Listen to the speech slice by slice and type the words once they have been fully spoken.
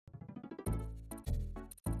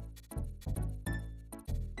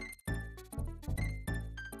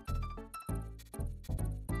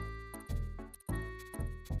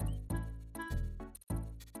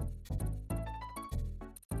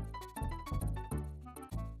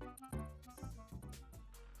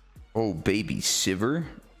Oh, baby Sivir.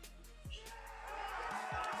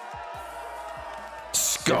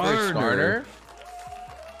 Skarner.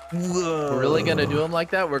 Whoa. We're really gonna do him like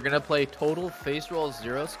that? We're gonna play total face roll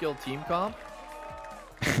 0 skill team comp?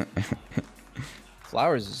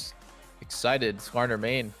 Flowers is excited. Skarner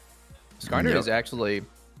main. Skarner is actually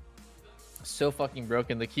so fucking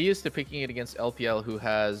broken. The key is to picking it against LPL, who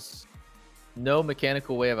has no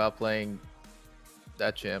mechanical way of outplaying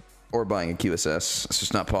that champ. Or buying a QSS. It's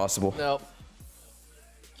just not possible. No.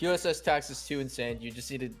 QSS tax is too insane. You just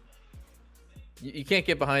need to... You can't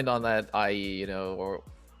get behind on that IE, you know,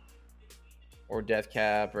 or death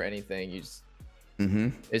cap or anything. You just...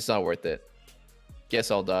 It's not worth it. Guess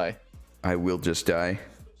I'll die. I will just die.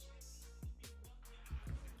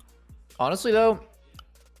 Honestly, though,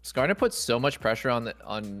 Skarner puts so much pressure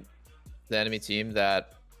on the enemy team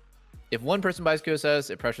that if one person buys QSS,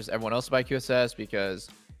 it pressures everyone else to buy QSS, because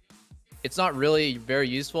it's not really very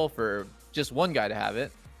useful for just one guy to have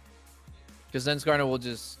it, because then Skarner will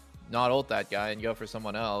just not ult that guy and go for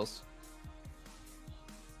someone else.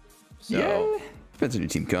 So, yeah, depends on your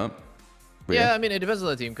team comp. But yeah, I mean, it depends on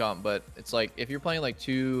the team comp, but it's like if you're playing like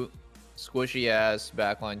two squishy ass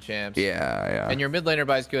backline champs, and your mid laner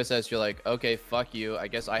buys QSS, you're like, okay, fuck you, I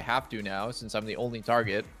guess I have to now since I'm the only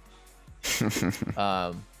target.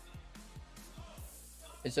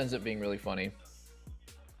 It ends up being really funny.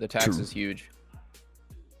 The tax is huge.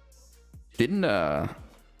 Didn't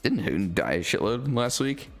Huni die a shitload last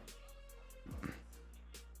week?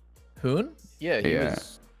 Hoon? Yeah, he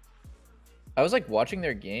was. I was like watching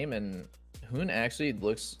their game, and Hoon actually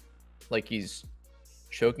looks like he's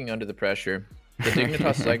choking under the pressure. The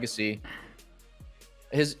Dignitas Legacy.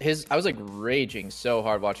 I was like raging so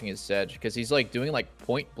hard watching his Sedge, because he's like doing like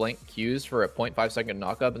point blank Qs for a 0.5 second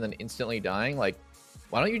knockup and then instantly dying. Like,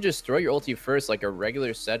 why don't you just throw your ulti first like a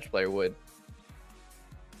regular Sedge player would?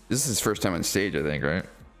 This is his first time on stage, I think, right?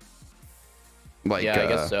 Like, yeah, I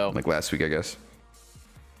guess so. Like last week, I guess.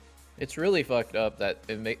 It's really fucked up that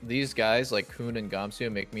these guys like Hoon and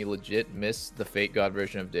Gamsu make me legit miss the Fate God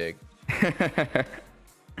version of Dig.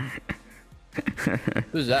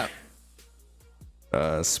 Who's that?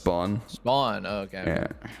 Spawn. Spawn. Oh, okay. Yeah,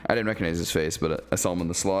 I didn't recognize his face, but I saw him in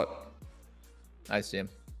the slot. I see him.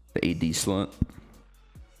 The AD slot.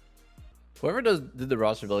 Whoever did the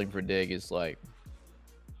roster building for Dig is like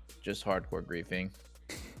just hardcore griefing.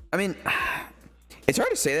 I mean, it's hard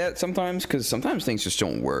to say that sometimes, because sometimes things just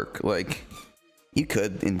don't work. Like, you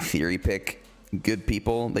could, in theory, pick good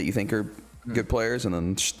people that you think are good players, and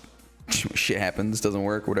then shit happens, doesn't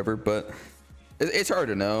work, whatever. But it's hard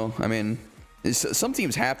to know. I mean, some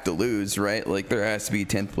teams have to lose, right? Like, there has to be a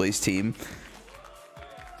 10th place team.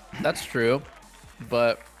 That's true,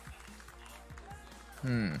 but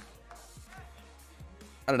I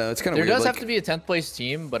don't know. It's kind of there weird. does like, have to be a 10th place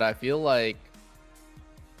team, but I feel like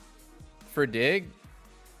for Dig,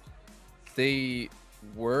 they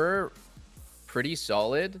were pretty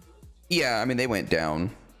solid. Yeah, I mean, they went down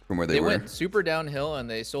from where they were. They went super downhill, and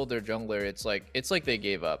they sold their jungler. It's like they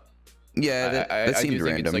gave up. Yeah, that I seemed do think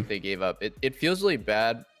random. it's like they gave up. It feels really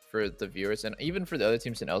bad for the viewers, and even for the other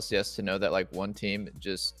teams in LCS, to know that like one team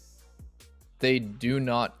just, they do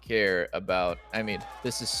not care about, I mean,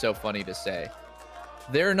 this is so funny to say,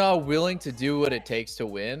 they're not willing to do what it takes to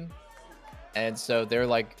win, and so they're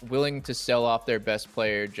like willing to sell off their best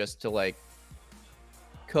player just to like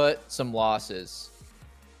cut some losses.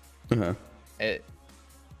 It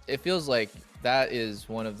feels like that is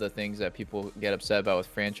one of the things that people get upset about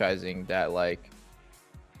with franchising, that like,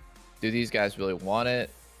 do these guys really want it?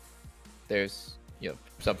 There's, you know,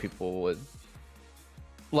 some people would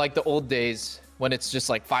like the old days when it's just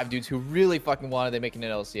like 5 dudes who really fucking wanted, they making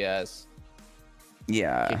an LCS,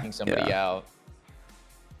 kicking somebody out.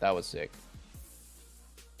 That was sick.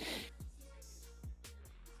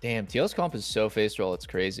 Damn, TL's comp is so face roll, it's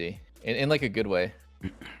crazy. In like a good way.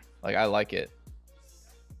 Like, I like it.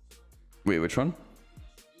 Wait, which one?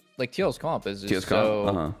 Like, TL's comp is just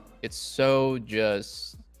comp? it's so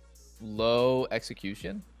just low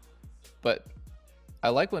execution. But I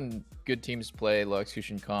like when good teams play low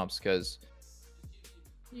execution comps, because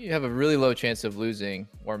you have a really low chance of losing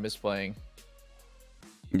or misplaying.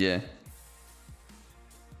 Yeah.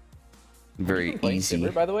 Very easy.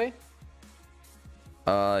 Sivir, by the way?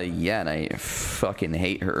 Yeah, and I fucking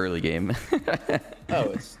hate her early game.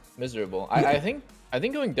 Oh, it's miserable. I think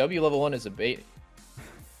going W level 1 is a bait.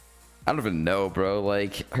 I don't even know, bro.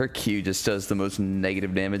 Like, her Q just does the most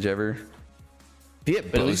negative damage ever. Be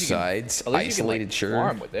it both sides, isolated, like, sure.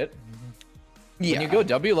 Farm with it. Yeah. When you go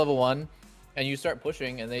W level 1 and you start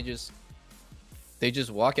pushing, and they just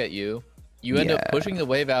walk at you, you end up pushing the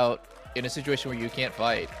wave out in a situation where you can't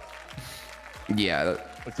fight. Yeah,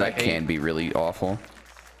 that can be really awful.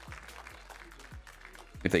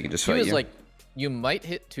 If they can just Q fight is you. like, you might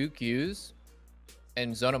hit 2 Qs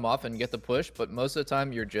and zone them off and get the push, but most of the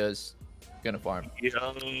time you're just gonna farm. Yo,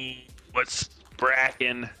 what's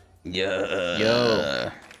brackin'? Yeah.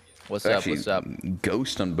 Yo, what's up? Actually, What's up?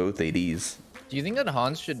 Ghost on both ADs. Do you think that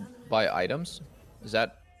Hans should buy items? Is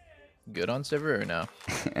that good on Sivir or no?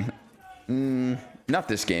 Not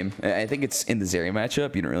this game. I think it's in the Zeri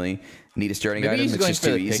matchup. You don't really need a starting Maybe item. he's It's going just for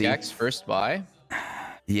too the easy. pickaxe first buy.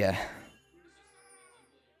 Yeah.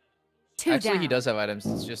 Actually, he does have items.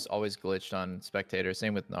 It's just always glitched on spectator.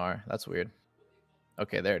 Same with Gnar. That's weird.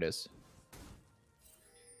 Okay, there it is.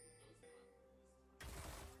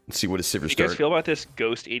 Let's see what does Sivir How do you start. guys feel about this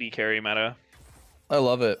Ghost AD carry meta? I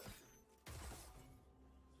love it.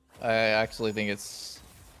 I actually think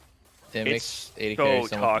it makes AD carry so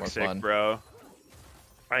much more toxic, fun. bro.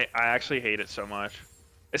 I actually hate it so much,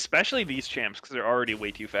 especially these champs because they're already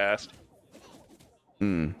way too fast.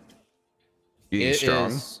 You think It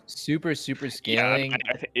strong? is super Yeah, scaling.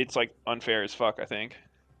 it's like unfair as fuck. I think.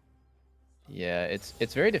 Yeah,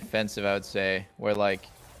 it's very defensive, I would say, where like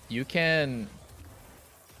you can.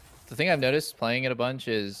 The thing I've noticed playing it a bunch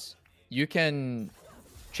is you can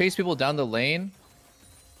chase people down the lane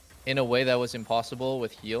in a way that was impossible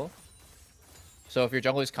with heal. So if your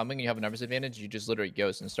jungler is coming and you have a numbers advantage, you just literally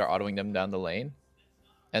ghost and start autoing them down the lane.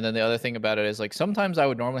 And then the other thing about it is like sometimes I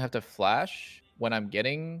would normally have to flash when I'm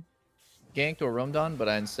getting ganked or roamed on, but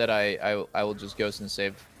instead I will just ghost and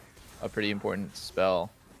save a pretty important spell.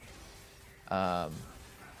 But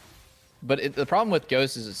the problem with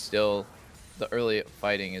ghost is it's still the early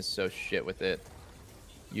fighting is so shit with it.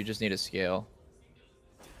 You just need to scale.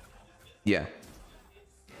 Yeah.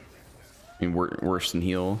 I mean, worse than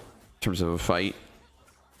heal in terms of a fight.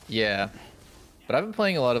 Yeah. But I've been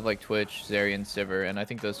playing a lot of like Twitch, Zeri, and Sivir, and I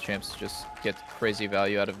think those champs just get crazy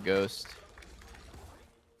value out of Ghost.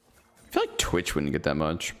 I feel like Twitch wouldn't get that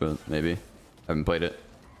much, but maybe. I haven't played it.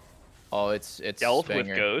 Oh, it's Stealth with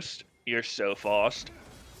banger. Ghost, you're so fast.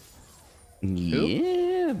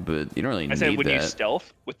 Yeah, but you don't really I need said when you that.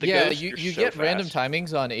 stealth with the Yeah, Ghost, you you're so get random fast.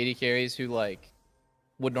 timings on AD carries who like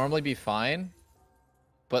would normally be fine,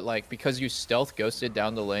 but like because you stealth ghosted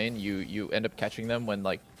down the lane, you end up catching them when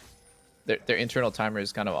like their internal timer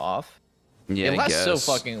is kind of off. Yeah, It I lasts so guess.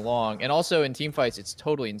 fucking long, and also in team fights, it's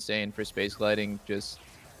totally insane for space gliding, just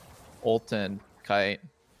ult and kite.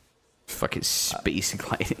 Fucking space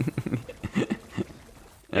gliding.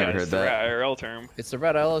 Yeah, Never heard it's the that. IRL term. It's the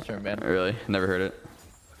red elo term, man. Really? Never heard it.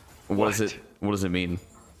 What is What? it? What does it mean?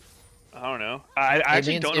 I don't know. I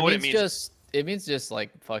actually don't know what it means. It means just like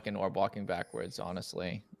fucking orb walking backwards.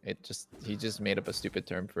 Honestly, he just made up a stupid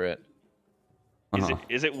term for it.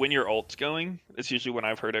 Is it when your ult's going? That's usually when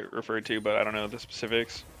I've heard it referred to, but I don't know the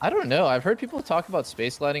specifics. I don't know. I've heard people talk about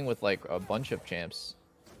space gliding with like a bunch of champs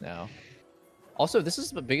now. Also, this is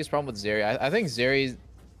the biggest problem with Zeri. I think Zeri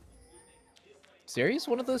is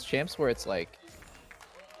one of those champs where it's like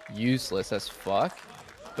useless as fuck,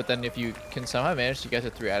 but then if you can somehow manage to get to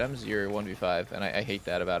 3 items, you're 1v5, and I hate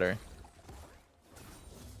that about her.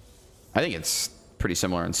 I think it's pretty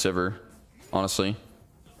similar in Sivir, honestly.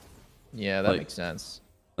 Yeah, that Like- makes sense.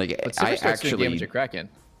 Like But I Sivir starts doing actually, damage at Kraken.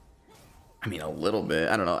 I mean, a little bit.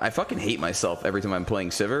 I don't know. I fucking hate myself every time I'm playing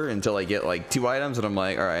Sivir until I get like 2 items and I'm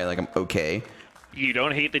like, all right, like I'm okay. You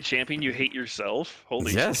don't hate the champion, you hate yourself. Holy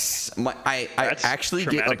shit. Yes, I That's actually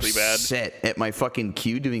get dramatically bad. upset at my fucking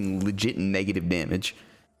Q doing legit negative damage.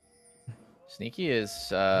 Sneaky is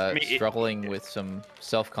mean, struggling with some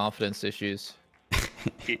self-confidence issues.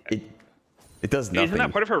 It does nothing. Isn't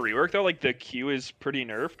that part of her rework though? Like the Q is pretty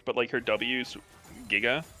nerfed, but like her W's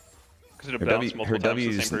giga because it bounces multiple times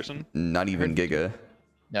to the same person. Not even Giga.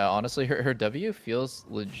 No, honestly, her W feels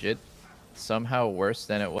legit somehow worse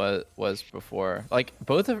than it was before. Like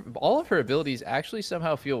all of her abilities actually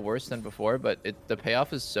somehow feel worse than before, but the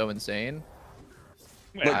payoff is so insane.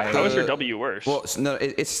 Yeah, how is her W worse? Well, no,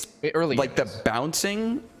 it's Early like games. the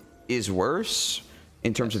bouncing is worse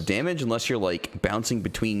in terms of damage unless you're like bouncing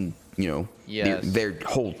between, you know, Yes. their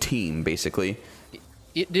whole team basically.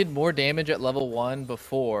 It did more damage at level 1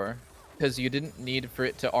 before because you didn't need for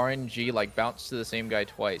it to RNG like bounce to the same guy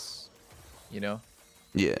twice, you know?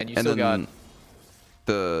 Yeah, And you still got-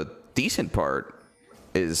 the decent part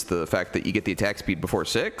is the fact that you get the attack speed before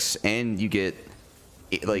 6 and you get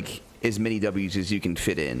like as many W's as you can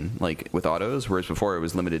fit in, like with autos, whereas before it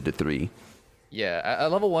was limited to 3. Yeah,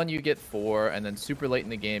 at level 1 you get 4, and then super late in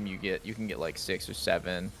the game you can get like 6 or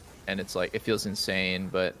 7, and it's like it feels insane.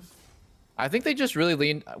 But I think they just really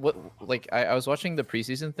leaned. I was watching the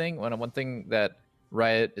preseason thing. One thing that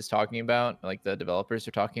Riot is talking about, like the developers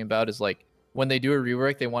are talking about, is like when they do a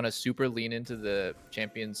rework, they want to super lean into the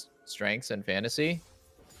champion's strengths and fantasy.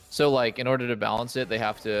 So like in order to balance it, they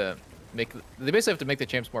basically have to make the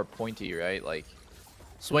champs more pointy, right? Like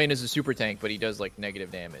Swain is a super tank, but he does like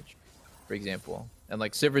negative damage, for example. And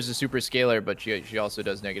like Sivir's a super scaler, but she also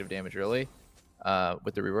does negative damage early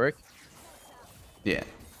with the rework. Yeah.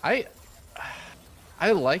 I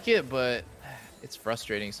like it, but it's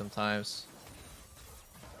frustrating sometimes.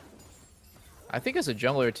 I think as a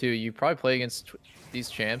jungler too, you probably play against these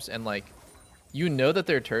champs and like, you know that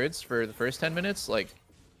they're turds for the first 10 minutes, like,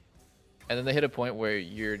 and then they hit a point where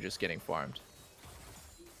you're just getting farmed.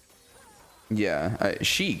 Yeah,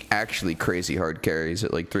 she actually crazy hard carries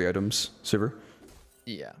at like 3 items, Sivir.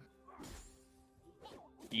 Yeah.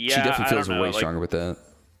 Yeah, she definitely feels way like, stronger with that.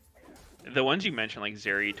 The ones you mentioned, like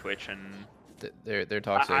Zeri, Twitch, and they're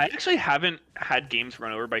toxic. I actually haven't had games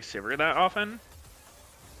run over by Sivir that often.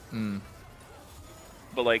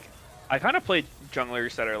 But like, I kind of play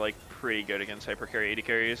junglers that are like pretty good against hyper carry AD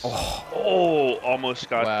carries. Oh, almost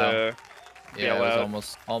got the yeah, it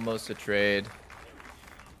was almost a trade.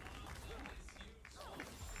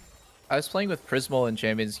 I was playing with Prismal in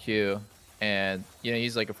Champions Queue, and you know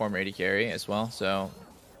he's like a former AD carry as well, so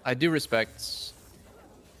I do respect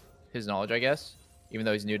his knowledge, I guess, even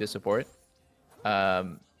though he's new to support.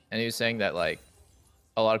 And he was saying that like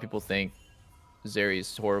a lot of people think Zeri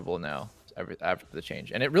is horrible now after the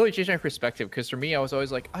change, and it really changed my perspective, because for me I was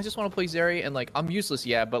always like, I just want to play Zeri and like I'm useless,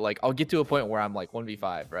 yeah, but like I'll get to a point where I'm like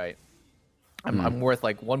 1v5, right? I'm worth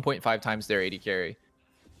like 1.5 times their AD carry.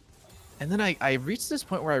 And then I reached this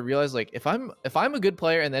point where I realized like if I'm a good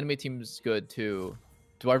player and the enemy team's good too,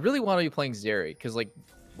 do I really want to be playing Zeri? Because like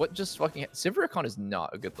what just fucking Sivir is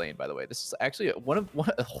not a good lane, by the way. This is actually a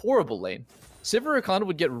horrible lane. Sivir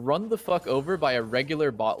would get run the fuck over by a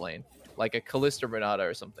regular bot lane, like a Kalista Renata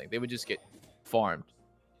or something. They would just get farmed.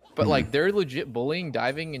 But like they're legit bullying,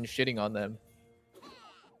 diving, and shitting on them.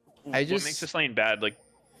 What makes this lane bad? Like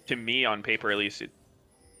to me, on paper at least,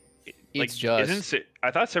 it's just.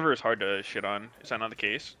 I thought Sivir was hard to shit on. Is that not the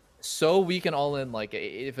case? So weak and all in. Like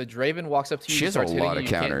if a Draven walks up to you, and starts hitting you, you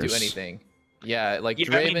can't do anything. Yeah, like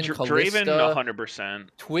Draven, Kalista, 100%.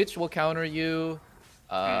 Twitch will counter you.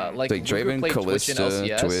 Like Draven,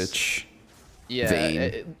 Kalista, Twitch. Yeah.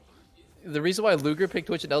 Vayne. The reason why Luger picked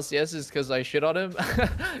Twitch and LCS is because I shit on him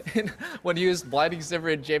when he was blinding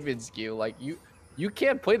Sivir in Champions Queue. Like you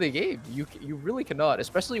can't play the game. You really cannot,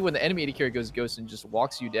 especially when the enemy AD carry goes ghost and just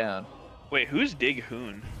walks you down. Wait, who's Dig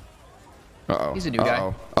Hoon? He's a new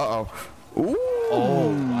guy. Ooh. Oh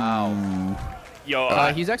wow.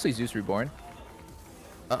 Yo, he's actually Zeus Reborn.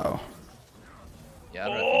 Yeah, I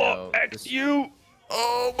don't know if you know. XU.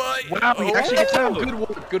 Oh my. Wow, he actually gets down.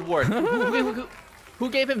 Good ward. Who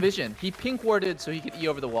gave him vision? He pink warded so he could E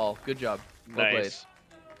over the wall. Good job. Well played.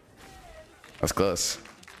 That's close.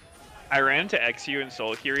 I ran into XU in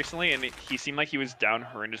solo queue recently, and he seemed like he was down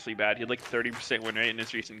horrendously bad. He had like 30% win rate in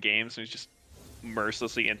his recent games, and he was just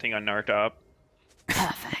mercilessly inting on Nartop.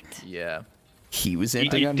 Perfect. Yeah. He was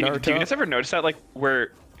inting on Nartop? Do you guys ever notice that, like,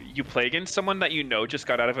 where you play against someone that you know just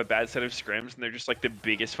got out of a bad set of scrims, and they're just like the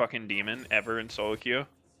biggest fucking demon ever in solo queue?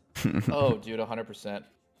 Oh, dude, 100%.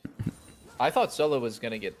 I thought Solo was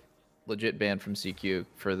gonna get legit banned from CQ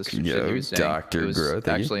for the shit he was saying. Doctor, it was bro,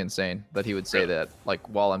 actually insane that he would say that like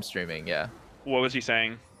while I'm streaming. Yeah. What was he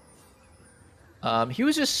saying? He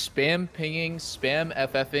was just spam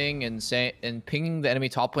FFing and pinging the enemy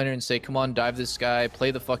top laner and say, "Come on, dive this guy, play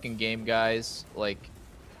the fucking game, guys." Like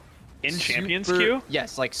in Champions queue?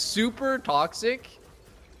 Yes, like super toxic,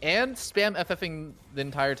 and spam FFing the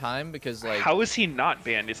entire time because like. How is he not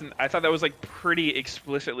banned? I thought that was like pretty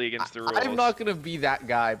explicitly against the rules. I'm not gonna be that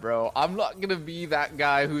guy, bro. I'm not gonna be that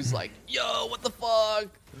guy who's like, "Yo, what the fuck."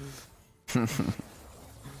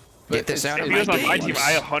 Get this out if of he was my on my games. team,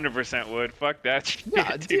 I 100% would. Fuck that shit,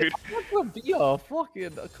 Yeah, dude. I'm not gonna be a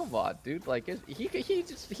fucking. Come on, dude. Like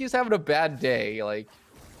he's having a bad day. Like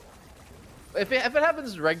if it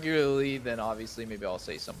happens regularly, then obviously maybe I'll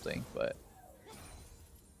say something. But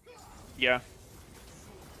Yeah.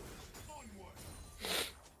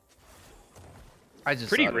 I just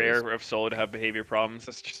Pretty rare of Solo to have behavior problems.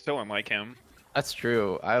 That's just so unlike him. That's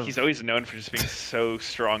true. He's always known for just being so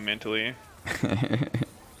strong mentally.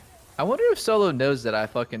 I wonder if Solo knows that I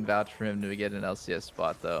fucking vouched for him to get an LCS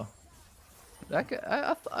spot though. That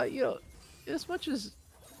guy, you know, as much as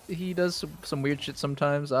he does some weird shit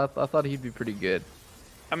sometimes, I thought he'd be pretty good.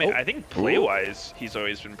 I mean, I think play-wise, he's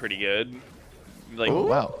always been pretty good. Like,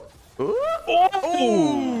 Wow.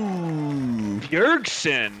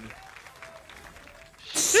 Bjergsen!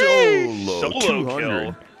 Solo 200.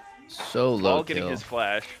 kill. So low While kill. getting his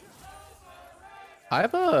flash. I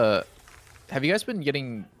have a. have you guys been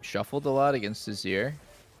getting shuffled a lot against Azir?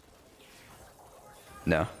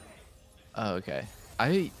 No. Oh, okay.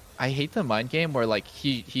 I hate the mind game where like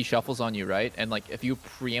he shuffles on you, right? And like if you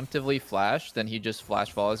preemptively flash, then he just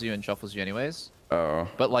flash follows you and shuffles you anyways. Oh.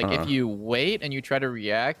 But like if you wait and you try to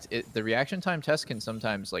react, the reaction time test can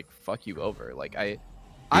sometimes like fuck you over. Like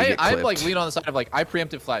I'm like lean on the side of like I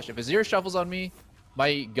preemptive flash. If Azir shuffles on me,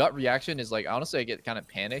 my gut reaction is like honestly I get kind of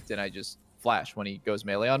panicked and I just flash when he goes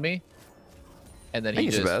melee on me. And then he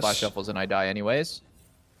just flash shuffles and I die anyways.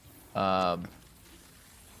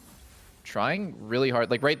 Trying really hard,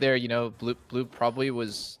 like right there, you know, blue probably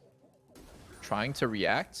was trying to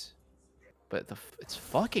react, but it's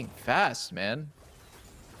fucking fast, man.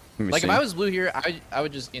 Like if I was blue here, I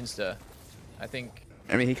would just insta. I think.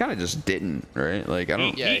 I mean, he kind of just didn't, right? Like I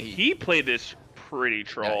don't. He played this pretty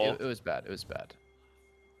troll. Yeah, it was bad. It was bad.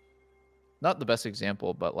 Not the best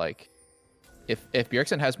example, but like, if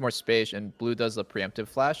Bjergsen has more space and blue does the preemptive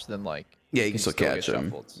flash, then like yeah, you can still catch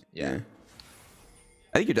him. Yeah.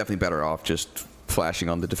 I think you're definitely better off just flashing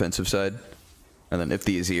on the defensive side, and then if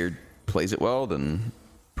the Azir plays it well, then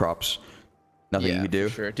props. Nothing you can do.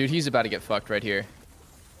 For sure, dude. He's about to get fucked right here.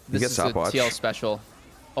 This is a stopwatch. TL special.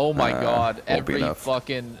 Oh my god, every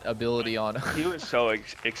fucking ability on. He was so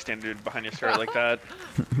extended behind his turret like that.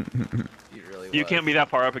 He really was. You can't be that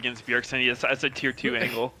far up against Bjergsen. That's a tier 2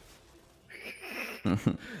 angle.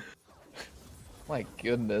 My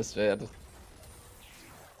goodness, man.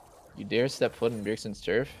 You dare step foot in Bjergsen's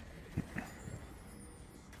turf?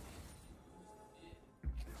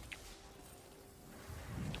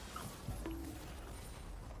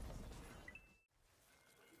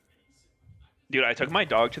 Dude, I took my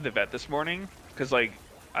dog to the vet this morning because like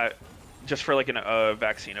just for like a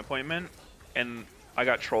vaccine appointment, and I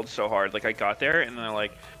got trolled so hard. Like I got there and they're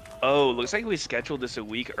like, "Oh, looks like we scheduled this a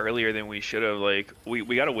week earlier than we should have. Like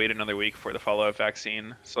we got to wait another week for the follow-up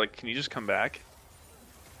vaccine. So like, can you just come back?"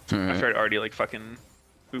 After I'd already like fucking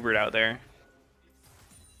Ubered out there.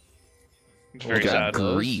 It's very sad.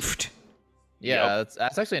 Griefed. Yeah,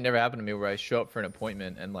 that's actually never happened to me where I show up for an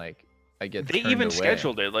appointment and like I get They turned even away.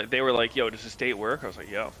 scheduled it. Like they were like, "Yo, does this date work?" I was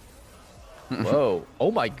like, "Yo." Whoa!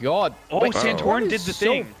 Oh my god! Oh, wait, Santorin did the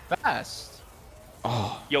thing. So fast.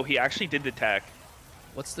 Oh. Yo, he actually did the tech.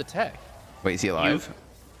 What's the tech? Wait, is he alive?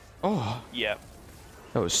 Oh. Yeah.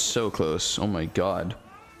 That was so close. Oh my god.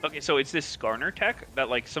 Okay, so it's this Skarner tech that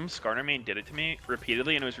like some Skarner main did it to me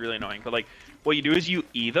repeatedly and it was really annoying. But like what you do is you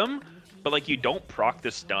E them, but like you don't proc the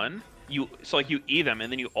stun. So like you E them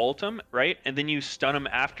and then you ult them, right? And then you stun them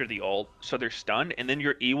after the ult, so they're stunned, and then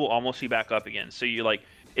your E will almost be back up again. So you like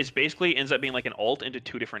it's basically ends up being like an ult into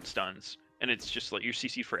 2 different stuns, and it's just like you're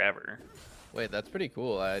CC forever. Wait, that's pretty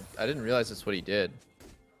cool. I didn't realize that's what he did.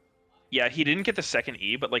 Yeah, he didn't get the second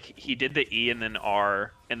E, but like he did the E and then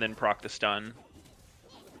R and then proc the stun.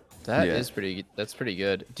 That's pretty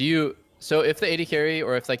good. Do you so if the AD carry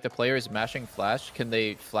or if like the player is mashing flash, can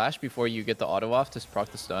they flash before you get the auto off to proc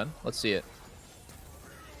the stun? Let's see it.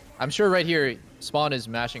 I'm sure right here Spawn is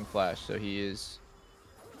mashing flash, so he is.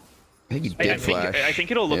 I think he did flash. I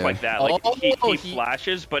think it'll look like that. Like he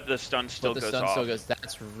flashes, but the stun still goes off. The stun still goes.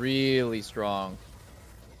 That's really strong.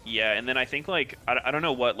 Yeah, and then I think like I don't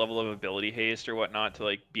know what level of ability haste or whatnot to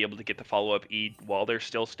like be able to get the follow up E while they're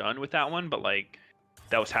still stunned with that one, but like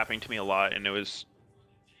that was happening to me a lot, and it was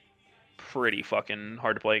pretty fucking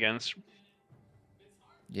hard to play against.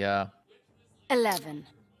 Yeah. 11.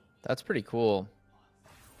 That's pretty cool.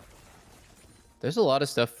 There's a lot of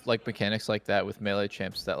stuff like mechanics like that with melee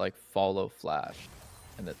champs that like follow flash,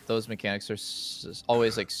 and that those mechanics are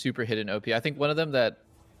always like super hidden OP. I think one of them that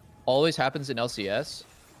always happens in LCS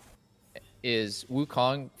is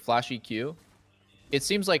Wukong flashy Q. It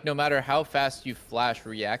seems like no matter how fast you flash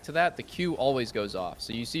react to that, the Q always goes off.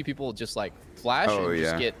 So you see people just like flash and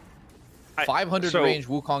just get 500 range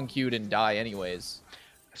Wukong Q'd and die anyways.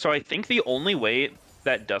 So I think the only way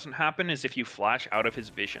that doesn't happen is if you flash out of his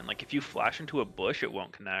vision. Like if you flash into a bush, it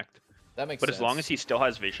won't connect. That makes sense. But as long as he still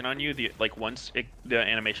has vision on you, once the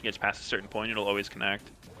animation gets past a certain point, it'll always connect.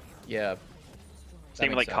 Yeah.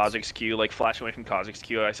 Same with like Kha'Zix's Q, like flashing away from Kha'Zix's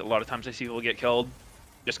Q. A lot of times I see people get killed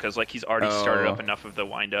just because like he's already started up enough of the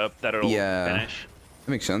wind up that it'll finish.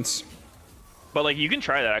 That makes sense. But like you can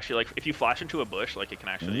try that actually. Like if you flash into a bush, like it can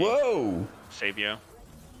actually save you.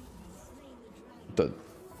 The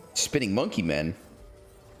spinning monkey man.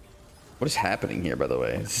 What is happening here, by the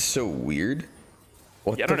way? This is so weird.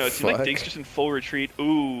 What I don't know. It seems like Dig's just in full retreat.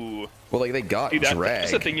 Ooh. Well, like they got dragged.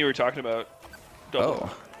 That's the thing you were talking about.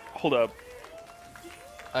 Hold up.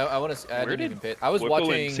 I want to. I didn't even pay. I was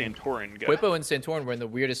watching Santorin go. Whippo and Santorin were in the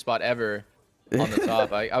weirdest spot ever on the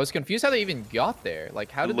top. I was confused how they even got there.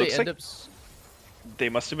 Like, how did they end up? they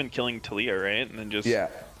must have been killing Talia, right? And then just Yeah.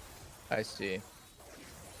 I see.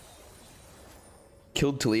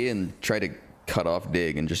 Killed Talia and tried to cut off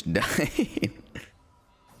Dig and just died.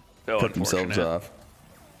 so Cut themselves unfortunate. off.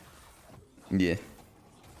 Yeah.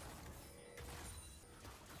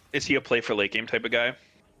 Is he a play for late game type of guy?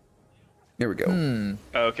 There we go.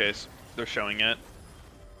 Oh, okay, so they're showing it.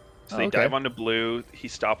 So Oh, they okay. dive onto blue. He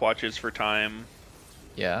stopwatches for time.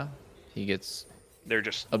 Yeah, he gets They're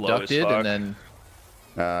just abducted low as fuck. and then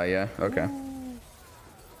Yeah. Okay.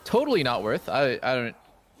 totally not worth. I don't.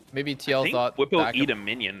 Maybe I TL think thought Whippo back eat a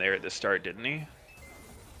minion there at the start, didn't he?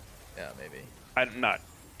 Yeah, maybe. I'm not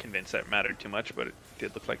convinced that mattered too much, but it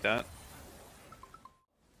did look like that.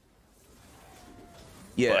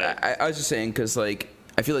 Yeah, But- I was just saying because like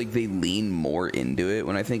I feel like they lean more into it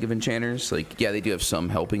when I think of enchanters. Like, yeah, they do have some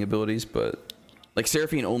helping abilities, but like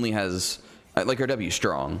Seraphine only has like her W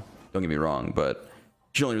strong. Don't get me wrong, but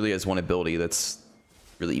she only really has one ability that's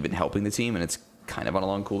really even helping the team, and it's kind of on a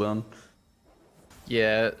long cooldown.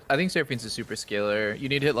 Yeah, I think Seraphine's a super scaler. You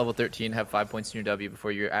need to hit level 13, have 5 points in your W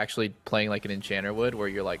before you're actually playing like an Enchanter would, where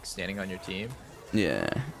you're like standing on your team. Yeah.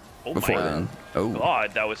 Oh Before my then, oh,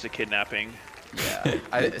 god, that was a kidnapping. Yeah,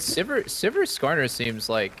 Sivir Skarner seems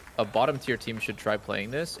like a bottom tier team should try playing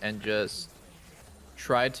this and just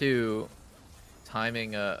try to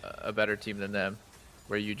timing a better team than them,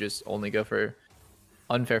 where you just only go for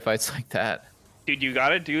unfair fights like that. Dude, you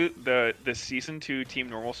gotta do the season 2 Team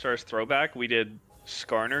Normal Stars throwback. We did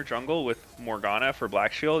Skarner jungle with Morgana for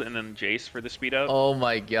Black Shield, and then Jace for the speed up. Oh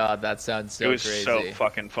my god, that sounds so it was crazy. so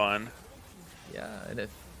fucking fun. Yeah, and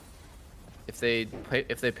if they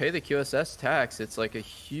pay the QSS tax, it's like a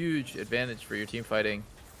huge advantage for your team fighting.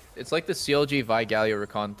 It's like the CLG Vi Galio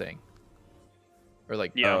Recon thing, or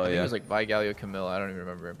like Yeah. I think it was like Vi Galio Camille. I don't even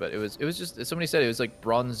remember, but it was just somebody said it was like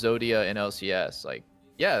Bronze Zodia in LCS. Like,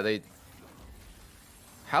 yeah, they.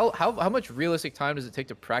 How much realistic time does it take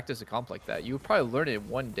to practice a comp like that? You would probably learn it in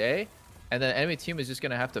one day, and then enemy team is just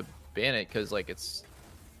gonna have to ban it because like it's.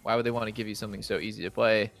 Why would they want to give you something so easy to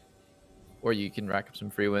play? Or you can rack up some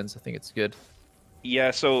free wins. I think it's good. Yeah,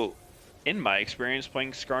 so in my experience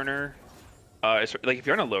playing Skarner, it's, like if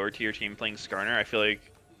you're on a lower tier team playing Skarner, I feel like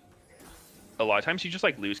a lot of times you just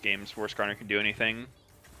like lose games where Skarner can do anything,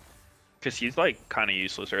 because he's like kind of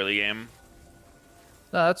useless early game.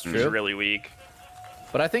 No, that's He's true. really weak.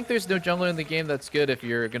 But I think there's no jungler in the game that's good if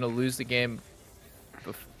you're gonna lose the game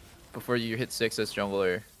before you hit 6 as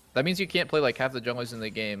jungler. That means you can't play like half the junglers in the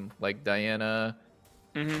game, like Diana,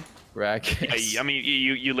 Rackets. I mean,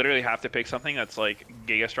 you literally have to pick something that's like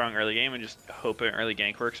giga strong early game and just hope an early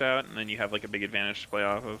gank works out, and then you have like a big advantage to play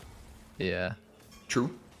off of. Yeah.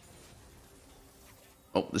 true.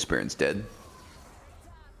 Oh, this Baron's dead.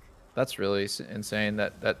 That's really insane.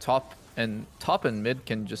 That top and mid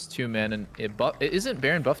can just 2-man and it isn't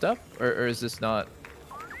Baron buffed up, or is this not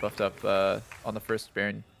buffed up on the first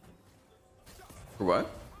Baron? For what?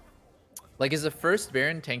 Like, is the first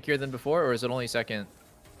Baron tankier than before, or is it only second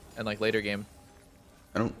and like later game?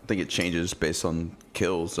 I don't think it changes based on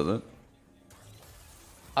kills, does it?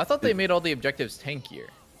 I thought they made all the objectives tankier.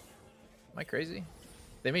 Am I crazy?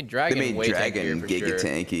 They made Dragon They made way Dragon tankier for giga sure.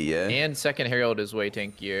 tanky, yeah. And Second Herald is way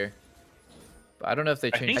tankier. But I don't know if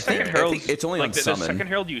they I think changed. Second I think Herald, it's only like on the summon. Second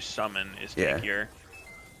Herald you summon is Yeah. tankier.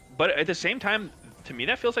 But at the same time, to me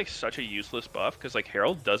that feels like such a useless buff, because like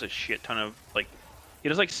Herald does a shit ton of like, he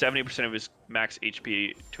does like 70% of his max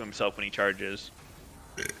HP to himself when he charges.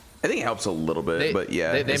 I think it helps a little bit, but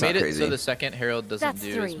yeah, they it's made not it crazy. so the Second Herald doesn't That's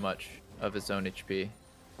do as 3. much of its own HP.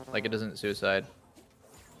 Like, it doesn't suicide.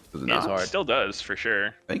 Does it Yeah, not? hard. it still does for sure.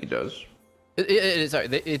 I think it does.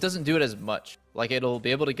 It doesn't do it as much. Like, it'll be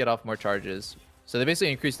able to get off more charges. So they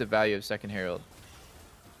basically increased the value of Second Herald.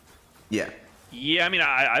 Yeah. Yeah, I mean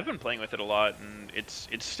I've been playing with it a lot, and it's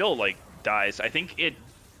still like dies. I think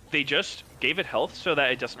they just gave it health so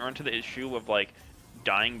that it doesn't run into the issue of like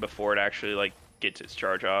dying before it actually like gets its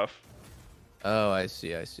charge off. Oh, I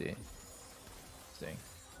see. Interesting.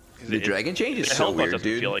 'Cause The dragon change is the so health buff weird, doesn't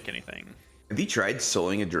dude. feel like anything. Have you tried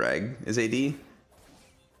soloing a drag as AD? Yeah,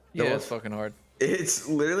 No, it's fucking hard. It's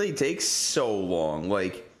literally takes so long.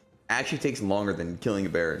 Like, actually takes longer than killing a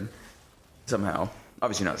Baron. Somehow.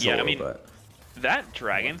 Obviously not solo, Yeah, I mean, but That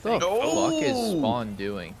dragon What the thing. Oh! fuck is Spawn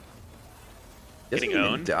doing? doesn't getting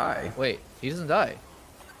even owned? die. Wait, he doesn't die.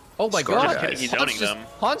 Oh my Scar god! dies. He's owning them.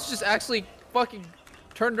 Hans just actually fucking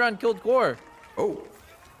turned around and killed Gore. Oh.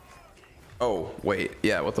 Oh, wait.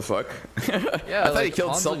 Yeah, what the fuck? Yeah, I thought like, he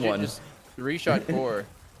killed Hans legit someone. Just 3-shot Gore.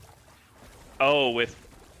 Oh, with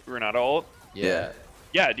Renata ult? Yeah.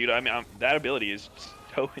 Yeah, dude, I mean, that ability is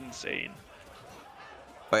so insane.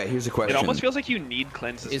 All right, here's a question. It almost feels like you need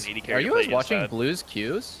cleanses and AD carry. Are you guys to play watching instead. Blues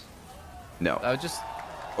Qs? No. I was just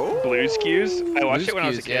Blues Cues? I watched Blues it when I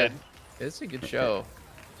was a Qs, yeah. kid. It's a good show.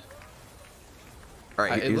 All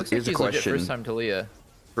right, It looks like here's a he's legit question first time Talia.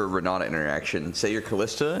 for Renata interaction. Say you're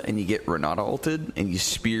Callista and you get Renata ulted and you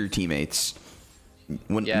spear your teammates.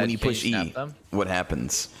 When you can you push snap E, them? what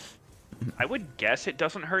happens? I would guess it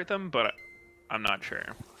doesn't hurt them, but I'm not sure.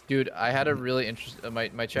 Dude, I had a really interesting.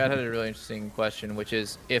 My chat had a really interesting question, which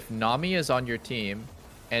is if Nami is on your team,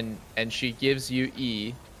 and she gives you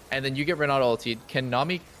E, and then you get Renata ulted, can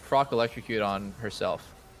Nami proc electrocute on herself?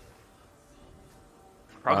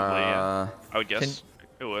 Probably, yeah. I would guess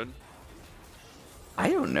it would. I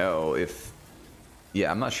don't know if...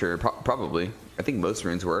 Yeah, I'm not sure. Probably. I think most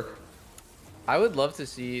runes work. I would love to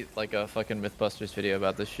see like a fucking Mythbusters video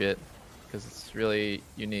about this shit, because it's really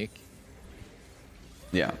unique.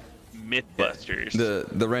 Yeah. Mythbusters.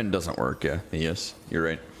 The Ren doesn't work, yeah. Yes, you're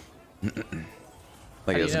right.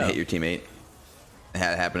 Like, it doesn't hit your teammate. It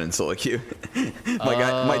had happened in solo queue.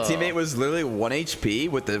 My teammate was literally 1 HP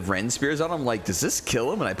with the Ren spears on him. Like, does this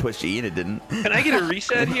kill him? And I pushed E and it didn't. Can I get a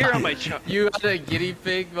reset here on my You had a guinea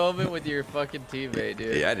pig moment with your fucking teammate,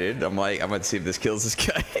 dude. Yeah, dude. I'm like, I'm gonna see if this kills this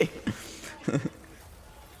guy.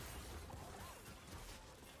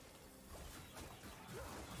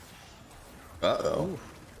 Uh-oh.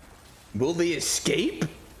 Will they escape?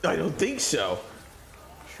 I don't think so.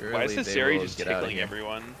 Surely Why is this they Zeri will just get out of tickling here.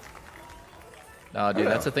 everyone? Nah, dude,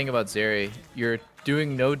 that's the thing about Zeri. You're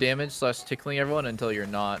doing no damage / tickling everyone until you're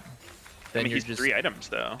not. Then I mean, you're he's just 3 items,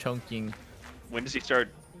 though. chunking. When does he start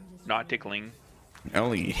not tickling? I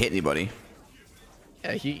don't think you hit anybody.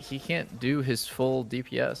 Yeah, he can't do his full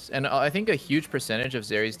DPS. And I think a huge percentage of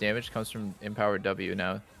Zeri's damage comes from Empowered W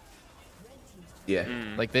now. Yeah.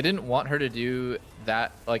 Like, they didn't want her to do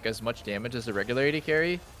that, like, as much damage as a regular AD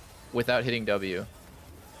carry without hitting W.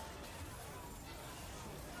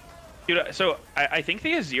 Dude, so I think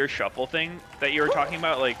the Azir shuffle thing that you were talking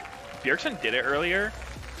about, like, Bjergsen did it earlier,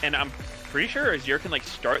 and I'm pretty sure Azir can, like,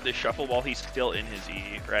 start the shuffle while he's still in his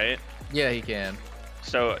E, right? Yeah, he can.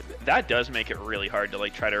 So that does make it really hard to,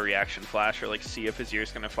 like, try to reaction flash or, like, see if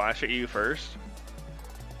Azir's gonna flash at you first.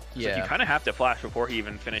 Yeah. Like, you kind of have to flash before he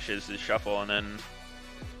even finishes his shuffle, and then...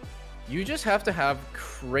 You just have to have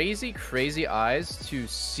crazy, crazy eyes to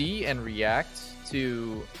see and react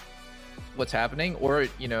to what's happening, or,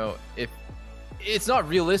 you know, if it's not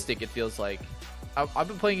realistic, it feels like. I've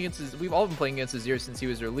been playing against we've all been playing against Azir since he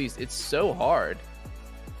was released. It's so hard.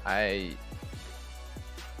 I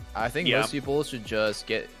think most people should just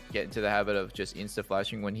get into the habit of just insta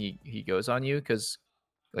flashing when he goes on you, because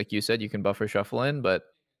like you said, you can buffer shuffle in. But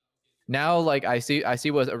now, like, I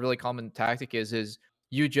see what a really common tactic is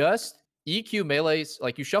you just EQ melees,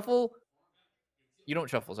 like you shuffle. You don't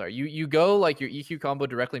shuffle, sorry. You go like your EQ combo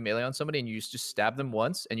directly melee on somebody, and you just stab them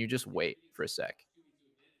once, and you just wait for a sec.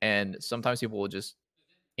 And sometimes people will just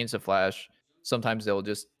insta flash. Sometimes they'll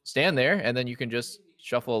just stand there, and then you can just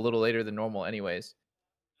shuffle a little later than normal anyways.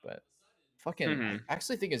 But fucking, I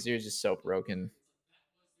actually think Azir is just so broken.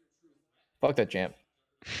 Fuck that champ.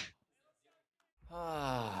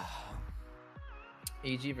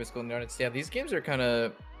 AG versus Golden Hornets. Yeah, these games are kind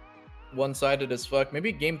of one-sided as fuck.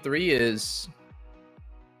 Maybe game 3 is...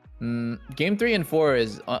 game 3 and 4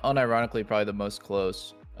 is unironically probably the most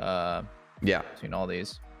close. Yeah, between all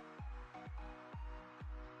these.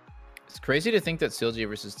 It's crazy to think that CLG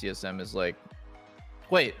versus TSM is like...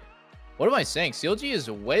 Wait, what am I saying? CLG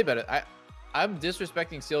is way better. I'm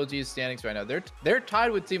disrespecting CLG's standings right now. They're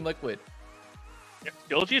tied with Team Liquid. Yeah,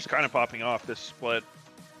 CLG is kind of popping off this split.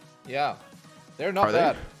 Yeah, they're not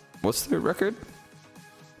bad. What's their record?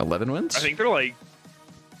 11 wins? I think they're like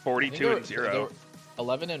 42 and 0. They're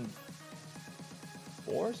 11 and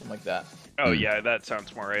 4, something like that. Oh yeah, that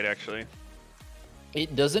sounds more right actually.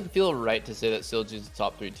 It doesn't feel right to say that CLG is the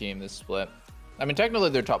top 3 team this split. I mean, technically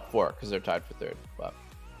they're top 4 because they're tied for 3rd, but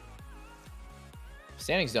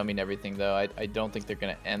standings don't mean everything though. I don't think they're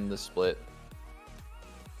gonna end the split.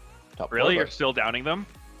 Top Really, 4, you're still downing them?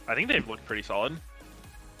 I think they've looked pretty solid.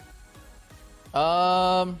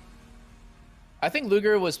 I think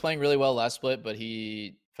Luger was playing really well last split, but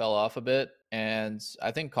he fell off a bit, and I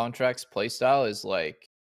think Contract's playstyle is like,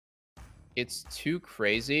 it's too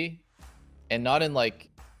crazy, and not in like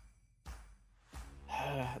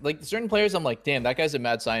certain players I'm like, damn, that guy's a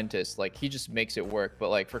mad scientist, like he just makes it work. But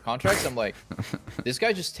like for Contracts, I'm like, this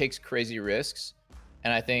guy just takes crazy risks,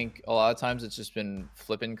 and I think a lot of times it's just been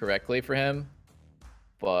flipping correctly for him,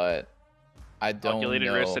 but I don't Calculated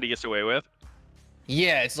know. risk that he gets away with.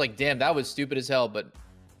 Yeah, it's like, damn, that was stupid as hell, but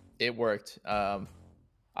it worked.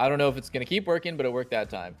 I don't know if it's gonna keep working, but it worked that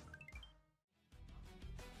time.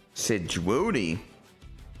 TRIODE.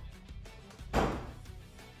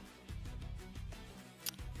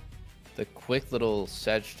 The quick little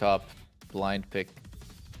Sedge top blind pick.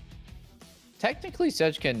 Technically,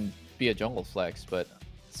 Sedge can be a jungle flex, but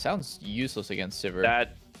it sounds useless against Sivir.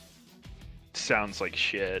 That sounds like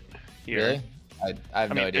shit. Here. Really? I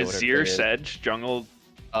have no idea what her Azir play is. Sedge jungle.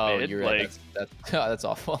 Oh, mid, you're right. like, That's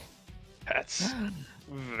awful. That's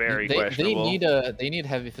very They questionable. need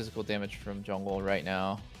heavy physical damage from jungle right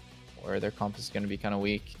now, or their comp is going to be kind of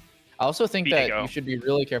weak. I also think that Viego. you should be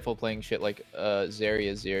really careful playing shit like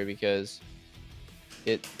Zeri Azir, because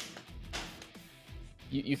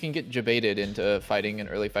you can get jebaited into fighting an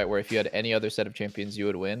early fight where if you had any other set of champions you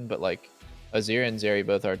would win, but like Azir and Zeri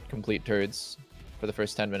both are complete turds for the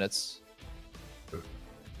first 10 minutes.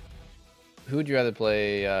 Who would you rather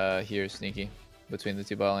play here, Sneaky, between the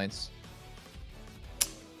two bot lanes?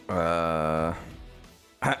 I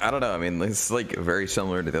don't know. I mean, it's like very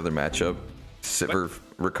similar to the other matchup. Sivir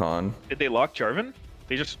Rakan. Did they lock Jarvan?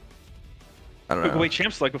 They just I don't took know. away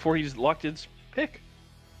champs like before he's locked his pick.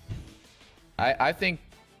 I think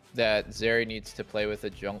that Zeri needs to play with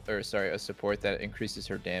a support that increases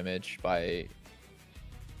her damage by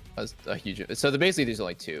a huge. So basically, there's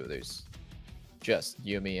only two. There's just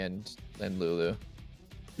Yuumi and Lulu.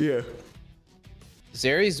 Yeah.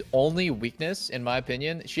 Zeri's only weakness, in my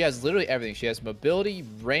opinion, she has literally everything. She has mobility,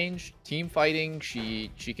 range, team fighting. She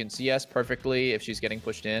can CS perfectly if she's getting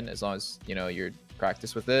pushed in, as long as you're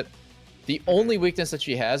practice with it. The only weakness that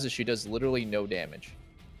she has is she does literally no damage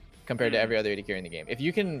compared to every other AD carry in the game. If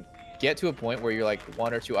you can get to a point where you're like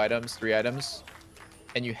 1 or 2 items, 3 items,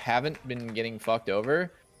 and you haven't been getting fucked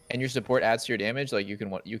over, and your support adds to your damage, like you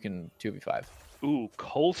can 2v5. Ooh,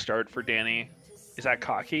 cold start for Danny. Is that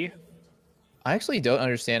cocky? I actually don't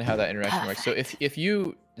understand how that interaction works. So if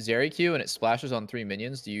you Zeri Q and it splashes on 3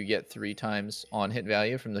 minions, do you get 3 times on hit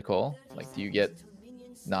value from the Cole? Like, do you get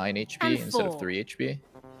 9 HP instead of 3 HP?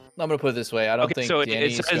 I'm gonna put it this way: I don't think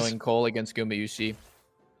Danny's going Cole against Gumayusi.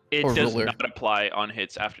 It Or does ruler. not apply on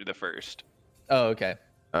hits after the first. Oh, okay.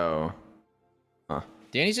 Oh. Huh.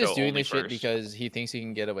 Danny's just So doing only this shit first. because he thinks he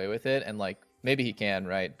can get away with it, and like maybe he can,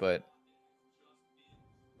 right? But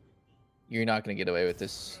you're not gonna get away with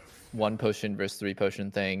this 1 potion versus 3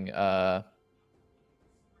 potion thing, and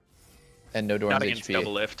no Doran's Not against HP.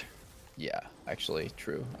 Doublelift. Yeah, actually,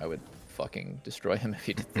 true. I would fucking destroy him if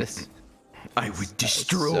he did this. I would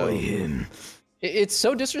destroy him. It's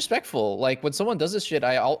so disrespectful. Like when someone does this shit,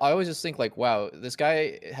 I always just think like, wow, this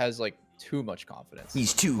guy has like too much confidence.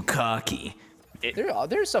 He's too cocky. There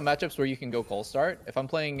are some matchups where you can go cold start. If I'm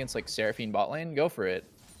playing against like Seraphine bot lane, go for it.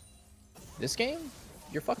 This game,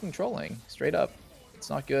 you're fucking trolling, straight up. It's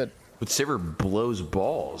not good. But Sivir blows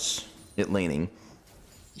balls at laning.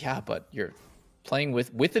 Yeah, but you're playing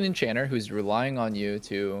with an Enchanter who's relying on you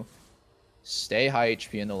to stay high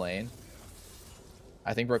HP in the lane.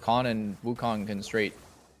 I think Rakan and Wukong can straight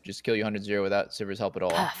just kill you 100-0 without Sivir's help at all.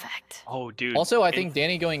 Perfect. Oh, dude. Also, I think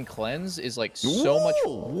Danny going cleanse is like so much.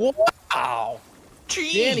 Wow,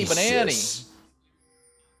 Danny Banani.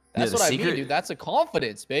 That's what I mean, dude. That's a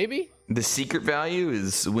confidence, baby. The secret value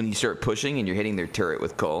is when you start pushing and you're hitting their turret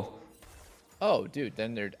with Cole. Oh, dude,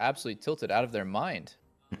 then they're absolutely tilted out of their mind.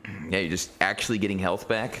 Yeah, you're just actually getting health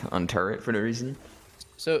back on turret for no reason.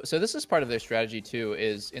 So this is part of their strategy too,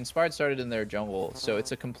 is Inspired started in their jungle, so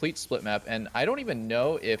it's a complete split map, and I don't even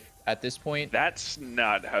know if at this point... That's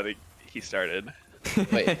not how he started.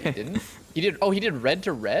 Wait, he didn't? He did red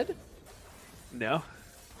to red? No.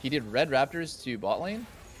 He did red raptors to bot lane?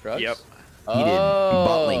 Drugs? Yep. He did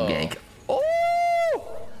bot lane gank.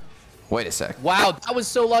 Oh! Wait a sec. Wow, that was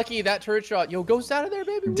so lucky, that turret shot. Yo, Ghost out of there,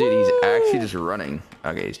 baby. Dude, he's actually just running.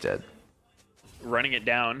 Okay, he's dead. Running it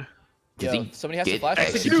down. Did Yo, he somebody has to get flash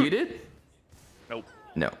it. executed? Nope.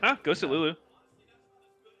 No. Ah, goes to Lulu.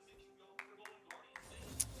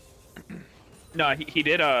 No, he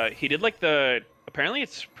did like the, apparently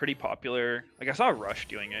it's pretty popular. Like I saw Rush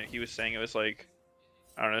doing it. He was saying it was like,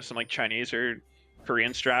 I don't know, some like Chinese or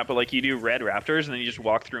Korean strat, but like you do red raptors and then you just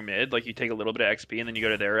walk through mid, like you take a little bit of XP and then you go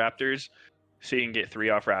to their raptors, so you can get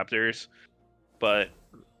 3 off raptors. But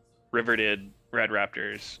River did red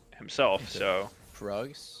raptors himself, so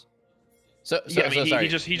Drugs? So yeah, I mean, sorry.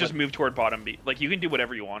 he just moved toward bottom B. Like you can do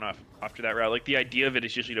whatever you want after that route. Like the idea of it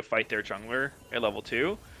is usually to fight their jungler at level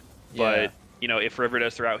 2, but you know, if River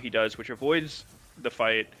does the route he does, which avoids the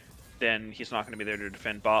fight, then he's not going to be there to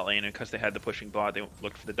defend bot lane. And because they had the pushing bot, they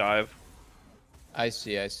looked for the dive. I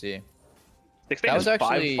see. That was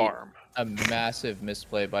actually farm. a massive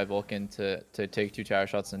misplay by Vulcan to take 2 tower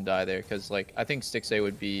shots and die there, because like I think Stixay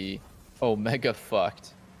would be mega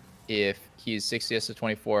fucked if he's 60s to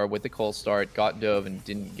 24 with the cold start, got dove, and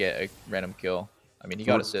didn't get a random kill. I mean, he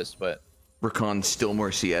got assist, but Rakan's still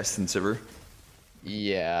more CS than Sivir.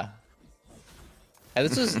 yeah. And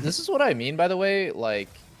this is what I mean, by the way. Like,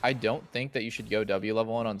 I don't think that you should go W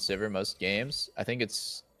level 1 on Sivir most games. I think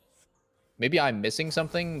it's maybe I'm missing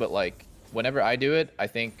something, but like whenever I do it, I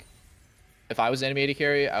think if I was enemy AD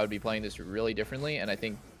carry, I would be playing this really differently, and I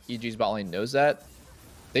think EG's bot lane knows that.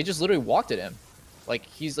 They just literally walked at him. Like,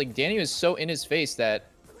 he's like, Danny was so in his face that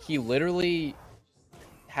he literally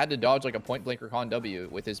had to dodge like a point blank Rakan W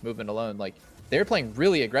with his movement alone. Like, they're playing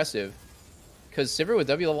really aggressive because Sivir with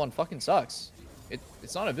W level 1 fucking sucks.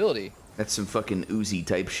 It's not ability. That's some fucking Uzi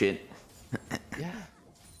type shit. Yeah.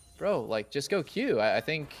 Bro, like, just go Q. I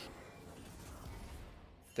think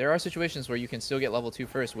there are situations where you can still get level 2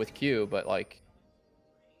 first with Q, but like,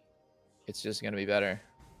 it's just gonna be better.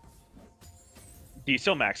 Do you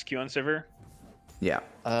still max Q on Sivir? Yeah.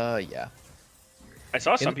 Yeah. I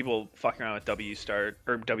saw some people fucking around with W start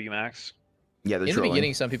or W max. Yeah, they're In the trolling.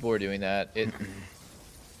 beginning, some people were doing that.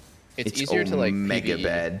 It's easier to like mega PvE.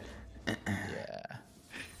 bad. Yeah.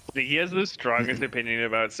 He has the strongest opinion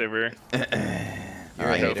about Sivir. You're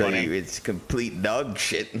a I hater. tell you, it's complete dog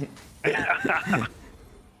shit.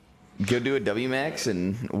 Go do a W max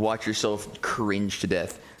and watch yourself cringe to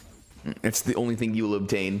death. It's the only thing you will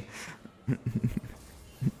obtain.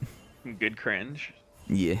 Good cringe.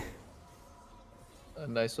 Yeah. A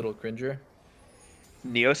nice little cringer.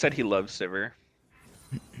 Neo said he loves Sivir.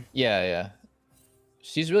 Yeah, yeah.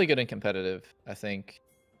 She's really good and competitive, I think.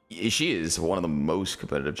 She is one of the most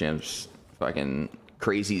competitive champs. Fucking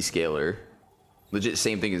crazy scaler. Legit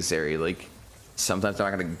same thing as Zeri. Like, sometimes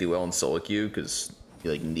they're not gonna do well in solo queue because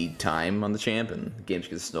you like need time on the champ and games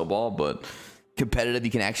can snowball, but competitive,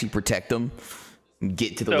 you can actually protect them and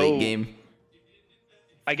get to the late game.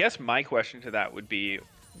 I guess my question to that would be,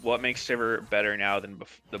 what makes Sivir better now than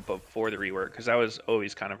before the rework? Because that was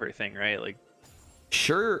always kind of her thing, right? Like,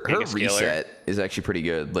 sure, her reset is actually pretty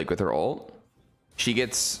good. Like with her ult, she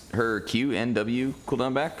gets her Q and W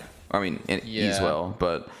cooldown back. I mean, and E as well,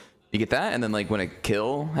 but you get that, and then like when a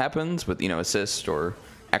kill happens with, you know, assist or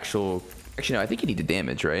actually no, I think you need to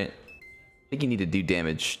damage, right? I think you need to do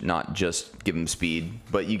damage, not just give them speed,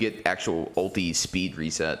 but you get actual ulti speed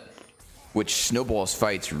reset, which snowballs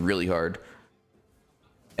fights really hard.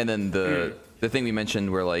 And then the thing we mentioned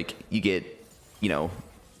where like you get, you know,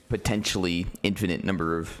 potentially infinite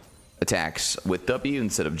number of attacks with W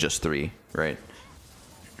instead of just 3, right?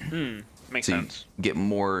 Makes so sense. You get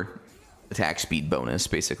more attack speed bonus,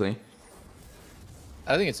 basically.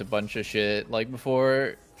 I think it's a bunch of shit. Like,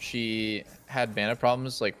 before, she had mana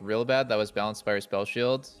problems, like, real bad. That was balanced by her spell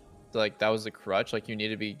shield. So, like, that was the crutch. Like, you need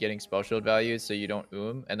to be getting spell shield value so you don't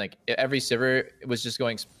And, like, every Sivir was just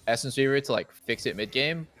going Essence Sivir to, like, fix it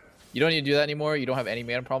mid-game. You don't need to do that anymore. You don't have any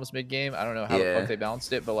mana problems mid-game. I don't know how the fuck they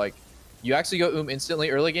balanced it, but, like, you actually go instantly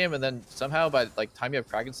early game, and then somehow by, like, time you have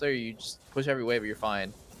Kraken Slayer, you just push every wave, you're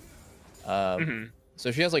fine. So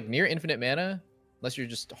she has, like, near infinite mana, unless you're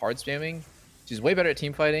just hard spamming. She's way better at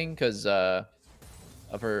team fighting because of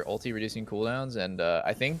her ulti reducing cooldowns, and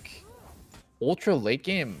I think ultra late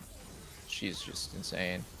game, she's just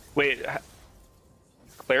insane. Wait,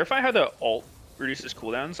 clarify how the ult reduces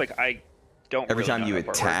cooldowns. Like, I don't. Every really time know you how that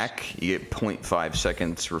part attack, works. you get 0.5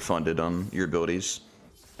 seconds refunded on your abilities.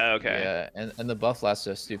 Okay. Yeah, and the buff lasts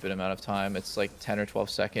a stupid amount of time. It's like 10 or 12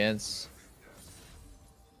 seconds.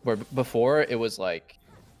 Where before it was like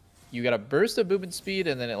you got a burst of movement speed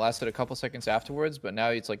and then it lasted a couple seconds afterwards, but now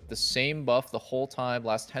it's like the same buff the whole time,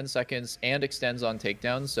 lasts 10 seconds and extends on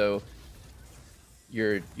takedowns. So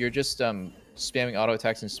you're just spamming auto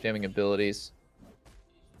attacks and spamming abilities.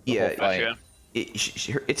 Yeah, Gotcha.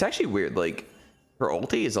 it's actually weird. Like, her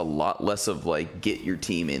ulti is a lot less of like get your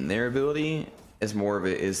team in their ability, as more of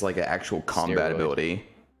it is like an actual combat Steroid. ability.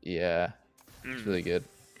 Yeah, it's really good.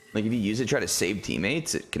 Like, if you use it to try to save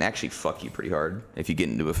teammates, it can actually fuck you pretty hard if you get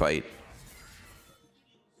into a fight.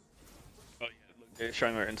 Oh yeah, look,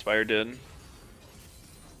 showing what Inspire did.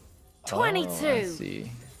 22. Oh, I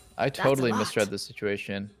see. I a totally lot. misread the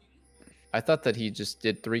situation. I thought that he just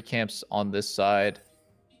did 3 camps on this side.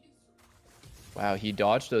 Wow, he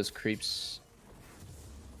dodged those creeps.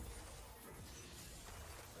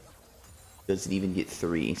 Doesn't even get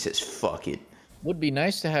 3. He says, fuck it. Would be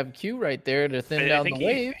nice to have Q right there to thin I down think the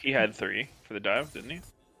wave. he had 3 for the dive, didn't he?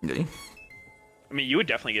 Did he? I mean, you would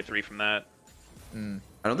definitely get 3 from that. I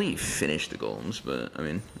don't think he finished the golems, but I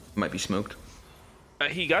mean, it might be smoked.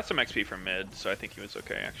 He got some XP from mid, so I think he was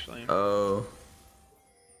okay actually. Oh.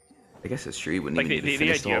 I guess that's true. He wouldn't Like even the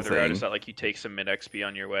finish idea of the the whole route thing. is that like you take some mid XP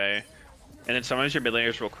on your way, And then sometimes your mid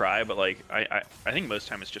laners will cry, but like I think most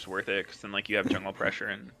time it's just worth it because then like you have jungle pressure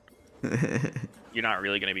and you're not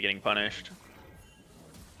really going to be getting punished.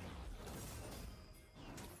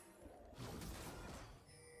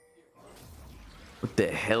 What the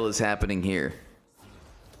hell is happening here?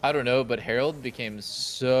 I don't know, but Herald became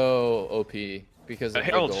so OP because of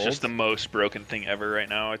Herald's the gold. just the most broken thing ever right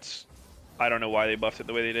now. I don't know why they buffed it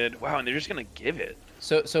the way they did. Wow, and they're just gonna give it.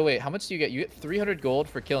 So wait, how much do you get? You get 300 gold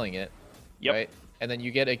for killing it. Yep. Right? And then you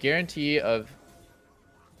get a guarantee of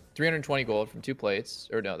 320 gold from 2 plates.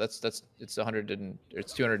 Or no, it's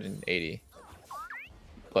 280.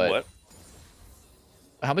 But What?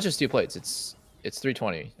 how much is 2 plates? It's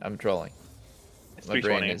 320. I'm trolling. It's My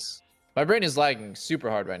 320. my brain is lagging super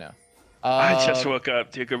hard right now. I just woke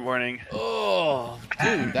up, dude. Good morning. Oh,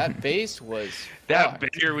 dude, that base was That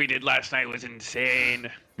fucked. banner we did last night was insane.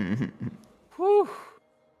 Whew.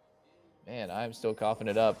 Man, I'm still coughing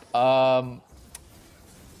it up.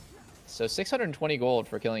 So 620 gold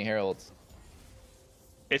for killing Herald.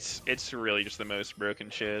 It's really just the most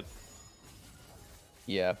broken shit.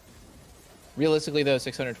 Yeah. Realistically, though,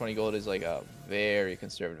 620 gold is like a very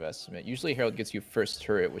conservative estimate. Usually, Herald gets you first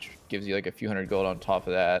turret, which gives you like a few hundred gold on top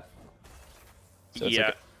of that. So it's Yeah.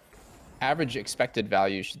 like average expected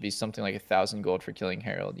value should be something like 1,000 gold for killing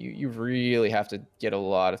Herald. You really have to get a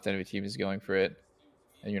lot if the enemy team is going for it,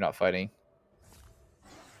 and you're not fighting.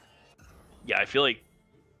 Yeah, I feel like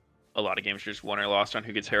a lot of games are just won or lost on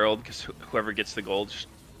who gets Herald because whoever gets the gold just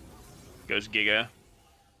goes giga.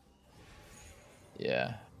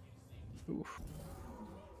 Yeah. Oof.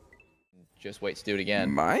 Just wait to do it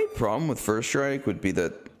again. My problem with First Strike would be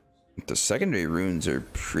that the secondary runes are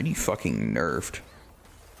pretty fucking nerfed.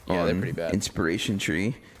 Yeah, they're on pretty bad. Inspiration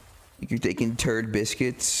Tree. You're taking turd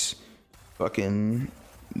biscuits, fucking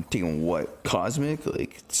taking what? Cosmic?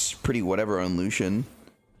 Like, it's pretty whatever on Lucian.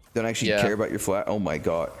 Don't actually Yeah. care about your flat. Oh my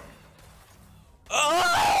god.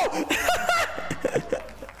 Oh!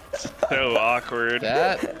 So awkward.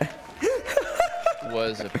 That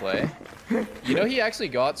was a play. You know, he actually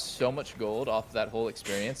got so much gold off of that whole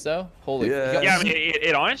experience, though. Holy. Yeah. he got- Yeah, I mean,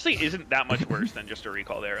 it honestly isn't that much worse than just a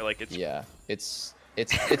recall there. Like it's Yeah, it's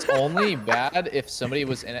only bad if somebody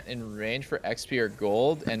was in range for XP or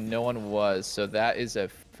gold and no one was. So that is a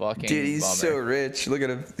fucking Dude, he's bummer. so rich. Look at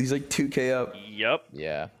him. He's like 2k up. Yep.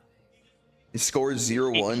 Yeah. His score is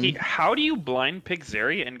 0-1. How do you blind pick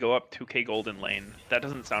Zeri and go up 2k gold in lane? That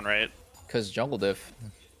doesn't sound right. Because jungle diff.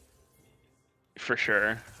 For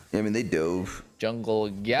sure. I mean, they dove. Jungle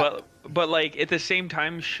gap. But like at the same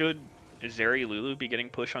time, should Zeri Lulu be getting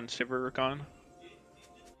pushed on Sivir Rakan?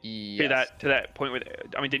 Yes. To that point with,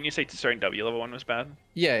 I mean, didn't you say starting W level 1 was bad?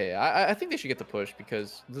 Yeah. I think they should get the push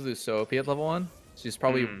because Lulu's so OP at level 1. She's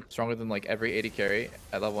probably stronger than like every AD carry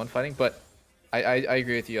at level 1 fighting. But I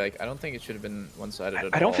agree with you. Like, I don't think it should have been one-sided at all.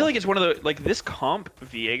 I don't feel like it's one of the, like, this comp,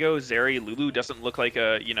 Viego, Zeri, Lulu doesn't look like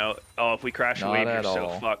a, you know, oh, if we crash Not a wave, you're at so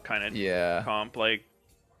all. fucked kind of Yeah. comp. Like,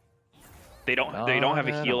 they don't have Not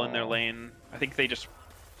a at heal in their all. lane. I think they just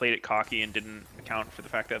played it cocky and didn't account for the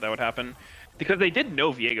fact that that would happen. Because they did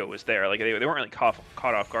know Viego was there. Like, they weren't really caught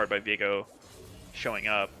off guard by Viego showing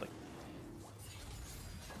up. Like,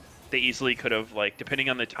 they easily could have, like, depending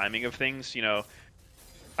on the timing of things, you know,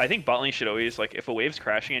 I think bot lane should always, like, if a wave's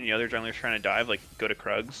crashing and the other jungler's trying to dive, like, go to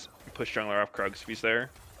Krugs, push jungler off Krugs if he's there.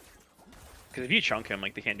 Because if you chunk him,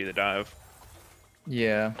 like, they can't do the dive.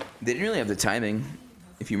 Yeah. They didn't really have the timing,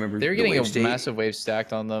 if you remember. They're the getting wave a state. massive wave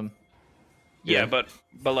stacked on them. Yeah, Yeah.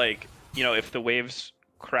 but like, you know, if the wave's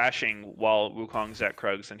crashing while Wukong's at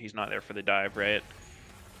Krugs, then he's not there for the dive, right?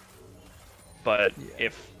 But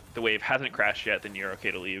if the wave hasn't crashed yet, then you're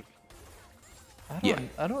okay to leave.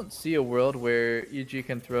 I don't see a world where EG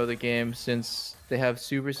can throw the game since they have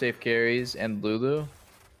super safe carries and Lulu.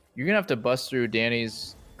 You're gonna have to bust through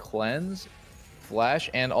Danny's cleanse, flash,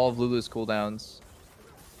 and all of Lulu's cooldowns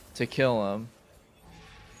to kill him.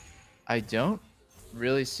 I don't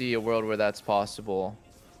really see a world where that's possible.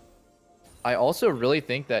 I also really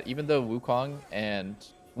think that even though Wukong and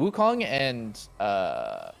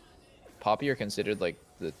Poppy are considered like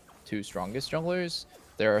the 2 strongest junglers,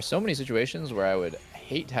 there are so many situations where I would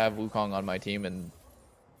hate to have Wukong on my team, and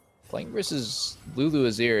playing versus Lulu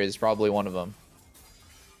Azir is probably one of them.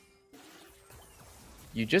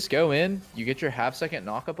 You just go in, you get your half-second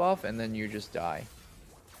knock-up off, and then you just die.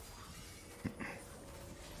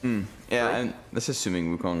 Yeah, and that's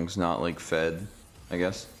assuming Wukong's not, like, fed, I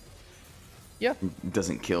guess. Yeah.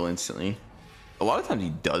 Doesn't kill instantly. A lot of times he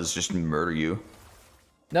does just murder you.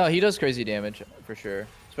 No, he does crazy damage, for sure.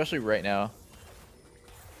 Especially right now.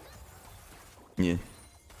 Yeah.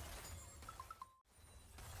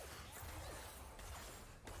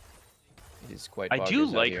 He's quite. I do bonkers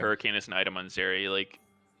out like here. Hurricane as an item on Zeri. Like,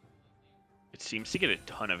 it seems to get a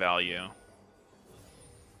ton of value.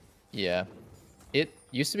 Yeah, it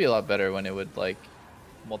used to be a lot better when it would like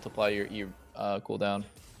multiply your E cooldown,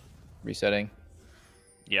 resetting.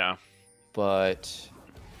 Yeah. But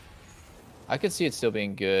I could see it still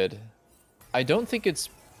being good. I don't think it's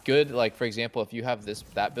good. Like for example, if you have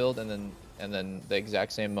that build and then the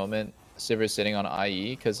exact same moment Sivir's sitting on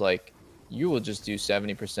IE, because like you will just do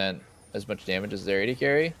 70% as much damage as their AD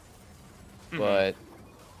carry. But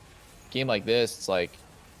game like this, it's like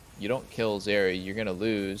you don't kill Zeri, you're gonna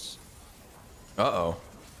lose. Uh-oh.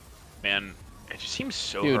 Man, it just seems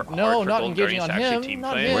so Dude, hard no, for not Golden engaging Guardians on to actually him, team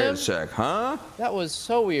not fight. him. Wait a sec, huh? That was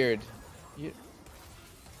so weird. You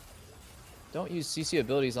don't use CC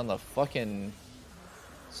abilities on the fucking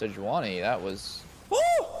Sejuani. That was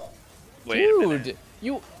Wait a minute. dude.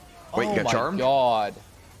 You. Wait, you oh got my charmed? god.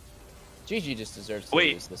 GG just deserves to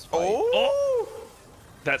lose this fight. Oh!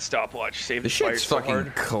 That stopwatch saved This the fire shit's so fucking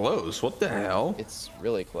hard. close. What the hell? It's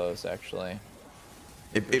really close, actually.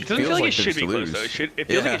 It It doesn't feels feel like it there's should be to close, lose. though. It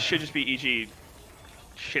feels like Yeah. it should just be EG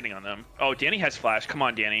shitting on them. Oh, Danny has flash. Come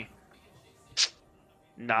on, Danny.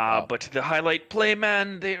 Nah, Wow. but the highlight play,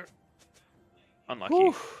 man, they're unlucky.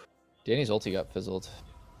 Whew. Danny's ulti got fizzled.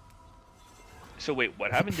 So wait,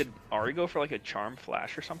 what happened? Did Ari go for like a charm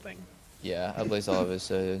flash or something? Yeah, Ablaze all of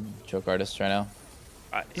his choke artists right now.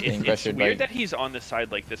 Getting It's pressured weird by- that he's on the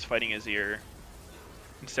side like this fighting Azir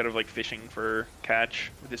instead of like fishing for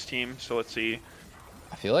catch with his team. So let's see.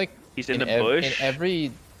 I feel like He's in the bush. in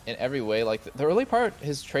every way. Like the early part,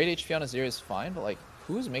 his trade HP on Azir is fine, but like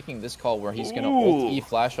who's making this call where he's gonna ult E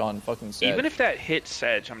flash on fucking Sedge? Even if that hits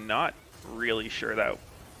Sedge, I'm not really sure that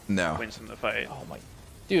No. wins him the fight. Oh my,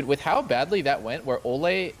 dude, with how badly that went, where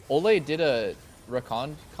Ole did a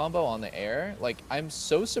Rakan combo on the air, like I'm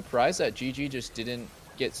so surprised that GG just didn't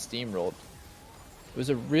get steamrolled. It was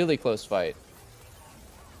a really close fight.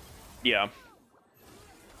 Yeah,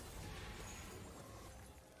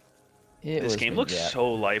 this game looks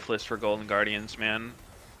so lifeless for Golden Guardians, man.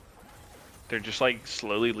 They're just like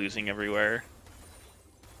slowly losing everywhere.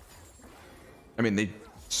 I mean, they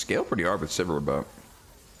scale pretty hard with Sivir, but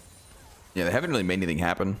yeah, they haven't really made anything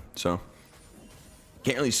happen, so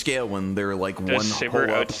can't really scale when they're like Does one Sivir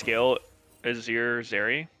hole up. outscale Azir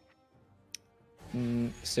Zeri?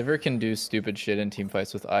 Sivir can do stupid shit in team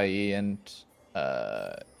fights with IE and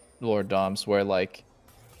Lord Doms, where like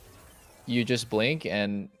you just blink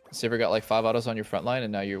and Sivir got like 5 autos on your front line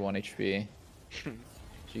and now you're 1 HP.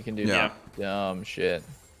 She can do dumb shit.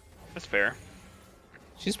 That's fair.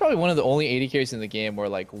 She's probably one of the only AD carries in the game where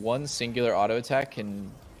like one singular auto attack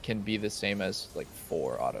can be the same as like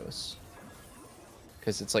 4 autos.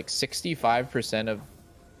 Because it's like 65% of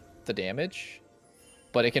the damage,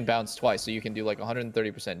 but it can bounce twice, so you can do like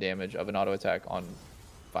 130% damage of an auto attack on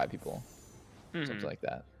 5 people. Something like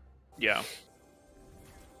that. Yeah.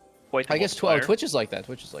 Quite the I guess multiplier. Twitch is like that.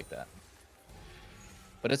 Twitch is like that.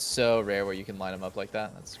 But it's so rare where you can line them up like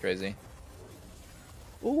that. That's crazy.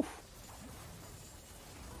 Ooh.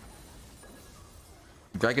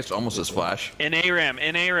 Greg gets almost a splash. An ARAM,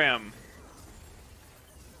 an ARAM.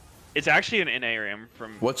 It's actually an NARAM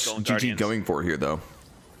from What's Golden GG Guardians. going for here, though?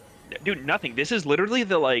 Dude, nothing. This is literally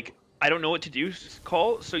the like, I don't know what to do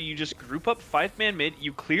call. So you just group up 5-man mid,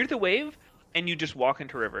 you clear the wave, and you just walk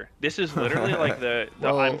into river. This is literally like the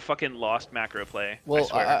Well- I'm fucking lost macro play. I Well,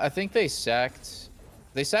 swear. I think they sacked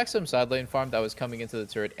some side lane farm that was coming into the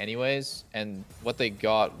turret anyways, and what they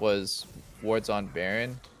got was wards on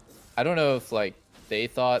Baron. I don't know if like they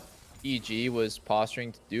thought EG was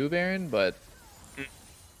posturing to do Baron, but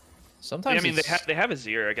sometimes I mean, it's- they have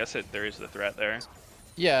Azir. I guess there is the threat there.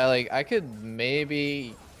 yeah, like I could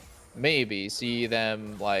maybe see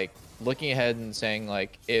them like looking ahead and saying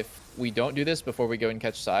like, if we don't do this before we go and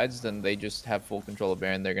catch sides, then they just have full control of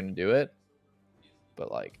Baron. They're gonna do it.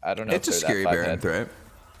 But like, I don't know. It's a if they're scary that Baron five-head. threat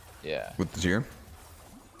Yeah, with the Zir.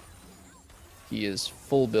 he is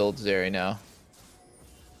full build Zeri now.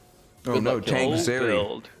 Oh Good no, luck, tank Full Zeri.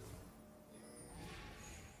 build.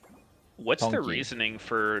 What's the Funky. reasoning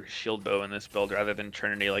for shield bow in this build rather than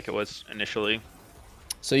Trinity like it was initially?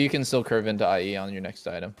 So you can still curve into IE on your next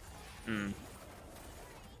item.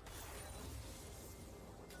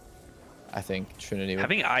 I think Trinity would...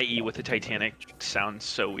 Having IE with the Titanic sounds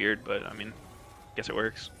so weird, but I mean, guess it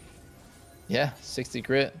works. Yeah, 60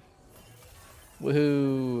 crit.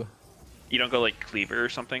 Woohoo. You don't go like Cleaver or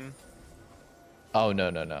something? Oh,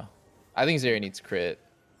 no. I think Zeri needs crit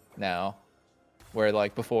now. Where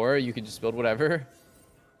like before, you could just build whatever,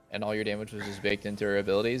 and all your damage was just baked into her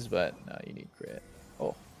abilities, but no, you need crit.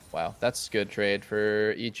 Oh, wow. That's good trade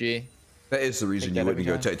for EG. That is the reason Take you that wouldn't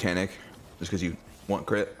every go time. Titanic. just because you want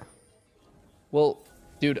crit. Well,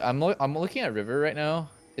 dude, I'm looking at River right now.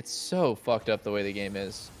 It's so fucked up the way the game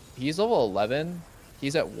is. He's level 11.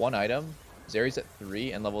 He's at 1 item. Zeri's at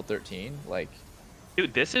 3 and level 13. Like,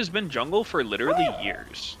 dude, this has been jungle for literally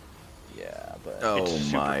years. yeah, but Oh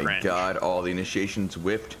super my cringe. god, all the initiations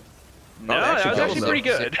whiffed. No, Oh, that was double actually though. pretty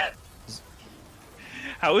good.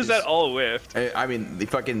 How is that all whiffed? I mean, the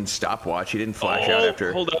fucking stopwatch, he didn't flash out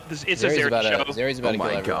after. Hold up, it's a Zeri's Zeri about show. to, Zeri's about Oh to kill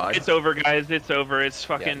my everyone. God. It's over, guys. It's over. It's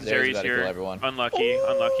fucking Zeri's Zeri's about to kill here. everyone. Unlucky,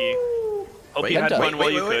 unlucky. Hope Wait, you had Penta. fun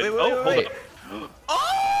while you wait, could. wait, Oh, wait. hold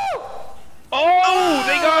up. Oh,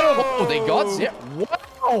 they got him. Oh, they got Zeri.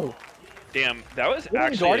 Wow. Damn, that was Golden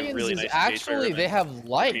actually Guardians a really is nice engagement actually, by they Riven. have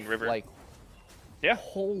life. River. Like, Yeah.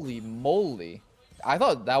 holy moly. I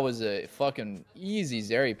thought that was a fucking easy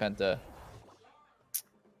Zeri Penta.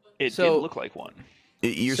 It So- did look like one.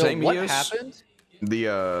 You're So saying what Meteos, happened?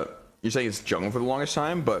 you're saying it's jungle for the longest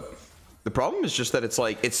time, but the problem is just that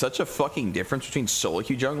it's such a fucking difference between solo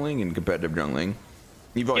queue jungling and competitive jungling.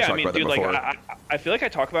 You've always Yeah, I talked mean, about dude, that like before. I feel like I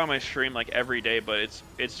talk about it on my stream like every day, but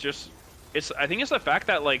it's just I think it's the fact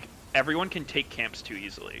that like everyone can take camps too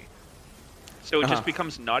easily. So it just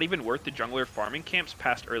becomes not even worth the jungler farming camps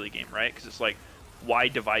past early game, right? Because it's like, why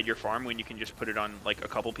divide your farm when you can just put it on like a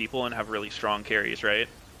couple people and have really strong carries, right?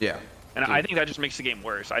 Yeah. And I think that just makes the game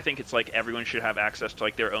worse. I think it's like everyone should have access to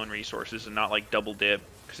like their own resources and not like double dip,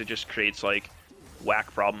 because it just creates like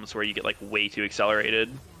whack problems where you get like way too accelerated.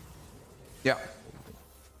 Yeah.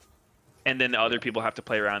 And then the other people have to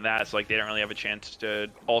play around that, so like they don't really have a chance to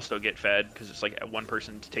also get fed because it's like one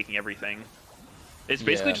person's taking everything. It's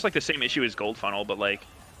basically Yeah. just like the same issue as Gold Funnel, but like,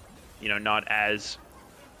 you know, not as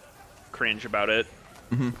cringe about it.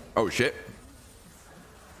 Oh shit.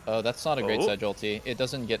 Oh, that's not a great Oh. Sedge ulti. It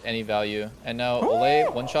doesn't get any value. And now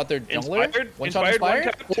Olay one-shot their jungler. Inspired? One-shot Inspired, Inspired?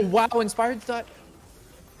 one-tapped. Oh, wow, Inspired thought.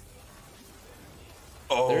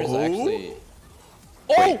 Oh. There's actually...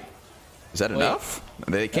 Oh! Is that enough?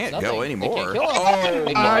 They can't nothing. go They anymore. can't kill him. Oh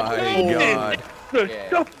They my can't god.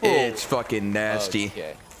 Okay. It's fucking nasty.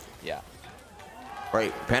 Okay. Yeah.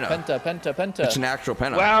 Right, Penna. Penta. It's an actual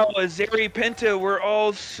Penna. Wow, a Zeri Penta, we're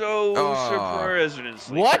all so surprised. and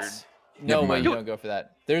slickered. What? No Never way mind. you don't go for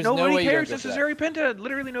that. There's no Nobody way you don't cares. go This for is that. Zeri Penta.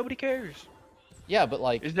 Literally nobody cares. Yeah, but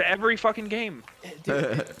like, It's every fucking game.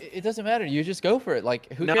 dude, it doesn't matter. You just go for it.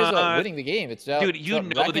 Like, who cares Nah, about winning the game? It's about, Dude, it's you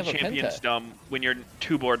about know racking the up a champion's penta. dumb when you're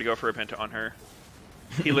too bored to go for a Penta on her.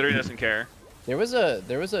 He literally doesn't care. There was a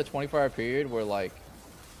 24-hour period where like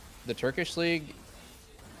the Turkish league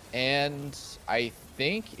and I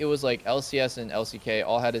think it was like LCS and LCK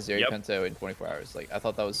all had a Zeri Yep. Penta in 24 hours. Like, I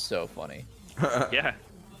thought that was so funny. Yeah.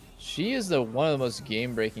 She is one of the most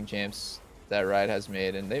game-breaking champs that Riot has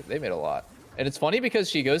made, and they made a lot. And it's funny because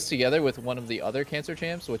she goes together with one of the other cancer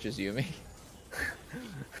champs, which is Yumi.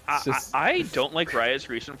 It's just- I don't like Riot's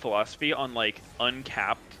recent philosophy on like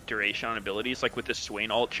uncapped duration on abilities, like with the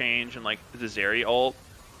Swain ult change and like the Zeri ult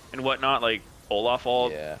and whatnot, like Olaf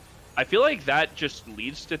ult. Yeah. I feel like that just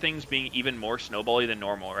leads to things being even more snowbally than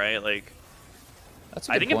normal, right? Like, That's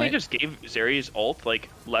a I good think point. if they just gave Zeri's ult like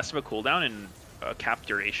less of a cooldown and capped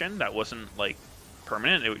duration that wasn't like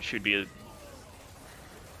permanent, it should be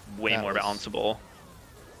way That more was- balanceable.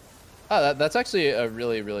 Oh, that's actually a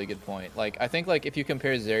really, really good point. Like, I think, like, if you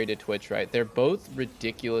compare Zeri to Twitch, right, they're both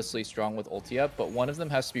ridiculously strong with ulti up, but one of them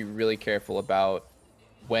has to be really careful about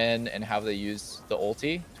when and how they use the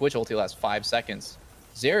ulti. Twitch ulti lasts 5 seconds.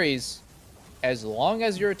 Zeri's, as long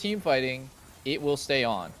as you're team fighting, it will stay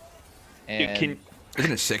on. And Dude,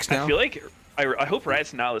 Isn't it 6 now? I feel like I hope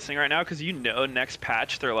Riot's not listening right now, because you know next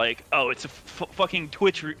patch they're like, oh, it's a fucking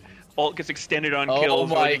Twitch ult gets extended on oh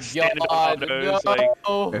kills, or, my like, extended on god, autos,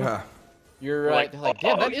 no! like, Yeah. You're We're right. like, They're like,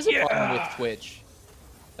 damn, that oh, is a problem yeah. with Twitch.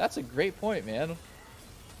 That's a great point, man.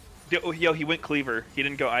 yo, he went cleaver. He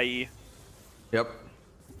didn't go IE. Yep.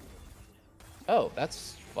 Oh,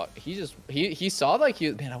 that's fuck. He saw like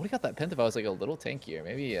man. I would have got that pent if I was like a little tankier.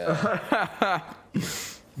 Maybe.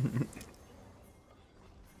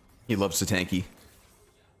 He loves the tanky.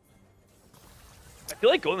 I feel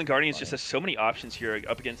like Golden Guardians just has so many options here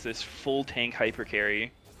up against this full tank hyper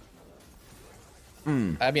carry.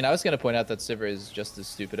 I mean, I was gonna point out that Sivir is just as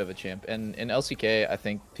stupid of a champ, and in LCK, I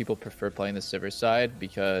think people prefer playing the Sivir side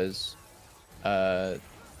because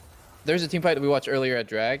there's a team fight that we watched earlier at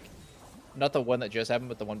Drag, not the one that just happened,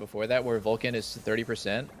 but the one before that, where Vulcan is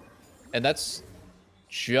 30%, and that's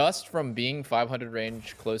just from being 500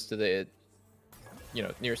 range close to the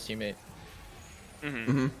nearest teammate.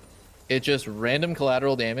 It's just random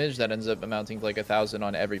collateral damage that ends up amounting to like 1,000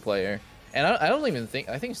 on every player. And I don't even think...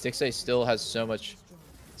 I think Stixay still has so much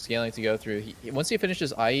scaling to go through. Once he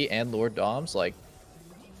finishes IE and Lord Doms, like...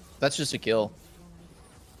 That's just a kill.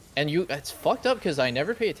 And it's fucked up because I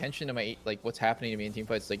never pay attention to my like what's happening to me in team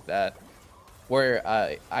fights like that, where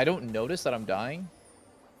I don't notice that I'm dying.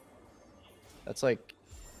 That's like.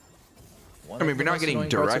 I mean, if you're not getting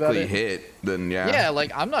directly hit, then yeah. Yeah,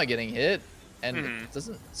 like I'm not getting hit, and it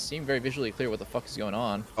doesn't seem very visually clear what the fuck is going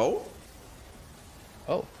on. Oh.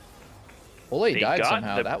 Oh. Ole died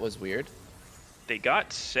somehow. That was weird. They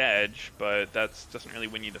got Sedge, but that doesn't really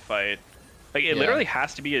win you the fight. Like, it literally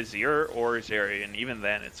has to be Azir or Zeri, and even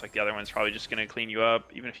then, it's like the other one's probably just going to clean you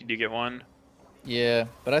up, even if you do get one. Yeah,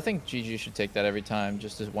 but I think GG should take that every time,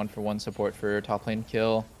 just as 1-for-1 support for top lane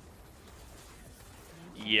kill.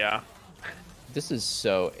 Yeah. This is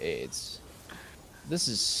so AIDS. This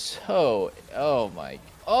is so... Oh my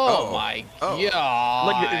god.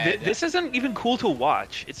 Like, this isn't even cool to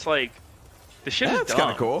watch. It's like, the shit is dumb. That's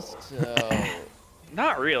kind of cool. So...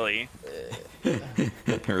 Not really.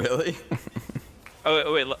 Really?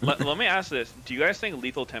 Oh, wait, let me ask this. Do you guys think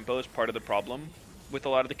lethal tempo is part of the problem with a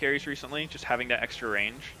lot of the carries recently? Just having that extra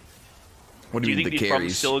range? What do you mean, think these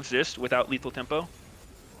problems still exist without lethal tempo?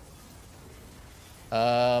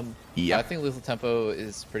 Yeah, I think lethal tempo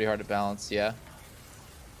is pretty hard to balance, yeah.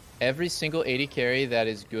 Every single AD carry that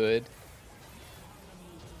is good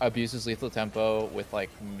abuses lethal tempo with, like,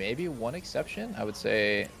 maybe one exception. I would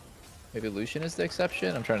say maybe Lucian is the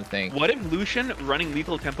exception. I'm trying to think. What if Lucian running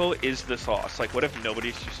lethal tempo is the sauce? Like, what if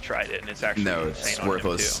nobody's just tried it and it's actually it's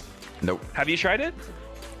worthless. Nope. Have you tried it?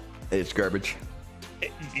 It's garbage.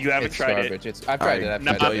 You haven't tried it. I've tried it.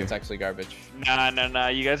 I've tried it. It's actually garbage. Nah.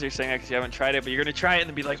 You guys are saying that because you haven't tried it, but you're gonna try it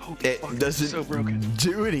and be like, "Oh, it doesn't so broken.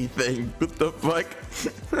 Do anything." What the fuck?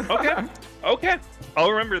 Okay.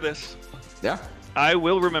 I'll remember this. Yeah. I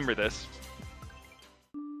will remember this.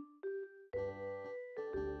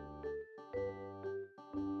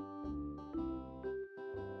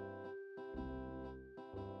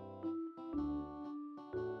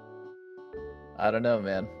 I don't know,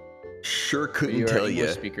 man. Sure couldn't tell you.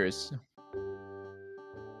 Speakers.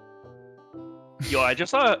 Yo, I just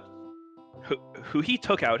saw who he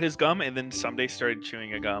took out his gum and then someday started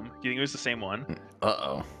chewing a gum. Do you think it was the same one?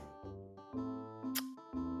 Uh-oh.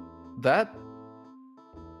 That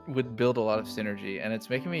would build a lot of synergy, and it's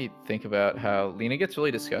making me think about how Lena gets really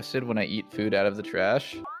disgusted when I eat food out of the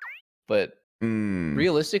trash. But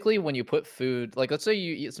realistically, when you put food, like let's say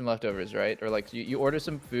you eat some leftovers, right? Or like you order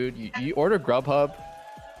some food, you order Grubhub.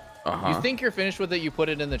 You think you're finished with it, you put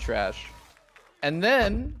it in the trash. And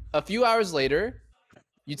then, a few hours later,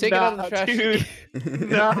 you take it out of the trash. Dude.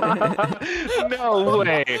 No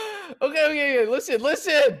way. Okay,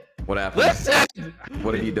 listen. What happened? Listen!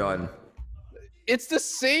 What have you done? It's the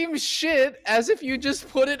same shit as if you just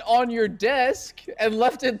put it on your desk and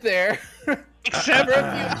left it there except for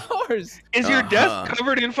a few hours. Is your desk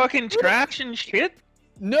covered in fucking trash and shit?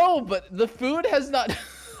 No, but the food has not...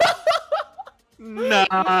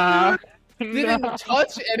 Nah. Didn't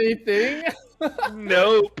touch anything.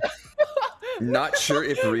 Nope. Not sure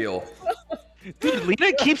if real. Dude,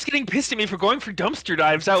 Lena keeps getting pissed at me for going for dumpster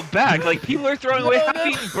dives out back. Like, people are throwing away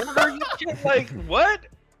half-eaten burgers and shit. Like, what?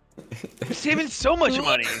 You're saving so much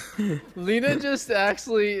money. Lena just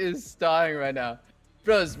actually is dying right now.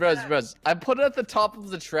 Bros. I put it at the top of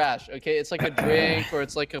the trash, okay? It's like a drink or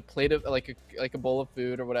it's like a plate of, like a bowl of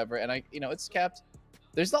food or whatever. And it's kept...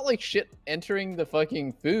 There's not like shit entering the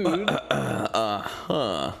fucking food.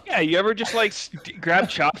 Yeah, you ever just like grab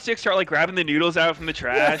chopsticks, start like grabbing the noodles out from the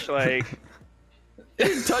trash, like... It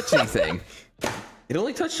didn't touch anything. It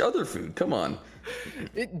only touched other food. Come on.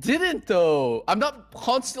 It didn't though. I'm not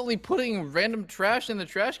constantly putting random trash in the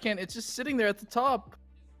trash can. It's just sitting there at the top.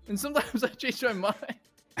 And sometimes I change my mind.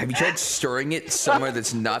 Have you tried storing it somewhere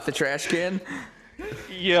that's not the trash can?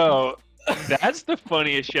 Yo, that's the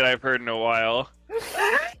funniest shit I've heard in a while.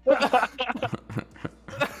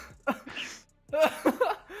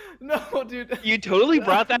 No, dude. You totally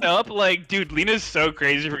brought that up. Like, dude, Lena's so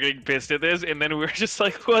crazy for getting pissed at this, and then we're just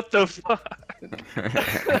like, what the fuck?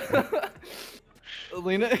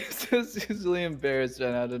 Lena is just usually embarrassed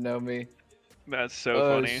right now to know me. That's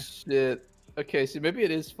so funny. Shit. Okay, so maybe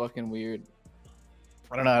it is fucking weird.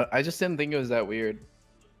 I don't know. I just didn't think it was that weird.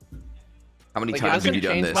 How many times have you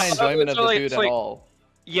done this? My enjoyment of the food at all.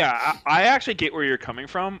 Yeah, I actually get where you're coming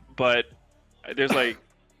from, but there's like,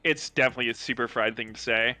 it's definitely a super fried thing to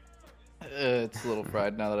say. It's a little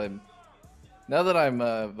fried now that I'm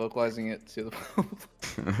vocalizing it to the world.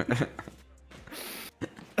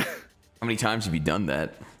 How many times have you done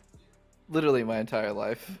that? Literally my entire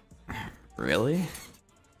life. Really?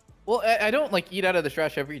 Well, I don't like eat out of the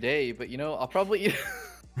trash every day, but I'll probably eat.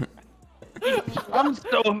 I'm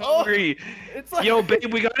so hungry. It's like, Yo,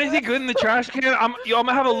 babe, we got anything good in the trash can? I'm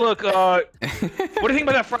gonna have a look. What do you think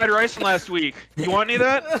about that fried rice from last week? You want any of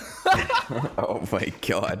that? Oh my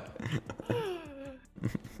god.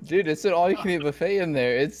 dude, it's an all-you-can-eat buffet in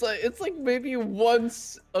there. It's like maybe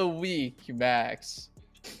once a week max.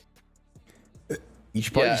 You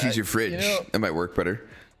should probably Yeah, just use your fridge. you know- That might work better.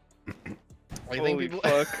 I think Holy people...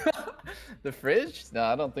 fuck. The fridge? No,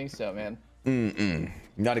 I don't think so, man.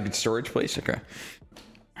 Not a good storage place? Okay.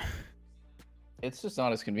 It's just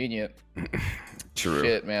not as convenient. True.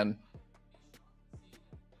 Shit, man.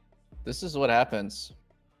 This is what happens.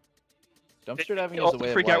 Dumpster diving You is a also way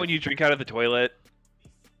of freak out life. when you drink out of the toilet.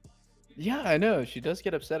 Yeah, I know. She does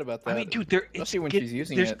get upset about that. I mean, dude, especially when she's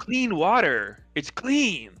using there's it. clean water. It's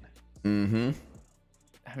clean. Mm-hmm.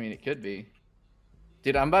 I mean, it could be.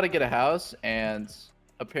 Dude, I'm about to get a house, and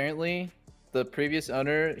apparently, the previous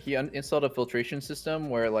owner, he installed a filtration system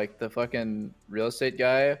where, like, the fucking real estate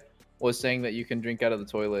guy was saying that you can drink out of the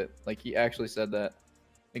toilet. Like, he actually said that.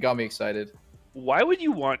 It got me excited. Why would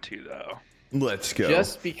you want to, though? Let's go.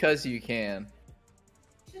 Just because you can.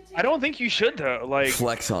 I don't think you should, though. Like,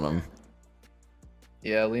 flex on them.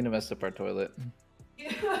 Yeah, Lena messed up our toilet. You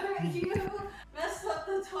messed up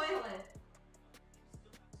the toilet.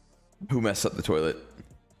 Who messed up the toilet?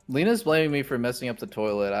 Lena's blaming me for messing up the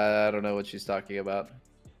toilet. I don't know what she's talking about.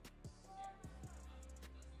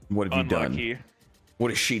 What have you done? unlucky. What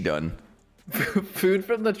has she done? Food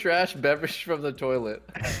from the trash, beverage from the toilet.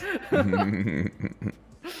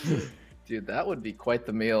 Dude, that would be quite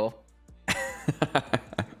the meal.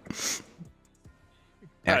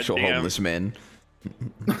 Actual damn. homeless men.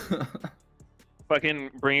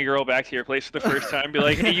 Fucking bring a girl back to your place for the first time. Be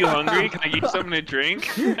like, hey, you hungry? Can I get you something to drink?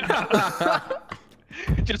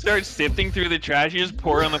 Just start sifting through the trash. You just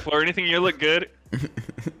pour it on the floor. Anything you look good.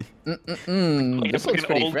 Like This a looks fucking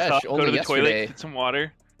pretty old fresh. cup, go Only to the toilet, yesterday. get some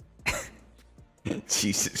water.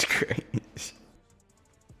 Jesus Christ.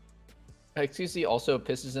 XQC also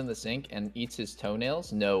pisses in the sink and eats his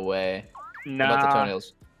toenails? No way. What Nah. about the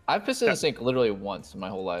toenails? I've pissed in the sink literally once in my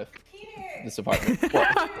whole life. Peter! This apartment. What?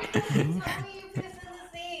 Tell me you piss in the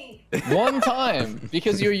sink. One time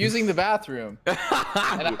because you were using the bathroom and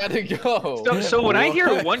I had to go. So when I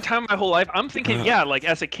hear one time my whole life, I'm thinking, yeah, like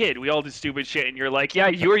as a kid, we all did stupid shit, and you're like, yeah,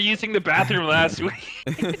 you were using the bathroom last week.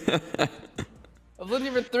 I've lived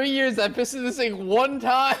here for 3 years. I pissed in the sink one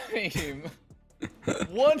time.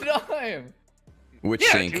 One time. Which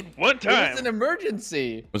Yeah, sink? dude, one It time. was an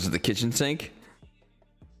emergency. Was it the kitchen sink?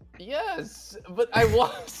 Yes, but I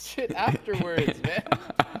watched it afterwards, man.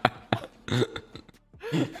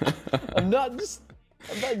 I'm not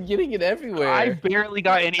getting it everywhere. I barely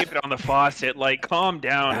got any of it on the faucet. Like, calm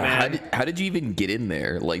down, man. How did you even get in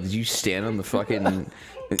there? Like, did you stand on the fucking...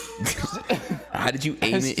 How did you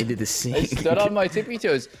aim it into the I sink? stood on my tippy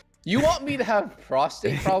toes. You want me to have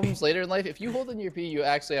prostate problems later in life? If you hold in your pee, you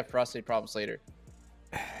actually have prostate problems later.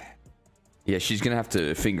 Yeah, she's gonna have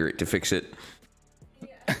to finger it to fix it.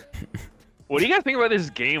 What do you guys think about this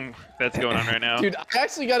game that's going on right now? Dude, I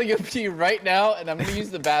actually gotta go pee right now, and I'm gonna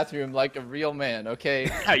use the bathroom like a real man, okay?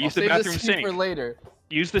 Yeah, use the I'll save bathroom this tea sink. for later.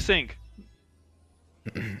 Use the sink.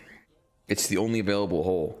 It's the only available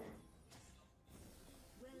hole.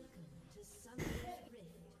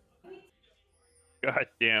 God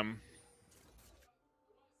damn.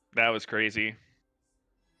 That was crazy.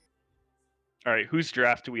 All right, whose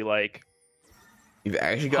draft do we like? You've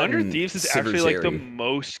actually got 100 Thieves is actually like the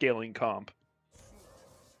most scaling comp.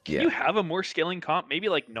 Can Yeah. you have a more scaling comp? Maybe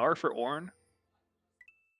like Narf or Ornn?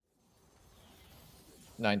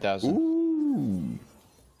 9,000. Ooh.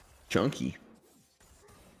 Chunky.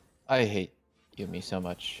 I hate Yumi so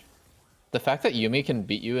much. The fact that Yumi can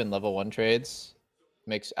beat you in level 1 trades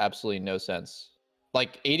makes absolutely no sense.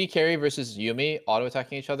 Like, AD carry versus Yumi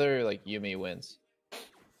auto-attacking each other, like, Yumi wins.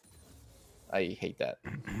 I hate that.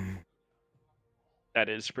 That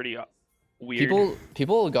is pretty weird.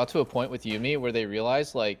 People got to a point with Yumi where they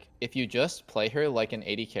realized, like, if you just play her like an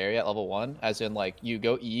AD carry at level 1, as in, like, you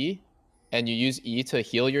go E, and you use E to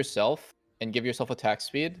heal yourself and give yourself attack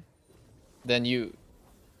speed, then you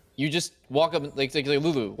just walk up, like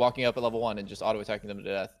Lulu walking up at level 1 and just auto-attacking them to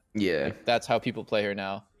death. Yeah. Like, that's how people play her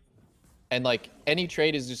now. And, like, any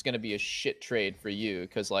trade is just going to be a shit trade for you,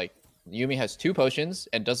 because, like, Yumi has 2 potions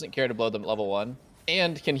and doesn't care to blow them level 1,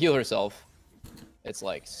 and can heal herself. It's,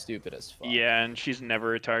 like, stupid as fuck. Yeah, and she's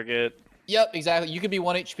never a target. Yep, exactly. You could be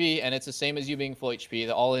 1 HP, and it's the same as you being full HP.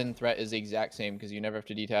 The all-in threat is the exact same, because you never have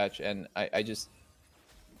to detach, and I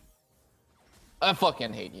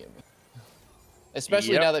fucking hate Yumi.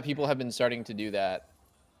 Especially Yep. now that people have been starting to do that.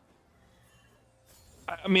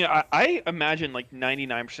 I mean, I imagine like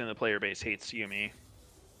 99% of the player base hates Yumi.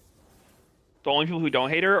 The only people who don't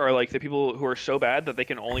hate her are like the people who are so bad that they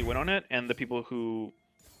can only win on it, and the people who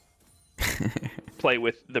play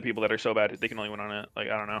with the people that are so bad they can only win on it. Like,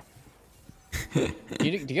 I don't know. Do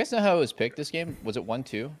you guys know how it was picked this game? Was it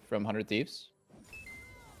 1-2 from 100 Thieves?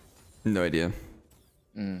 No idea.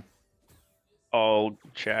 I'll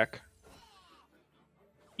check.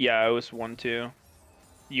 Yeah, it was 1-2.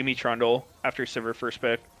 Yumi Trundle after Sivir first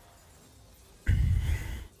pick.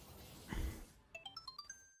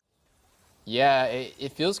 Yeah,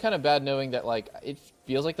 it feels kind of bad knowing that, like, it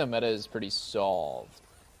feels like the meta is pretty solved.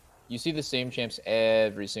 You see the same champs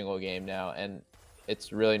every single game now, and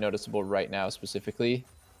it's really noticeable right now specifically.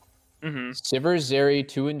 Sivir, Zeri,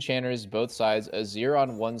 2 enchanters, both sides, Azir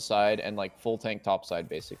on one side, and like full tank top side,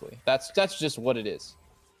 basically. That's just what it is.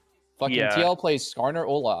 Fucking Yeah. TL plays Skarner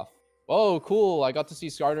Olaf. Oh, cool! I got to see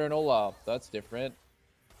Skarner and Olaf. That's different.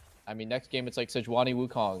 I mean, next game it's like Sejuani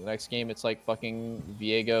Wukong. Next game it's like fucking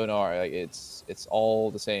Viego Nar. Like it's all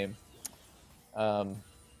the same. But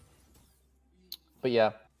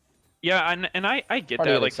yeah. Yeah, and I get Hard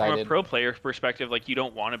to that. get Like from a excited. pro player perspective, like you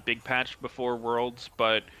don't want a big patch before Worlds,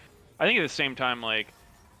 but I think at the same time, like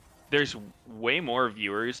there's way more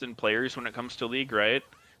viewers than players when it comes to League, right?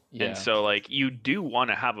 Yeah. And so like you do want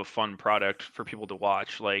to have a fun product for people to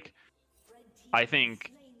watch. Like I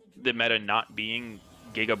think the meta not being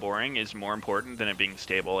giga boring is more important than it being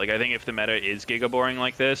stable. Like I think if the meta is giga boring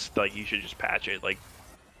like this, like you should just patch it. Like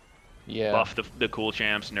Yeah. buff the cool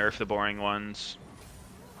champs, nerf the boring ones.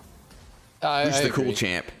 I Who's the agree. cool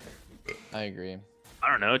champ? I agree. I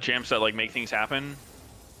don't know, champs that like make things happen.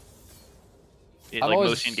 I've Like always-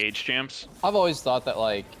 most engaged champs. I've always thought that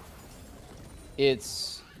like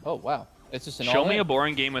it's oh wow, it's just an Show me all-in? a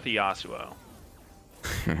boring game with a Yasuo.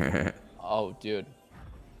 Oh dude.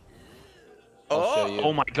 I'll show you.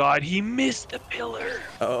 Oh my god, he missed the pillar.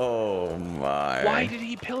 Oh my. Why did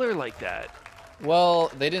he pillar like that? Well,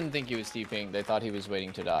 they didn't think he was TPing. They thought he was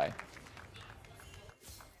waiting to die.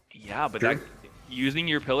 Yeah, but True. that using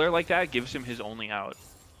your pillar like that gives him his only out.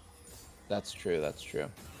 That's true. That's true.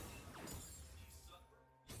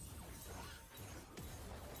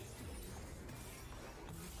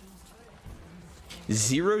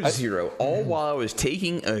 Zero zero. All while I was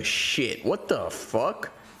taking a shit. What the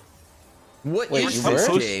fuck? What Wait, is you this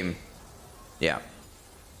were? game? Yeah.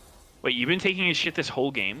 Wait, you've been taking his shit this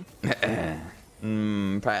whole game?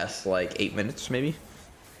 Past like 8 minutes, maybe.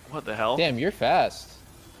 What the hell? Damn, you're fast.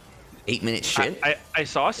 8 minute shit. I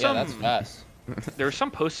saw Yeah, some. that's fast. There were some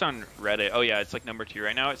posts on Reddit. Oh yeah, it's like number 2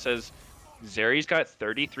 right now. It says Zeri's got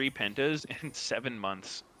 33 pentas in 7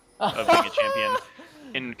 months of being a champion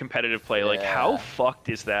in competitive play. Like, how Yeah. fucked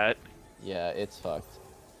is that? Yeah, it's fucked.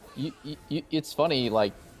 It's funny,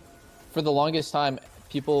 like, for the longest time,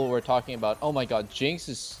 people were talking about, oh my god,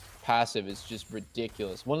 Jinx's passive is just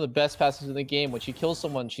ridiculous. One of the best passives in the game. When she kills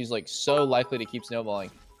someone, she's like so likely to keep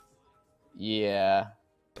snowballing. Yeah.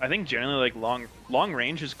 I think generally like long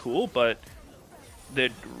range is cool, but the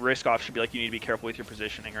risk off should be like you need to be careful with your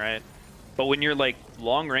positioning, right? But when you're like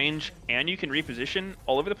long range and you can reposition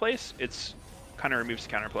all over the place, it's kind of removes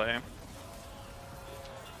the counterplay.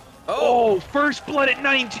 Oh, first blood at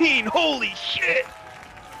 19! Holy shit!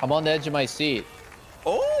 I'm on the edge of my seat.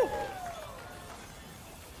 Oh!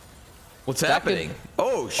 What's That could- happening?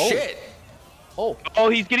 Oh shit! Oh, Oh,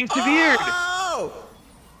 he's getting severed! Oh!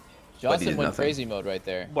 Johnson did went nothing. crazy mode right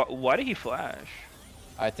there. Why did he flash?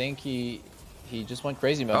 I think he just went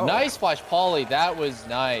crazy mode. Oh. Nice flash, Polly. That was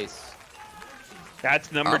nice.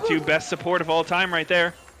 That's number 2 best support of all time right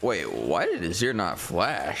there. Wait, why did Azir not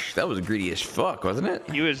flash? That was greedy as fuck, wasn't it?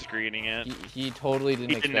 He was greeting it. He totally didn't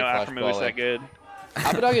He expect didn't know flash Aframo was Polly. that good.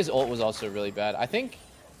 Abadaga's ult was also really bad. I think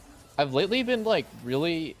I've lately been like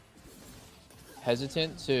really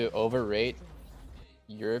hesitant to overrate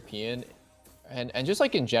European and just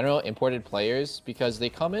like in general imported players because they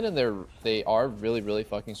come in and they are really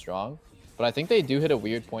fucking strong. But I think they do hit a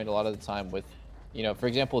weird point a lot of the time with, you know, for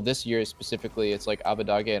example, this year specifically, it's like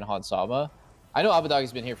Abadaga and Hansama. I know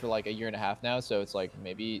Abadaga's been here for like a year and a half now, so it's like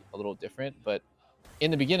maybe a little different, but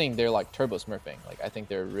in the beginning, they're like turbo smurfing. Like, I think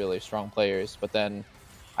they're really strong players, but then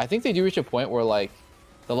I think they do reach a point where like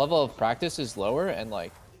the level of practice is lower and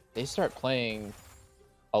like they start playing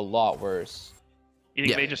a lot worse. You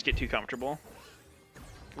think Yeah. they just get too comfortable?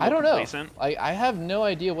 I don't know. Complacent? Like, I have no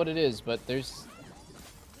idea what it is, but there's...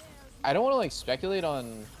 I don't want to like speculate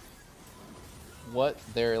on what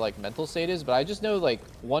their like mental state is, but I just know like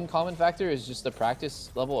one common factor is just the practice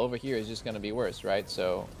level over here is just going to be worse, right?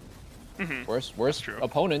 So worse true.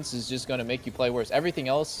 opponents is just going to make you play worse. Everything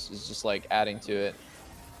else is just like adding to it.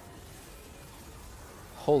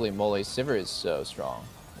 Holy moly, Sivir is so strong.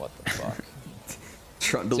 What the fuck?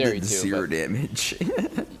 Trundle Zeri did too, 0 but- damage.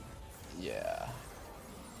 Yeah.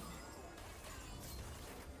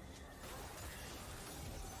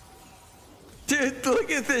 Dude,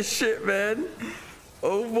 look at this shit, man.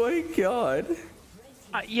 Oh my god.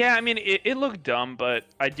 Yeah, I mean, it looked dumb, but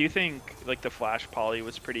I do think like the flash poly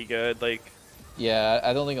was pretty good. Like, Yeah,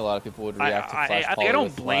 I don't think a lot of people would react to flash I poly don't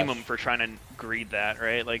with blame flash. him for trying to greed that,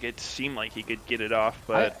 right? Like, it seemed like he could get it off,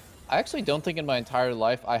 but I actually don't think in my entire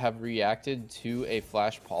life I have reacted to a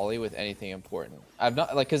flash poly with anything important. I've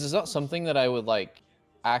not, like, because it's not something that I would like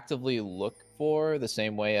actively look for the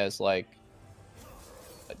same way as like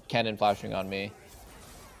cannon flashing on me.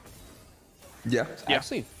 Yeah. It's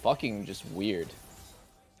actually fucking just weird.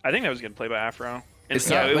 I think that was a good play by Afro. And It's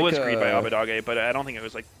yeah, not it like was greed by a- Abadage, but I don't think it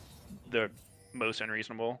was like the most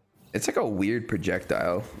unreasonable. It's like a weird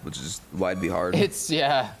projectile, which is why it'd be hard. It's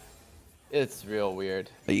it's real weird.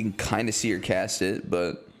 Like, you can kind of see her cast it,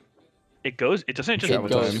 but It doesn't just Travel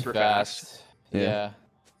go time. super fast. Yeah.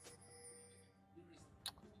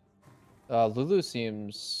 Yeah. Lulu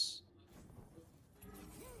seems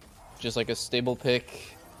just like a stable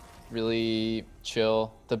pick, really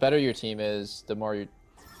chill. The better your team is, the more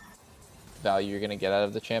value you're gonna get out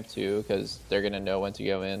of the champ too, because they're gonna know when to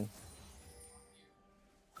go in.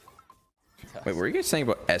 wait, what were you guys saying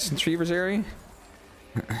about Essence Reaver Zeri?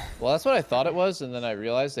 Well, that's what I thought it was, and then I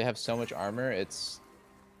realized they have so much armor. It's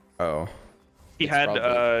Oh. He It's had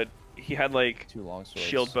probably like too long swords.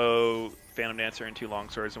 shield bow, phantom dancer, and 2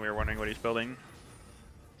 longswords, and we were wondering what he's building.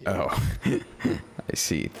 Oh. I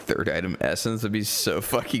see. Third item Essence would be so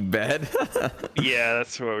fucking bad. Yeah,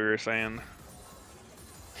 that's what we were saying.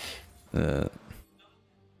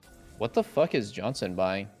 What the fuck is Johnson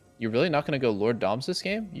buying? You're really not gonna go Lord Doms this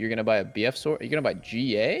game? You're gonna buy a BF sword? You're gonna buy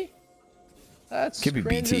GA? That's Could be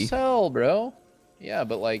cringe BT. as hell, bro. Yeah,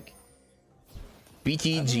 but like,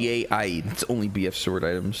 BTGAI. It's only BF sword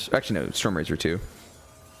items. Actually, no. Storm Razor too.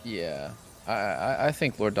 yeah. I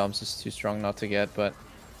think Lord Doms is too strong not to get, but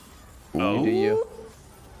Oh. you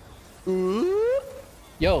do you.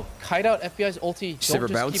 Yo, kite out FBI's ulti. Sivir Don't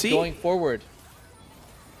just bouncy? keep going forward.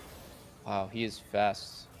 Wow, he is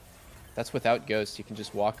fast. That's without Ghost. He can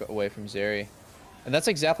just walk away from Zeri. And that's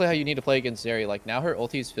exactly how you need to play against Zeri. Like, now her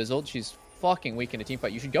ulti is fizzled. She's fucking weak in a team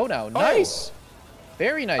fight. You should go now. Nice!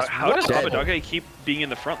 Very nice. How does Wow. Abadage keep being in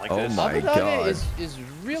the front like Oh this? my Abadage God. is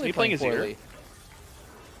really he playing playing Azir? poorly.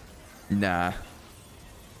 Nah.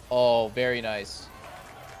 Oh, very nice.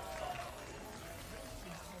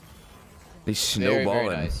 They Very, snowballing. very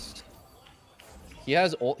nice. He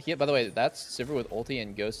has ult. By the way, that's Sivir with ulti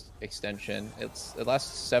and Ghost extension. It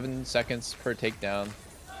lasts 7 seconds per takedown,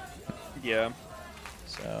 Yeah.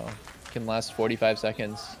 so can last 45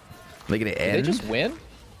 seconds. They gonna Did end? they just win?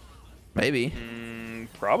 Maybe.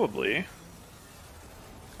 Probably.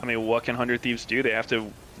 I mean, what can 100 Thieves do? They have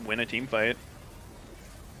to win a team fight.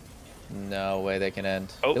 No way they can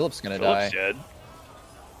end. Oh, Philip's gonna Philip's die. dead.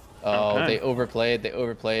 Oh, Okay. they overplayed. They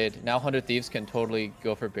overplayed. Now 100 Thieves can totally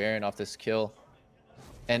go for Baron off this kill.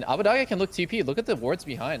 And Abadage can look TP. Look at the wards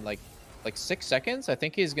behind. Like 6 seconds. I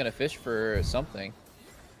think he's gonna fish for something.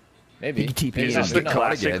 Maybe. He can TP Maybe Is Yeah, not, this but the maybe not. caught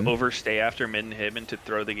classic again. overstay after mid and Hibin to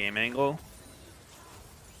throw the game angle?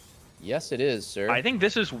 Yes, it is, sir. I think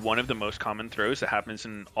this is one of the most common throws that happens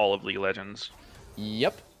in all of League of Legends.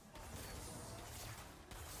 Yep.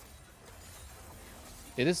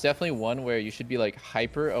 It is definitely one where you should be like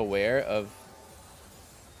hyper aware of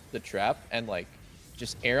the trap and like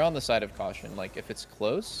just err on the side of caution. Like if it's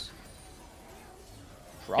close,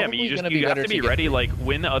 probably Yeah, I mean, gonna you be have better to be get- ready, like,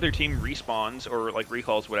 when the other team respawns or, like,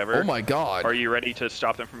 recalls, whatever. Oh my god. Are you ready to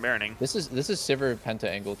stop them from Baroning? This is Sivir Penta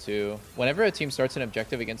angle too. Whenever a team starts an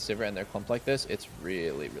objective against Sivir and they're clumped like this, it's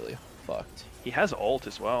really fucked. He has ult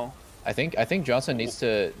as well. I think Johnson needs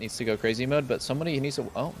to go crazy mode, but somebody needs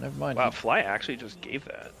to. Oh, never mind. Wow, Fly actually just gave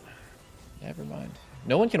that. Never mind.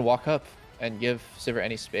 No one can walk up and give Sivir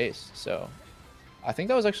any space, so I think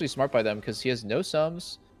that was actually smart by them because he has no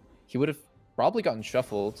sums. He would have probably gotten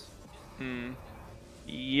shuffled.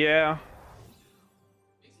 Yeah.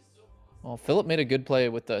 Well, Philip made a good play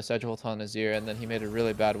with the Sedge ult on Azir, and then he made a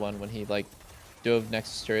really bad one when he like dove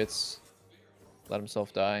next to turrets, let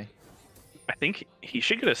himself die. I think he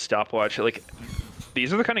should get a stopwatch. Like,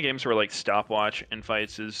 these are the kind of games where, like, stopwatch in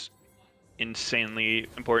fights is insanely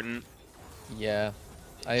important. Yeah,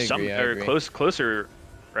 I agree. I agree. Closer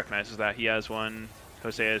recognizes that. He has one.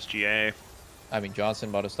 Jose has GA. I mean,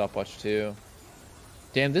 Johnson bought a stopwatch too.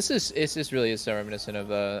 Damn, this really is so reminiscent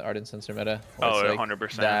of Ardent Sensor meta. where Oh, it's, like,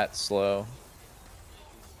 100%. That slow.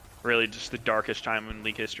 Really just the darkest time in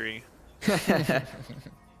League history.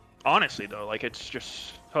 honestly though, like it's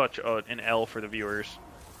just such an L for the viewers.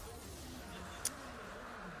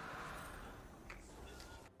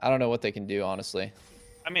 I don't know what they can do, honestly.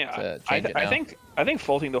 I mean, to I change it now. think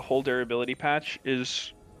faulting the whole durability patch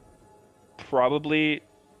is probably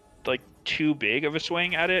like too big of a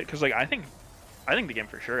swing at it, because like I think the game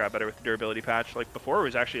for sure got better with the durability patch. Like before it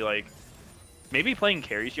was actually like maybe playing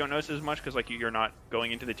carries you don't notice as much because like you're not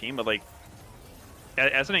going into the team, but like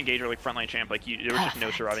as an engager like frontline champ, like there was just no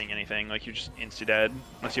surviving anything. Like you're just insta dead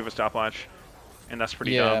unless you have a stopwatch, and that's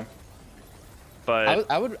pretty dumb. But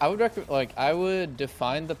I would recommend, like, I would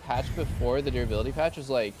define the patch before the durability patch as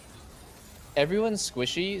like everyone's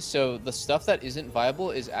squishy, so the stuff that isn't viable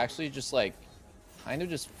is actually just like kind of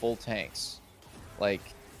just full tanks. Like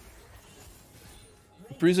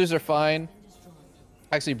bruisers are fine.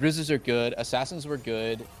 Actually, bruisers are good. Assassins were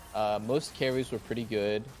good. Most carries were pretty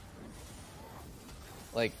good.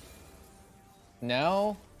 Like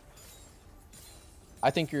now, I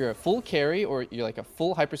think you're a full carry, or you're like a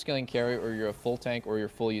full hyperscaling carry, or you're a full tank, or you're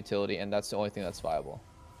full utility, and that's the only thing that's viable.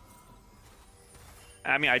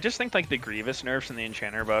 I mean, I just think like the Grievous nerfs and the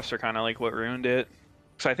Enchanter buffs are kind of like what ruined it.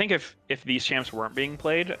 So I think if these champs weren't being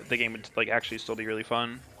played, the game would like actually still be really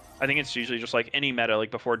fun. I think it's usually just like any meta,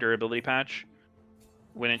 like before durability patch,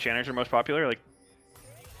 when Enchanters are most popular, like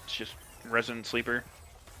it's just Resident Sleeper.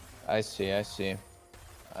 I see. I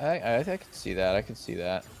could see that. I could see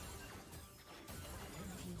that.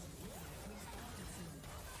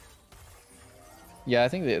 Yeah, I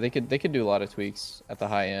think they could do a lot of tweaks at the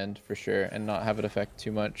high end for sure, and not have it affect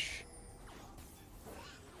too much.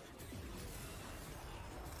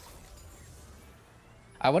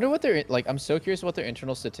 I wonder what their like. I'm so curious what their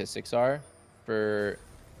internal statistics are for,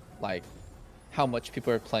 like, how much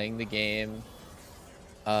people are playing the game,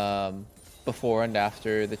 before and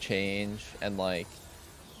after the change, and like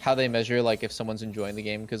how they measure like if someone's enjoying the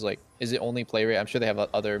game. Because like, is it only play rate? I'm sure they have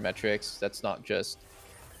other metrics. That's not just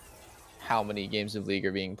how many games of League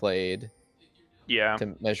are being played. Yeah.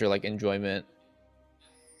 To measure like enjoyment.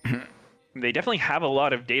 They definitely have a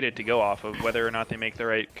lot of data to go off of. Whether or not they make the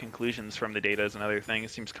right conclusions from the data is another thing.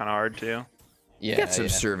 It seems kind of hard too. Yeah, got some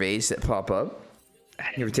surveys that pop up.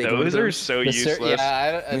 You ever take those are so useless.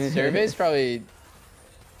 Yeah, surveys probably.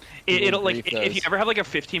 It'll like if you ever have like a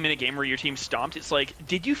 15-minute game where your team stomped, it's like,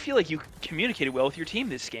 did you feel like you communicated well with your team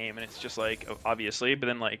this game? And it's just like, obviously, but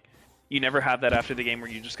then like you never have that after the game where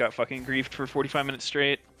you just got fucking griefed for 45 minutes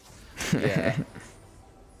straight. Yeah.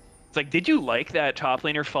 It's like, did you like that top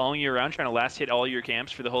laner following you around trying to last hit all your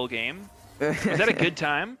camps for the whole game? Was that a good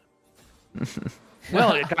time?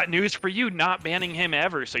 Well, I got news for you, not banning him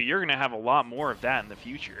ever, so you're gonna have a lot more of that in the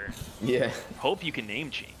future. Yeah. Hope you can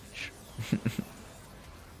name change.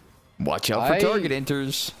 Watch out for target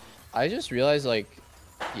enters. I just realized like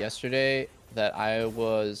yesterday that I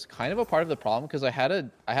was kind of a part of the problem, because I had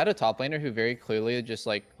a top laner who very clearly just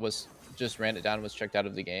like ran it down and was checked out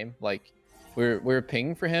of the game. Like we were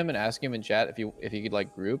pinging for him and asking him in chat if he could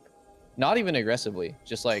like group, not even aggressively,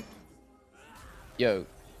 just like, yo,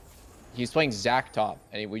 he's playing Zac top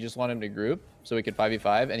and we just want him to group so we could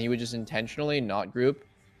 5v5, and he would just intentionally not group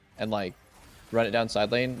and like run it down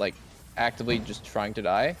side lane, like actively just trying to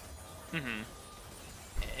die. Mm-hmm.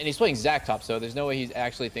 And he's playing Zac top, so there's no way he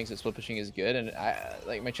actually thinks that split pushing is good. And I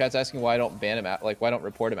like, my chat's asking why I don't ban him, like why I don't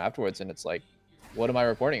report him afterwards, and it's like, what am I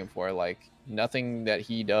reporting him for? Like nothing that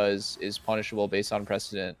he does is punishable based on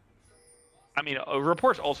precedent. I mean,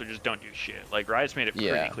 reports also just don't do shit. Like Riot's made it pretty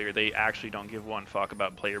Yeah. clear they actually don't give one fuck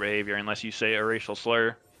about player behavior unless you say a racial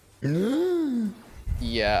slur.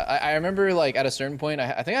 Yeah, I remember like at a certain point,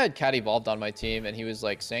 I think I had Cat Evolved on my team, and he was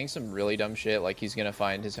like saying some really dumb shit, like he's gonna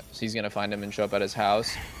find him and show up at his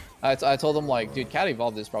house. I told him like, dude, Cat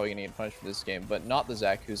Evolved is probably gonna get punished for this game, but not the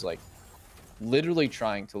Zac who's like literally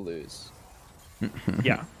trying to lose.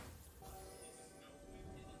 Yeah.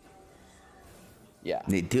 Yeah.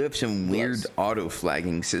 They do have some weird auto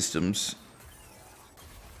flagging systems.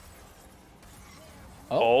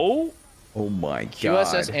 Oh? Oh my god.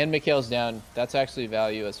 QSS and Mikhail's down. That's actually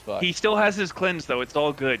value as fuck. He still has his cleanse though. It's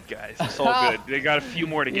all good, guys. It's all good. They got a few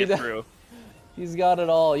more to get through. He's got it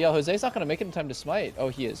all. Yo, Jose's not gonna make it in time to smite. Oh,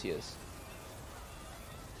 he is.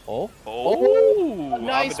 Oh. Oh,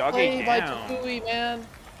 Nice Abadage play by down. Takui, man.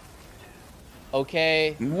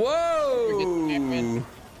 Okay. Whoa!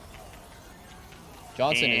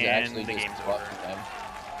 Johnson is And actually the just game's fucking over. him.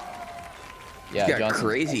 Yeah, He's got Johnson's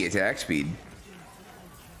crazy attack speed.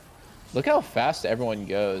 Look how fast everyone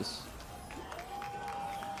goes.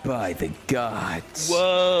 By the gods.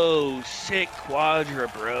 Whoa, sick quadra,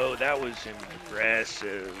 bro. That was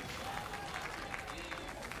impressive.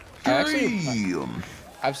 I actually, Damn.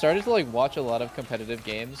 I've started to like watch a lot of competitive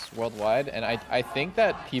games worldwide, and I think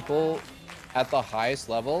that people at the highest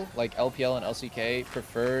level, like LPL and LCK,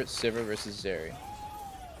 prefer Sivir versus Zeri.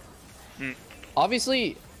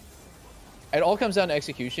 Obviously, it all comes down to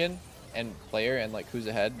execution and player and like who's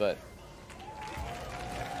ahead, but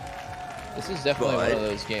this is definitely one of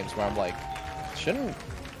those games where I'm like, shouldn't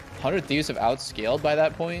 100 Thieves have outscaled by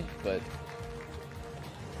that point? But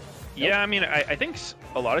yeah, I mean, I think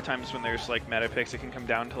a lot of times when there's like meta picks, it can come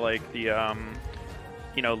down to like the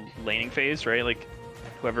you know, laning phase, right? Like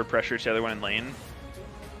whoever pressures the other one in lane.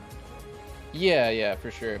 yeah,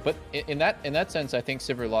 for sure. But in that sense, I think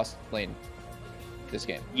Sivir lost lane this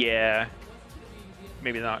game. Yeah,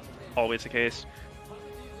 maybe not always the case.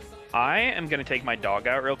 I am gonna take my dog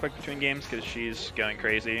out real quick between games because she's going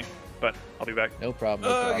crazy, but I'll be back. No problem.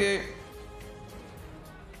 No problem. Okay.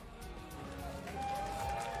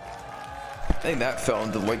 I think that fell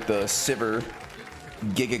into like the Sivir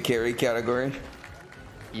Giga Carry category.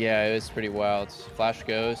 Yeah, it was pretty wild. Flash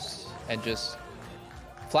Ghost and just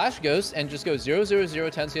go 0, 0, 0,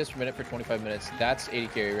 10 CS per minute for 25 minutes. That's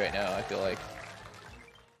AD carry right now, I feel like.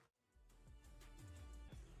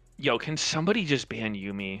 Yo, can somebody just ban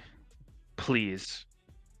Yuumi, please?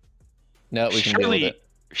 No, we can deal with it.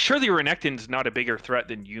 Surely Renekton's not a bigger threat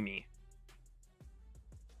than Yuumi.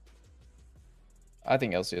 I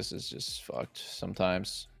think LCS is just fucked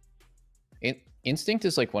sometimes. Instinct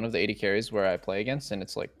is like one of the AD carries where I play against, and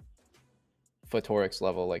it's like Photorix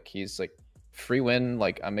level. Like he's like free win.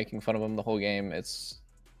 Like I'm making fun of him the whole game. It's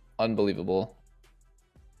unbelievable.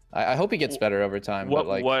 I hope he gets better over time. But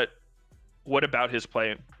like, what about his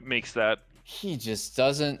play makes that? He just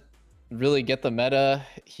doesn't really get the meta.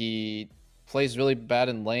 He plays really bad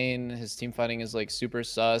in lane. His team fighting is like super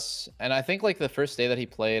sus. And I think like the first day that he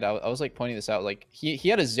played, I was like pointing this out. Like he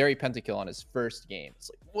had a Zeri pentakill on his first game.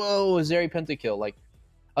 It's like, whoa, a Zeri pentakill. Like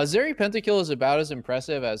a Zeri pentakill is about as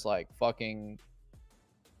impressive as like fucking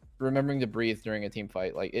remembering to breathe during a team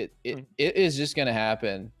fight. Like it is just gonna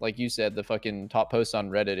happen. Like you said, the fucking top post on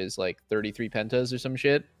Reddit is like 33 pentas or some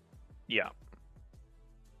shit. Yeah.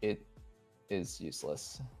 It is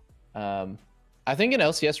useless. I think in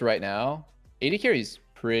LCS right now, AD carry's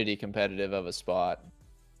pretty competitive of a spot.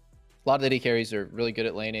 A lot of AD carries are really good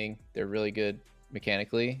at laning. They're really good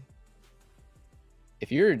mechanically.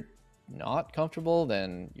 If you're not comfortable,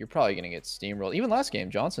 then you're probably going to get steamrolled. Even last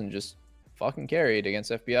game, Johnson just fucking carried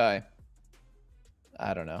against FBI.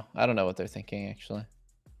 I don't know. I don't know what they're thinking, actually.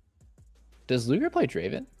 Does Luger play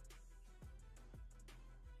Draven?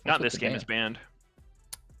 Not this game is banned.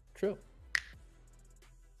 True.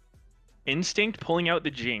 Instinct pulling out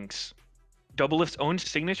the Jinx. Doublelift's own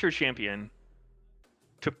signature champion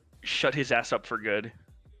to shut his ass up for good.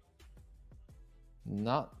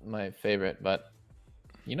 Not my favorite, but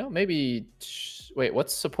you know, maybe. Wait,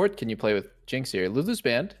 what support can you play with Jinx here? Lulu's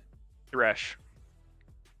banned. Thresh.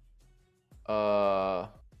 If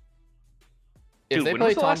Dude, they when play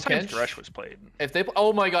was the Tom last time Kench, Thresh was played? if they,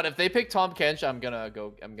 oh my god, if they pick Tom Kench, I'm gonna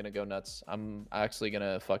go nuts. I'm actually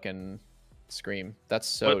gonna fucking scream. That's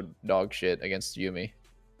so dog shit against Yuumi.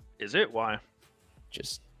 Is it? Why?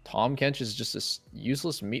 Just Tom Kench is just a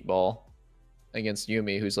useless meatball against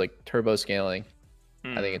Yuumi, who's like turbo scaling.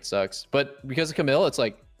 I think it sucks. But because of Camille, it's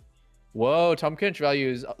like, whoa, Tom Kench value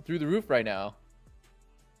is through the roof right now.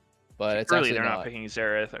 But it's Really, actually they're not picking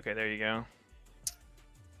Xerath. Okay, there you go.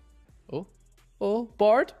 Oh,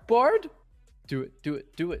 Bard, do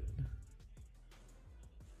it.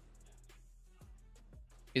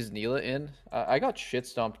 Is Neela in? I got shit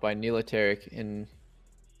stomped by Neela Tarek in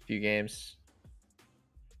a few games,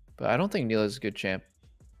 but I don't think Neela's a good champ.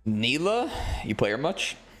 Neela, you play her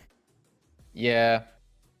much? Yeah,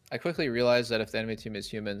 I quickly realized that if the enemy team is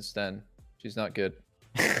humans, then she's not good.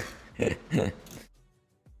 I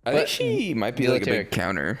think she might be like a big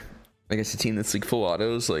counter. I guess a team that's like full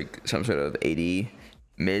autos, like some sort of AD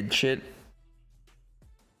mid shit.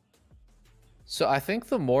 So I think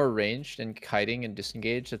the more ranged and kiting and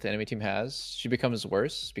disengaged that the enemy team has, she becomes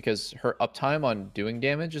worse because her uptime on doing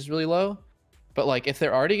damage is really low. But like if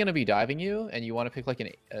they're already going to be diving you and you want to pick like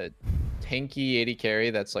a tanky AD carry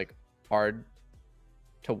that's like hard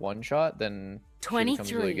to one shot, then she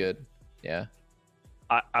becomes really good. Yeah.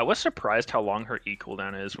 I was surprised how long her E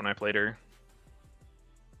cooldown is when I played her.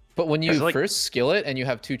 But when you like, first skill it and you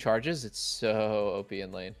have 2 charges, it's so OP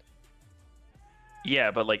in lane.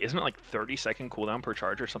 Yeah, but like, isn't it like 30-second cooldown per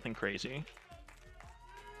charge or something crazy?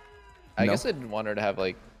 I guess I didn't want her to have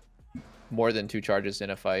like more than 2 charges in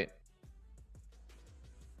a fight.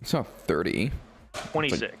 It's not 30.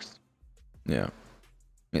 26. Yeah.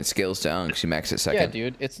 It scales down because you max it second. Yeah,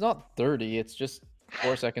 dude, it's not 30. It's just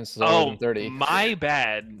 4 seconds slower Oh, than 30. my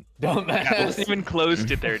bad. Dumbass. I wasn't even close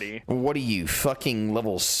to 30. What are you, fucking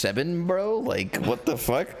level 7, bro? Like, what the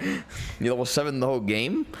fuck? You level 7 the whole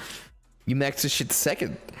game? You max this shit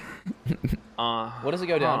second. What does it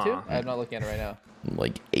go down to? I'm not looking at it right now.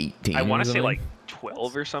 Like 18. I want or to say something? like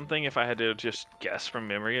 12 or something if I had to just guess from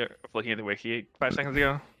memory of looking at the wiki 5 seconds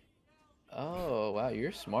ago. Oh, wow,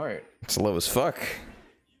 you're smart. It's low as fuck.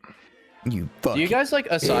 You fuck. Do you guys like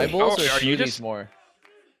acai bowls Oh, or are you smoothies just- more?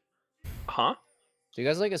 Huh? Do you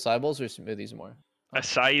guys like acai bowls or smoothies more?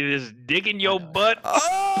 Acai is digging your know. butt.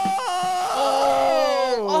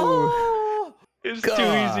 Oh! It's God. too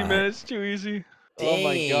easy, man. It's too easy. Oh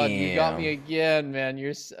my god, you got me Damn. again, man.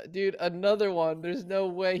 Dude, another one. There's no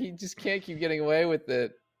way he just can't keep getting away with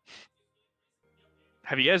it.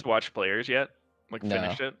 Have you guys watched Players yet? Like No.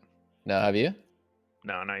 finished it? No, have you?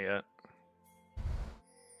 No, not yet.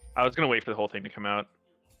 I was gonna wait for the whole thing to come out.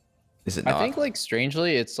 Is it not? I think like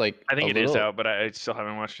strangely it's like I think a it is little- out, but I still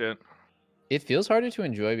haven't watched it. It feels harder to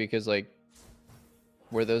enjoy because like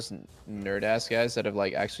we're those nerd ass guys that have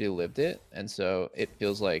like actually lived it, and so it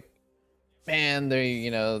feels like, man, they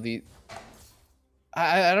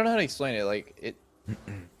I don't know how to explain it. Like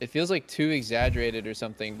it feels like too exaggerated or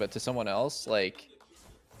something, but to someone else, like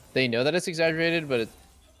they know that it's exaggerated, but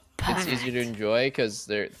it's easier to enjoy because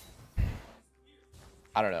they're,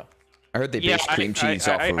 I don't know. I heard they based cream cheese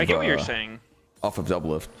off of I get what you're saying. off of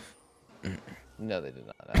Doublelift. No, they did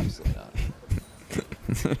not. Absolutely not.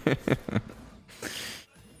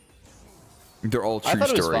 They're all true I thought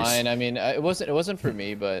it was stories. fine. I mean, it wasn't for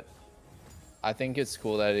me, but I think it's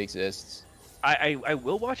cool that it exists. I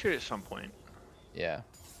will watch it at some point. Yeah.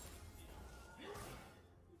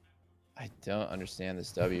 I don't understand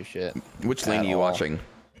this W shit. Which lane at are you all. watching?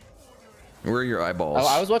 Where are your eyeballs?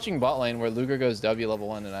 I was watching bot lane where Luger goes W level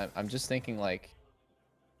 1, and I'm just thinking like,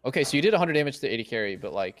 okay, so you did 100 damage to AD carry,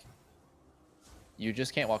 but like, you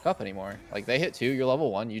just can't walk up anymore. Like they hit 2, you're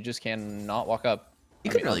level 1, you just cannot walk up. You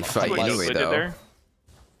couldn't really See fight what anyway, Dokla did though. there?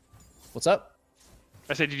 What's up?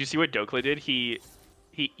 I said, did you see what Dokla did? He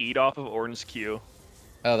eat off of Ornn's Q.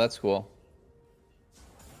 Oh, that's cool.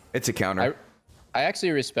 It's a counter. I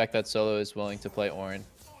actually respect that Solo is willing to play Ornn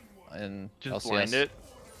in Just LCS. blind it.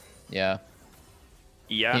 Yeah.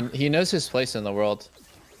 Yeah. He knows his place in the world.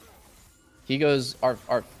 He goes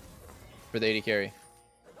ARP for the AD carry.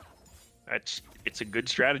 It's a good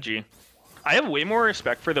strategy. I have way more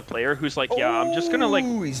respect for the player who's like, yeah, I'm just gonna like.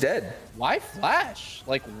 Ooh, he's dead. Why flash?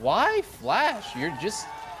 Like, why flash? You're just...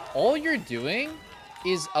 All you're doing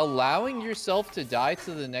is allowing yourself to die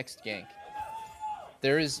to the next gank.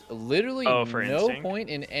 There is literally for no instinct? point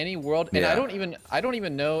in any world, and Yeah. I don't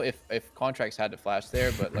even know if contracts had to flash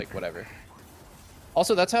there, but like whatever.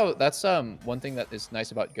 Also, that's one thing that is nice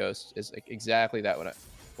about Ghost is like exactly that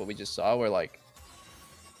what we just saw, where like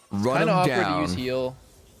Run kind him of awkward down. to use heal.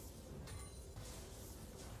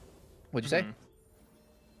 What'd you say?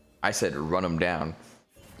 I said run him down.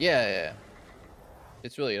 Yeah.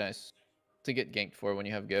 It's really nice to get ganked for when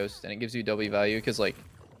you have Ghost, and it gives you W value because like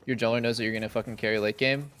your jungler knows that you're gonna fucking carry late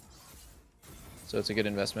game, so it's a good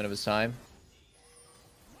investment of his time.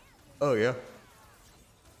 Oh, yeah.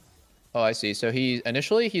 Oh, I see. So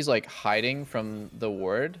he's like hiding from the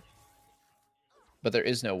ward, but there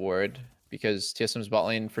is no ward because TSM's bot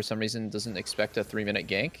lane for some reason doesn't expect a 3-minute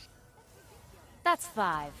gank. That's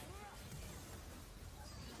 5.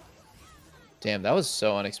 Damn, that was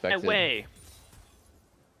so unexpected. No way.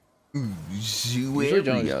 Usually junglers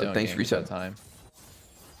don't Thanks gank for at that reset. time.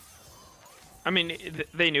 I mean,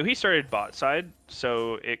 they knew he started bot side,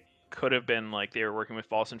 so it could have been like they were working with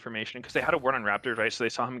false information because they had a ward on Raptor, right? So they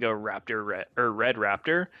saw him go Raptor red or red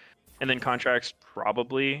Raptor, and then contracts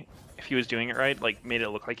probably, if he was doing it right, like made it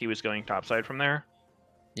look like he was going topside from there.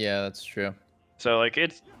 Yeah, that's true. So like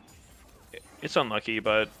it's unlucky,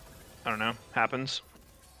 but I don't know, happens.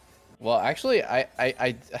 Well, actually, I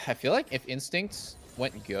feel like if Instinct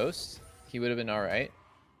went Ghost, he would have been all right.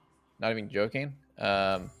 Not even joking.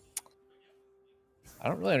 I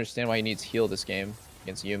don't really understand why he needs heal this game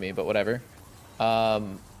against Yumi, but whatever.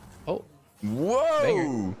 Oh, Whoa!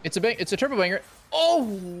 banger. It's a turbo banger.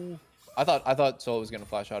 Oh, I thought Solo was gonna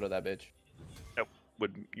flash out of that bitch. That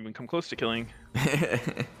would even come close to killing.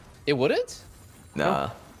 It wouldn't? Nah.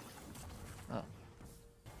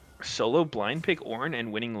 Solo blind pick Ornn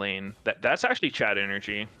and winning lane. That's actually Chad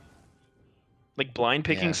energy. Like blind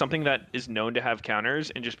picking Yeah. something that is known to have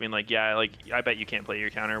counters and just being like, yeah, like I bet you can't play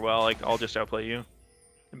your counter well. Like I'll just outplay you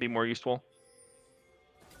and be more useful.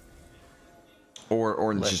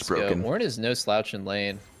 Or Let's just go. broken. Ornn is no slouch in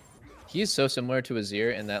lane. He's so similar to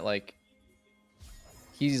Azir in that like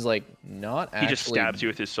he's like not actually. He just stabs you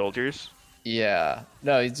with his soldiers. Yeah.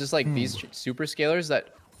 No, it's just like these super scalers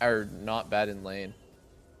that are not bad in lane.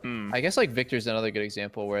 I guess like Victor's another good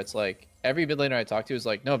example where it's like every mid laner I talk to is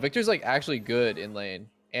like, no, Victor's like actually good in lane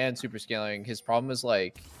and super scaling. His problem is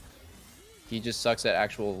like he just sucks at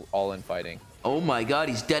actual all-in fighting. Oh my god,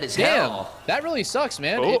 he's dead as Damn, hell. that really sucks,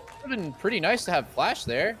 man. Oh. It would have been pretty nice to have Flash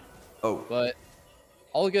there, Oh, but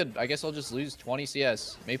all good. I guess I'll just lose 20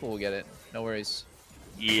 CS. Maple will get it. No worries.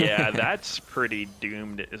 Yeah, that's pretty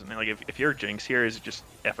doomed, isn't it? Like, if you're Jinx here, is it just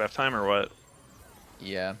FF time or what?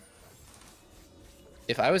 Yeah.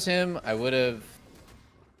 If I was him, I would have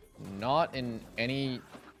not in any...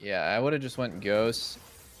 Yeah, I would have just went Ghost.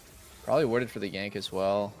 Probably worded for the gank as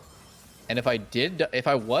well. And if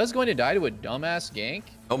I was going to die to a dumbass gank,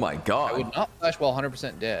 oh my god. I would not flash while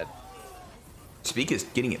 100% dead. Speak is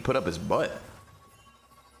getting it put up his butt.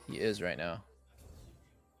 He is right now.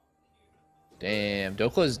 Damn,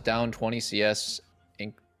 Dokla's down 20 CS.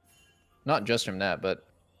 Not just from that, but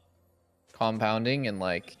compounding and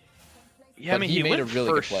like... Yeah, I But mean, he he made a went really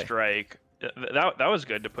good first play. strike. That was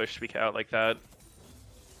good to push Speak out like that.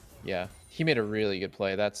 Yeah, he made a really good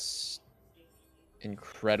play. That's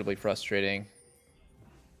incredibly frustrating.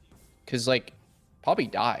 Because, like, Poppy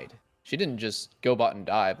died. She didn't just go bot and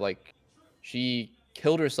dive. Like, she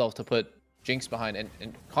killed herself to put Jinx behind.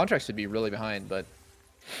 And Contracts would be really behind, but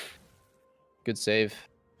good save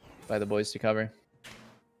by the boys to cover.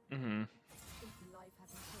 Mm-hmm.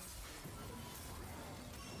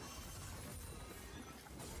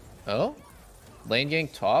 Oh? Lane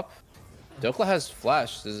gank top? Dokla has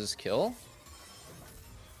flash. Does this kill?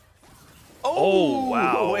 Oh,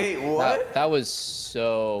 wow. Wait, what? That was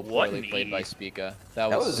so What poorly played knee? by Spica. That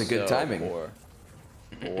was a good so timing. poor.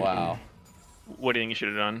 Wow. What do you think you should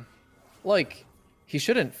have done? Like, he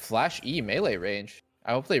shouldn't flash E melee range.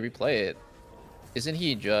 I hope they replay it. Isn't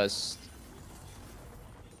he just...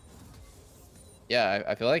 Yeah,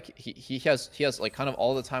 I feel like he has like kind of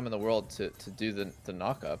all the time in the world to do the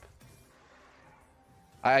knock up.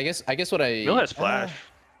 I guess what I... Camille has flash.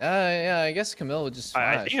 Yeah, I guess Camille would just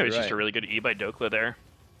I smash. think it was You're just a right. really good E by Dokla there.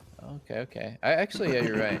 Okay. Actually, yeah,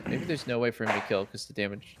 you're right. Maybe there's no way for him to kill because the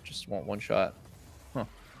damage just won't one shot. Huh.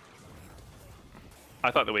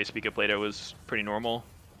 I thought the way Spica played it was pretty normal.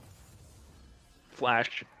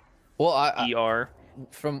 Flash, Well, ER.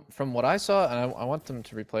 from what I saw, and I want them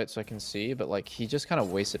to replay it so I can see, but like he just kind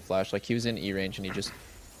of wasted flash. Like he was in E range and he just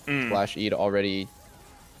flash E'd already.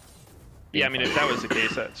 Yeah, I mean, if that was the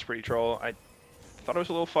case, that's pretty troll. I thought it was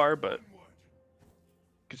a little far, but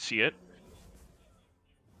could see it.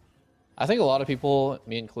 I think a lot of people,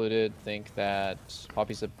 me included, think that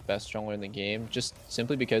Poppy's the best jungler in the game, just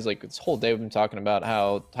simply because like this whole day we've been talking about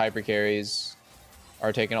how hyper carries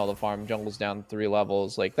are taking all the farm, jungle's down 3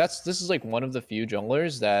 levels. Like this is like one of the few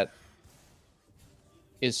junglers that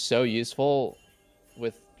is so useful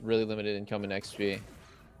with really limited income and XP.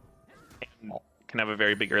 Can have a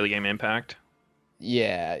very big early game impact.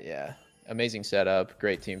 Yeah. Amazing setup,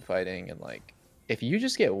 great team fighting, and like if you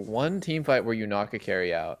just get one team fight where you knock a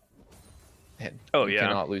carry out, and you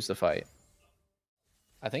cannot lose the fight.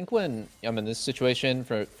 I think when I'm in this situation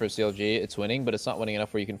for CLG, it's winning, but it's not winning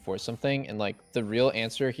enough where you can force something. And like the real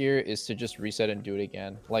answer here is to just reset and do it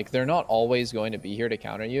again. Like they're not always going to be here to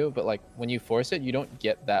counter you, but like when you force it, you don't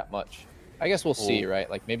get that much. I guess we'll see, right?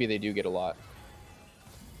 Like maybe they do get a lot.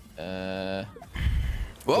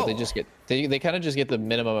 Well, they just get they kind of just get the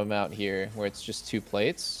minimum amount here, where it's just 2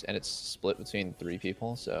 plates and it's split between 3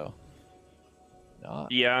 people. So,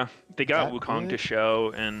 Yeah, they got that Wukong to good.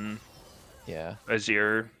 show, and yeah,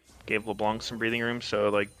 Azir gave LeBlanc some breathing room. So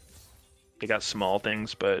like, they got small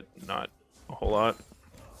things, but not a whole lot.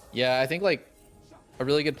 yeah. I think like a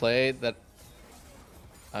really good play that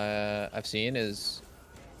I've seen is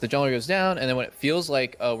the jungler goes down, and then when it feels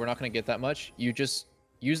like, oh, we're not going to get that much, you just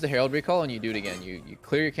use the Herald recall and you do it again. You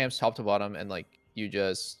clear your camps top to bottom, and like you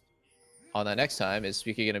just on that next time is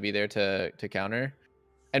Spica going to be there to counter,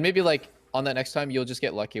 and maybe like on that next time you'll just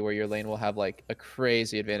get lucky where your lane will have like a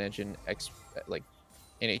crazy advantage in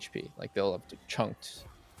in HP. Like they'll have chunked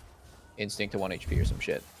instinct to 1 HP or some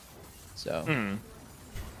shit. So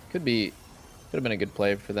could have been a good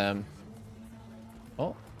play for them.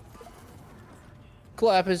 Oh.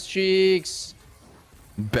 Clap his cheeks.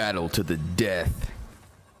 Battle to the death.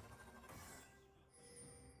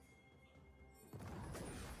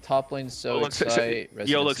 Top lane so Look, excited.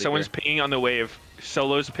 yo, look, someone's pinging on the wave.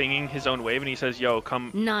 Solo's pinging his own wave, and he says, "Yo,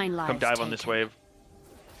 come 9 lives dive on this taken. wave."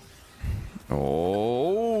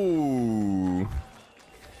 Oh.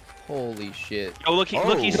 Holy shit. Yo, look,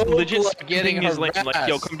 he's Oh, legit getting getting his lane. Like,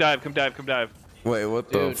 yo, harassed. come dive. Wait,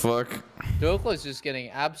 what Dude. the fuck? Dokla is just getting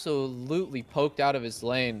absolutely poked out of his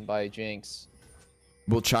lane by Jinx.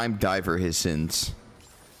 Will Chime die for his sins?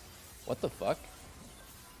 What the fuck?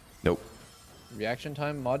 Nope. Reaction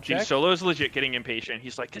time mod Dude, check? Solo's legit getting impatient.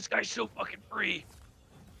 He's like, this guy's so fucking free.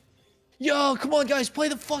 Yo, come on, guys, play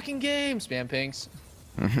the fucking game. Spam pinks.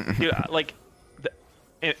 Dude, like,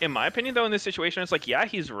 in my opinion, though, in this situation, it's like, yeah,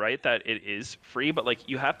 he's right that it is free, but like,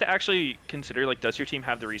 you have to actually consider, like, does your team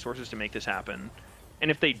have the resources to make this happen? And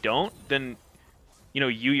if they don't, then, you know,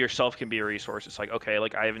 you yourself can be a resource. It's like, okay,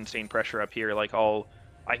 like, I have insane pressure up here. Like,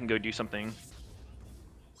 I can go do something.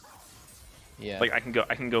 Yeah. Like, I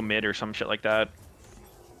can go mid or some shit like that.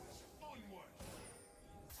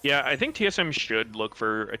 Yeah, I think TSM should look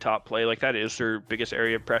for a top play. Like, that is their biggest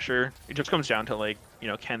area of pressure. It just comes down to, like, you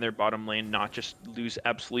know, can their bottom lane not just lose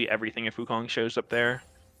absolutely everything if Wukong shows up there?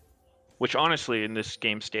 Which, honestly, in this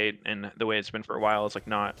game state and the way it's been for a while, it's like,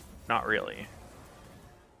 not really.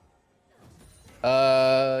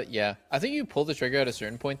 Yeah. I think you pull the trigger at a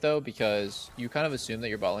certain point, though, because you kind of assume that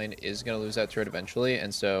your bot lane is going to lose that turret eventually,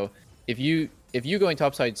 and so if you going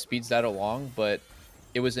topside speeds that along, but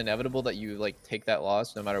it was inevitable that you like take that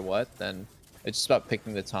loss no matter what, then it's just about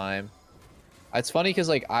picking the time. It's funny because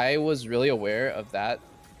like I was really aware of that,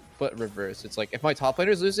 but reverse. It's like if my top laner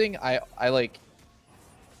is losing, I like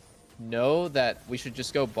know that we should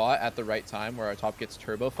just go bot at the right time where our top gets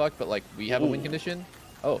turbo fucked, but like we have a win condition.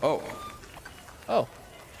 Oh,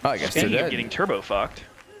 I guess they're Speaking of dead. getting turbo fucked.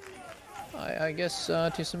 I guess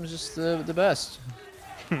TSM is just the best.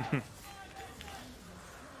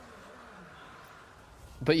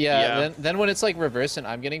 But yeah, then when it's like reverse and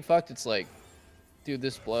I'm getting fucked, it's like, dude,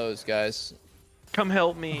 this blows, guys. Come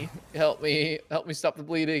help me. Help me stop the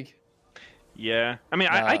bleeding. Yeah, I mean,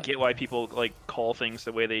 I get why people like call things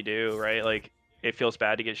the way they do, right? Like, it feels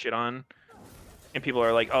bad to get shit on, and people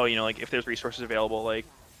are like, oh, you know, like if there's resources available, like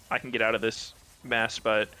I can get out of this mess.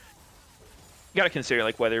 But you gotta consider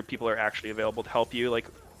like whether people are actually available to help you, like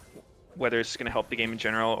whether it's gonna help the game in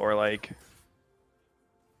general or like,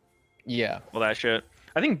 Yeah. well, that shit.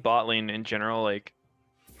 I think bot lane in general, like,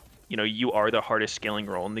 you know, you are the hardest scaling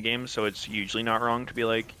role in the game, so it's usually not wrong to be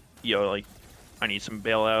like, yo, like, I need some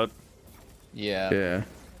bailout. Yeah. Yeah.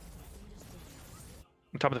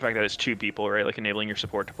 On top of the fact that it's two people, right? Like, enabling your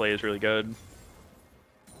support to play is really good.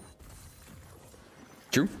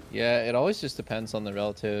 True. Yeah, it always just depends on the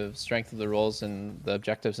relative strength of the roles and the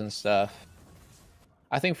objectives and stuff.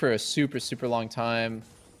 I think for a super, super long time,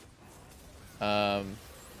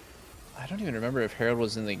 I don't even remember if Herald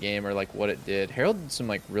was in the game or like what it did. Herald did some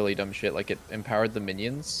like really dumb shit, like it empowered the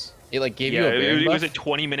minions. It like gave you a Baron it was a buff.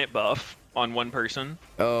 20-minute buff on one person.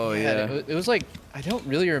 Oh yeah. It was like, I don't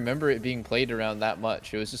really remember it being played around that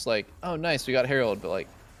much. It was just like, oh nice, we got Herald, but like,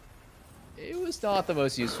 it was not the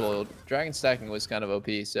most useful. Dragon stacking was kind of OP,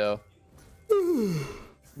 so.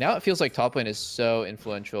 Now it feels like top lane is so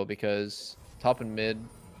influential because top and mid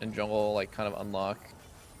and jungle like kind of unlock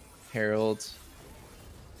Herald.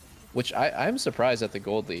 Which I'm surprised at the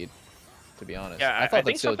gold lead, to be honest. Yeah, I thought that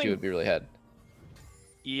think CLG something- would be really head.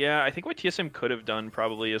 Yeah, I think what TSM could have done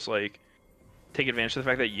probably is like take advantage of the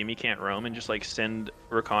fact that Yuumi can't roam and just like send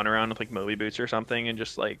Rakan around with like Moby boots or something and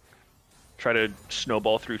just like try to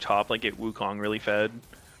snowball through top, like get Wukong really fed.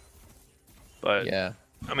 But Yeah,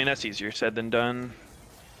 I mean, that's easier said than done.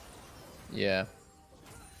 yeah.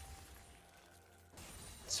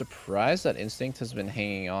 Surprised that Instinct has been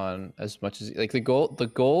hanging on as much as like the gold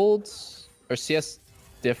or CS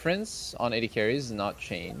difference on AD carries has not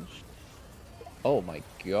changed. Oh my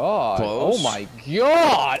god! Close. Oh my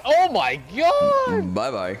god! Oh my god!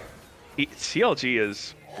 Bye bye. CLG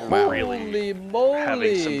is Wow. really Holy moly!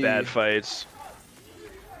 having some bad fights.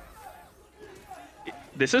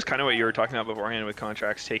 This is kind of what you were talking about beforehand with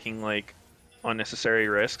contracts taking like unnecessary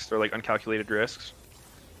risks or like uncalculated risks.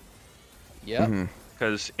 Yeah.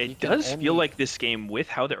 Because You it can does feel only- like this game, with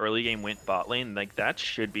how the early game went bot lane, like that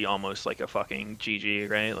should be almost like a fucking GG,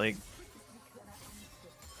 right? Like,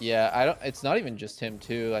 Yeah, I don't. It's not even just him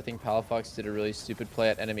too. I think Palafox did a really stupid play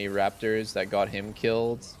at enemy Raptors that got him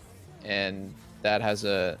killed, and that has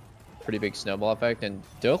a pretty big snowball effect. And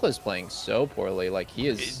Dokla is playing so poorly. Like he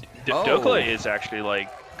is. Dokla is actually like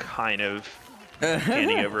kind of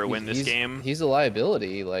handing over a win this he's- game. He's a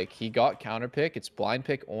liability. Like he got counter pick. It's blind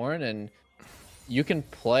pick Ornn, and you can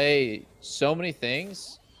play so many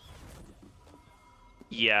things.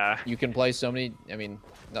 Yeah. You can play so many. I mean,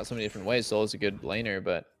 not so many different ways. Solo's a good laner,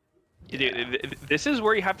 but This is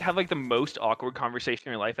where you have to have like the most awkward conversation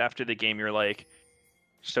in your life after the game. You're like,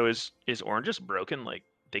 so is Ornn just broken? Like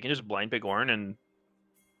they can just blind pick Ornn and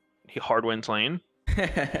he hard wins lane.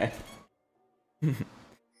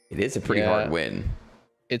 It is a pretty Yeah. hard win.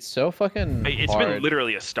 It's so fucking It's hard. been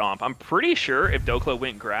literally a stomp. I'm pretty sure if Dokla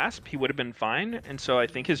went grasp, he would have been fine. And so I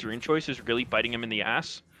think his rune choice is really biting him in the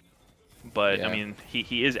ass. But Yeah. I mean,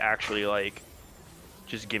 he is actually like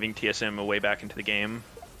just giving TSM a way back into the game.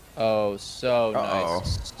 Oh, so Uh-oh.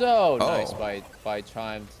 nice. So nice Oh. by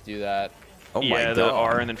Chime to do that. Oh Yeah, my the god.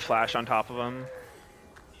 R and then flash on top of him.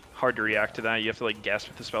 Hard to react to that. You have to like guess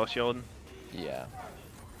with the spell shield. Yeah.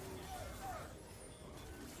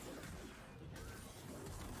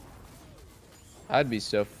 I'd be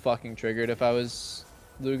so fucking triggered if I was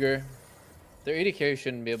Luger. Their AD carry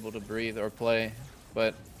shouldn't be able to breathe or play,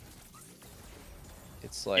 but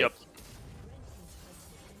it's like Yep.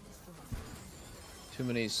 too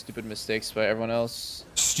many stupid mistakes by everyone else.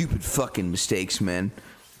 Stupid fucking mistakes, man.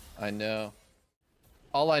 I know.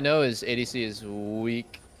 All I know is ADC is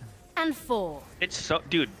weak. And 4. It's so,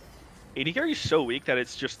 dude. AD carry is so weak that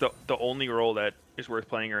it's just the only role that is worth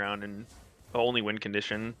playing around and the only win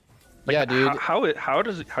condition. Like, Yeah, dude. How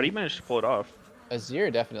do you manage to pull it off?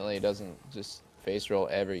 Azir definitely doesn't just face roll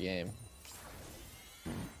every game.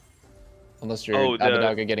 Unless you're Oh,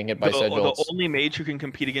 Abadaga getting hit by Sedge the ults. only mage who can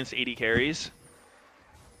compete against AD carries.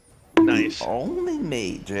 Nice. Only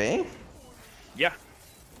mage, eh? Yeah.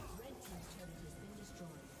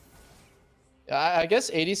 I guess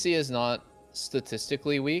ADC is not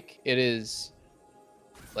statistically weak. It is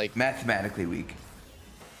like Mathematically weak.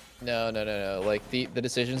 no. Like the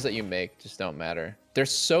decisions that you make just don't matter. They're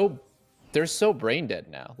so brain dead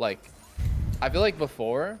now. Like I feel like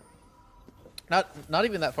before, not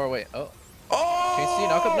even that far away. Oh, KC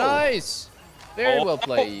knock up, nice, very well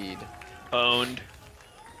played. Owned.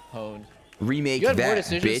 Honed. Remake You had that, more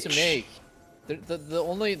decisions bitch. to make. The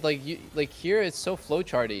only like here it's so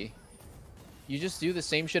flowcharty. You just do the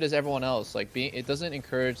same shit as everyone else. Like it doesn't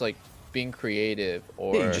encourage like being creative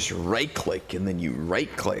or. Yeah, you just right click and then you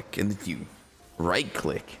right click and then you right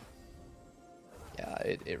click. Yeah,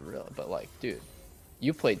 it really. But like, dude,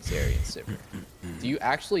 you played Zeri and Sivir. Do you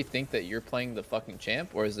actually think that you're playing the fucking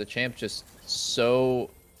champ, or is the champ just so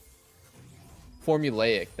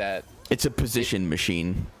formulaic that? It's a position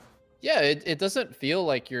machine. Yeah, it doesn't feel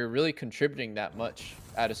like you're really contributing that much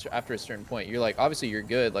after a certain point. You're like, obviously you're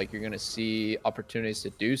good, like you're gonna see opportunities to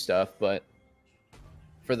do stuff, but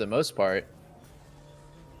for the most part,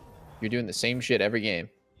 you're doing the same shit every game.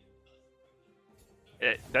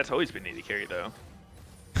 That's always been AD carry though.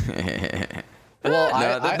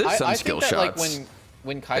 Well, there's some I skill think that like shots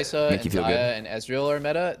when Kaisa make and you feel Zaya good. and Ezreal are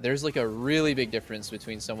meta, there's like a really big difference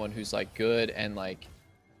between someone who's like good and like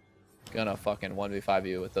gonna fucking 1v5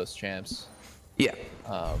 you with those champs. Yeah.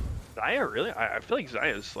 Zaya really? I feel like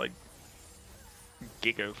Zaya's like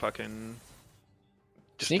giga fucking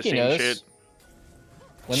just Sneaky the same knows. shit.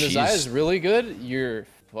 When the She's- Zaya's really good, you're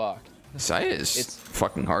fucked. Saya is It's-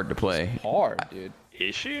 fucking hard to play. Hard, dude.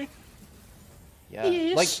 Is she? Yeah.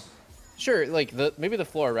 Like, sure, like maybe the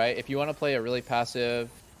floor, right? If you want to play a really passive,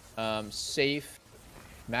 safe,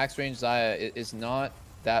 max range Zaya is not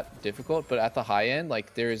that difficult, but at the high end,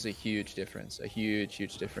 like there is a huge difference, a huge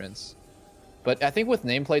difference. But I think with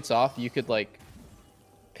nameplates off, you could like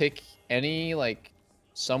pick any like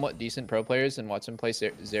somewhat decent pro players and watch them play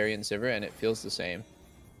Zeri and Sivir, and it feels the same.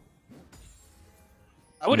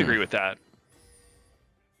 I would agree with that.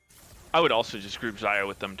 I would also just group Zaya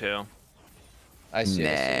with them too. I see.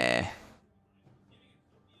 Nah.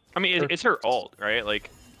 I mean, it's her ult, right? Like,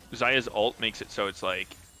 Zaya's ult makes it so it's like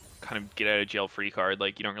kind of get out of jail free card.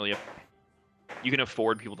 Like, you don't really you can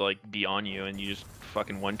afford people to like be on you, and you just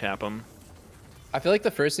fucking one tap them. I feel like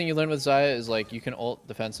the first thing you learn with Zaya is like you can ult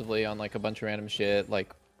defensively on like a bunch of random shit,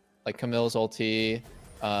 like Camille's ulti.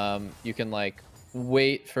 You can like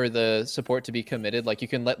wait for the support to be committed. Like you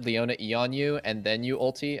can let Leona E on you and then you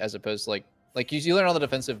ulti, as opposed to like you learn all the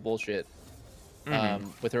defensive bullshit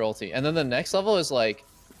with her ulti. And then the next level is like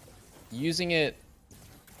using it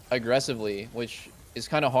aggressively, which is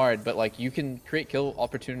kind of hard, but like you can create kill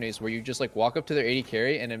opportunities where you just like walk up to their AD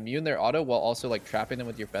carry and immune their auto while also like trapping them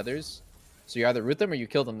with your feathers. So you either root them or you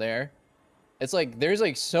kill them there. It's like there's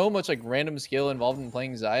like so much like random skill involved in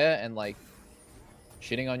playing Zaya and like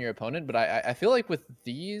shitting on your opponent. But I feel like with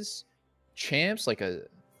these champs, like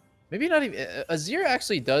maybe not even Azir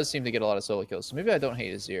actually does seem to get a lot of solo kills. So maybe I don't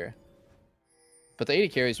hate Azir. But the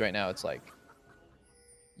AD carries right now, it's like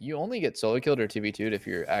you only get solo killed or 2v2'd if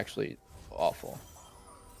you're actually awful.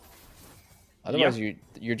 Otherwise,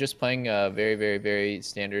 you're just playing a very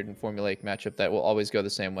standard and formulaic matchup that will always go the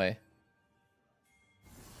same way.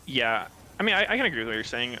 Yeah, I mean, I can agree with what you're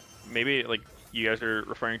saying. Maybe like you guys are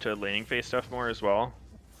referring to laning phase stuff more as well.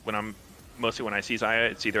 When when I see Zaya,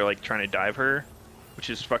 it's either like trying to dive her, which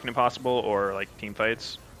is fucking impossible, or like team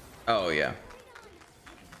fights. Oh yeah.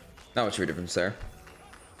 Not much of a difference there.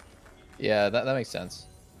 Yeah, that makes sense.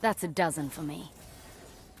 That's a dozen for me.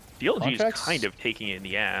 DLG Contracts? is kind of taking it in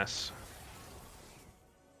the ass.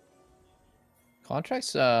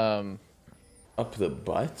 Contracts Up the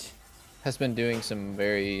butt? has been doing some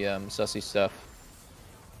very sussy stuff.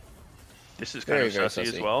 This is kind of Very sussy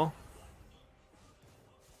as sussy. well.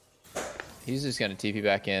 He's just gonna TP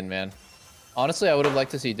back in, man. Honestly, I would have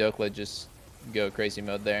liked to see Doublelift just go crazy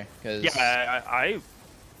mode there, because Yeah,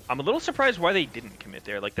 I'm a little surprised why they didn't commit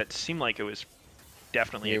there. Like, that seemed like it was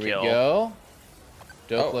definitely here a we kill. go.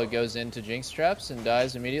 Doublelift goes into Jinx traps and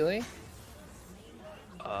dies immediately.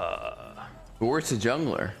 But where's the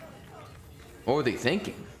jungler? What were they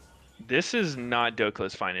thinking? This is not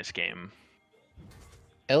Dokka's finest game.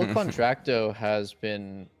 El Contracto has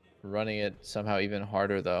been running it somehow even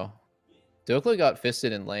harder, though. Doublelift got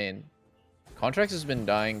fisted in lane. Contracts has been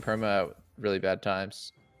dying perma at really bad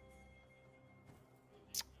times.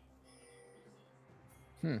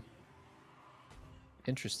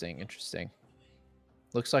 Interesting, interesting.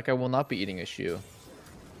 Looks like I will not be eating a shoe.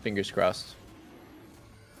 Fingers crossed.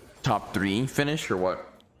 Top 3 finish or what?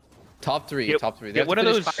 Top three, Get- top three. They get have to one of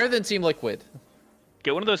finish those- higher than Team Liquid.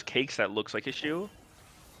 Get one of those cakes that looks like a shoe.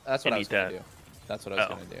 That's what And I was eat gonna that. do. That's what I was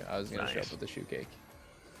Oh, gonna do. I was gonna show up nice. with the shoe cake.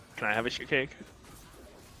 Can I have a shoe cake?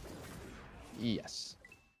 Yes.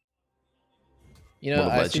 You know,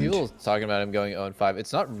 What a I see legend. people talking about him going 0-5.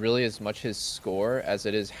 It's not really as much his score as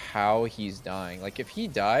it is how he's dying. Like, if he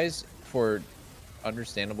dies for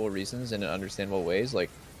understandable reasons and in understandable ways, like,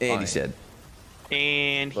 And fine. he said.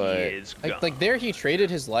 And But he is gone. like there, he traded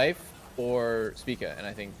his life for Spica, and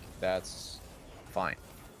I think that's fine.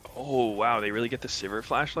 Oh, wow, they really get the Sivir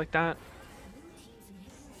flash like that?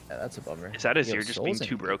 Yeah, that's a bummer. Is that Yo, Azir just being Soul's in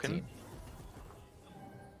too broken?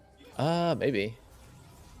 18. Maybe.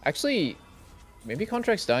 Actually, maybe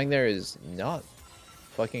Contracts dying there is not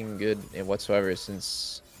fucking good in whatsoever,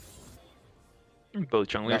 since Both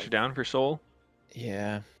junglers No. are down for Soul.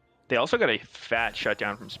 yeah. They also got a fat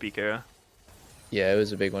shutdown from Spica. Yeah, it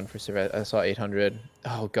was a big one for Sivir. I saw 800.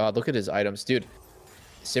 Oh god, look at his items, dude.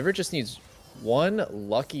 Sivir just needs one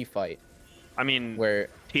lucky fight I mean, where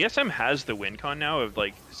TSM has the win con now of,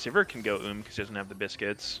 like, Sivir can go because he doesn't have the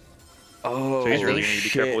biscuits. Oh, So he's really going to be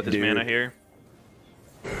careful with his mana here.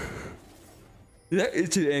 That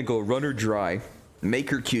it's an angle. Run or dry. Make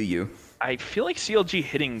her Q you. I feel like CLG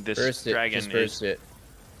hitting this burst it, dragon just burst is... it.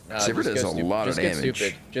 No, Sivir just does go a stupid. lot of Just get damage.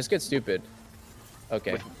 stupid. Just get stupid.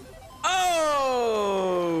 Okay.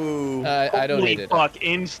 Oh! I don't Holy need it. fuck,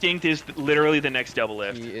 Instinct is literally the next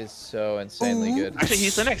Doublelift. He is so insanely good. Actually,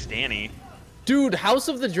 he's the next Danny. Dude, House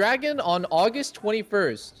of the Dragon on August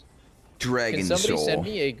 21st. Dragon Can somebody Soul. send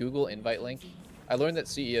me a Google invite link? I learned that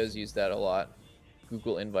CEOs use that a lot.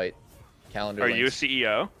 Google invite calendar Are you a links.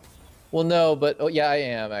 CEO? Well, no, but oh yeah, I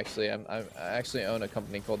am actually. I actually own a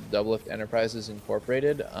company called Doublelift Enterprises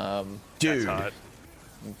Incorporated. Dude. That's hot.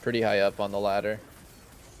 I'm pretty high up on the ladder.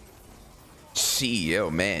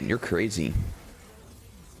 CEO, man, you're crazy.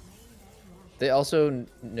 They also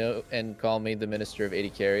know and call me the Minister of 80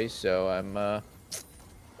 Carries, so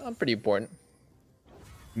I'm pretty important.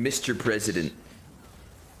 Mr. President.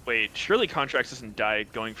 Wait, surely Contracts doesn't die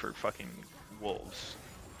going for fucking wolves.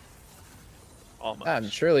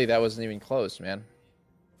 Almost. Surely that wasn't even close, man.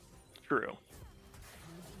 True.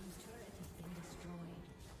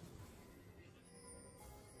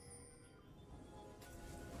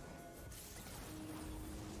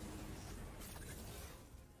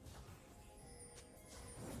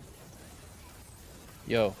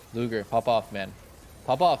 Yo, Luger, pop off, man.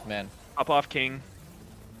 Pop off, man. Up off King.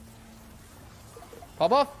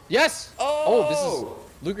 Pop off. Yes. Oh, this Oh!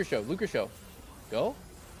 is Luger show. Luger show. Go.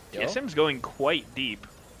 Yo. TSM's going quite deep.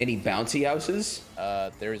 Any bouncy houses?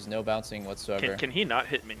 There is no bouncing whatsoever. Can he not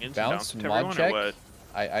hit minions and Bounce bounce to mob everyone check. or what?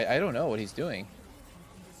 I don't know what he's doing.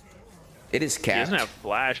 It is He capped. doesn't have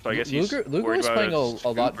flash, but I guess he's Luger worried was about playing a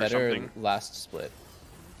scoop lot or better something. last split.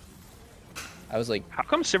 I was like, How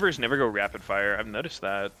come Sivers never go rapid fire? I've noticed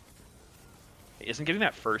that. Isn't getting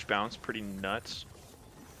that first bounce pretty nuts?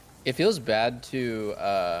 it feels bad to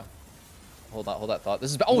hold that thought.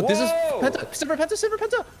 This is oh, this is Whoa! Penta, Sivir Penta, Sivir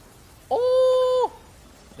Penta. Oh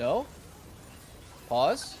no.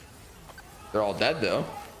 Pause, They're all dead, though.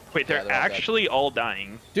 Wait, they're they're all dead. actually all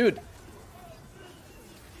dying. dude.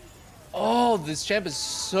 Oh, this champ is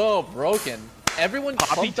so broken. Everyone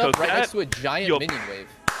Poppy clumped up took right that? next to a giant Yo. minion wave.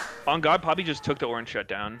 On God, Poppy just took the orange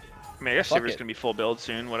shutdown. I mean, I guess Fuck Sivers it. gonna be full build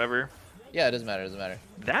soon, whatever. Yeah, it doesn't matter. It doesn't matter.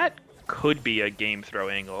 That could be a game throw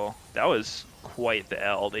angle. That was quite the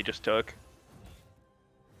L they just took.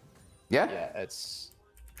 Yeah. Yeah, it's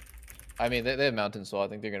I mean, they have Mountain Soul. I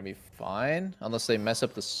think they're gonna be fine unless they mess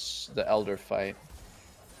up the Elder fight.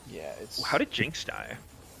 Yeah, it's. How did Jinx die?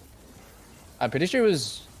 I'm pretty sure it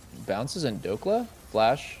was bounces and Dokla,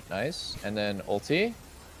 flash, nice, and then ulti.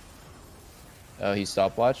 Oh, he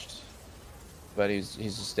stopwatched, but he's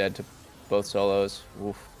just dead to both solos.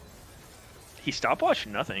 Oof. He stopwatched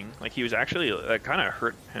nothing. Like he was actually that kind of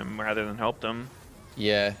hurt him rather than helped him.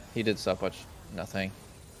 Yeah, he did stopwatch nothing.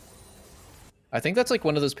 I think that's like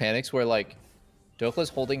one of those panics where like Dokla's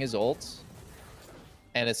holding his ult,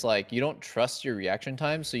 and it's like you don't trust your reaction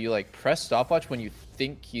time, so you like press stopwatch when you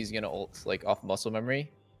think he's gonna ult like off muscle memory,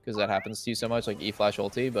 because that happens to you so much, like E flash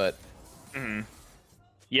ulti. But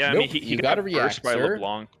yeah, I nope, mean he you got gotta react, burst by sir.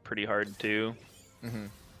 LeBlanc pretty hard too.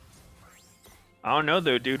 I don't know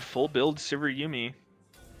though, dude. Full build Sivir Yumi,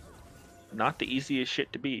 not the easiest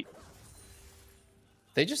shit to beat.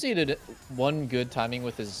 They just needed one good timing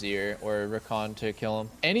with Azir or Rakan to kill him.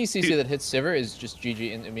 Any CC that hits Sivir is just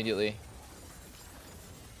GG immediately.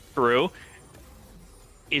 True.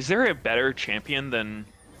 Is there a better champion than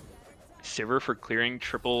Sivir for clearing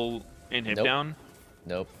triple inhib Nope. down?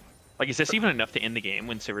 Nope. Like, is this even enough to end the game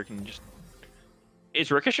when Sivir can just...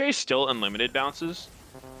 Is Ricochet still unlimited bounces?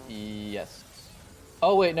 Yes.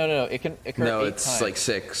 Oh wait, no. It can occur No, 8 it's times. like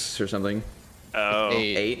 6 or something. Oh,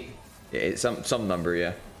 8. 8? Yeah, some number,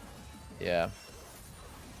 yeah. Yeah.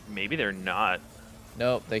 maybe they're not.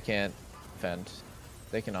 Nope, they can't defend.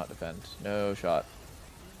 They cannot defend. No shot.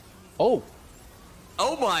 Oh!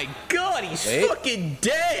 Oh my god, he's Wait. fucking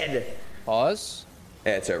dead! Pause.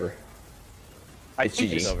 Yeah, it's over. I It's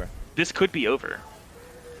think GG. It's over. this could be over.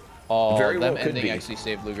 Oh, Very them well could ending be. actually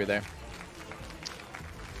saved Luger there.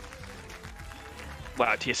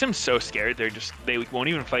 Wow, TSM's so scared. They won't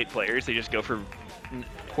even fight players. They just go for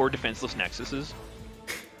poor defenseless Nexuses.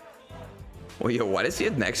 Well, yo, why does the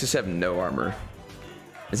Nexus have no armor?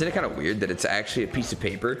 Isn't it kind of weird that it's actually a piece of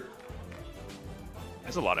paper?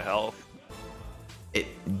 That's a lot of health. It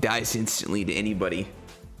dies instantly to anybody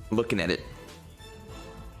looking at it.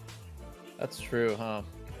 That's true, huh?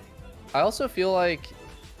 I also feel like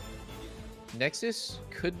Nexus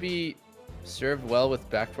could be served well with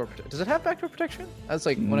backdoor protection. Does it have backdoor protection? That's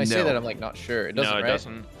like, when I say No. that, I'm like not sure. It doesn't, No, it right?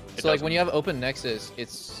 doesn't. So like when you have open Nexus,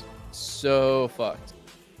 it's so fucked.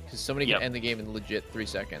 Because somebody Yep. can end the game in legit 3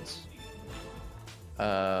 seconds.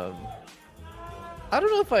 I don't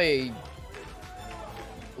know if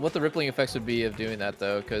what the rippling effects would be of doing that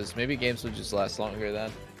though, because maybe games would just last longer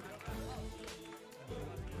then.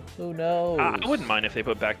 Who knows? I wouldn't mind if they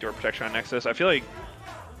put backdoor protection on Nexus. I feel like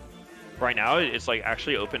right now it's like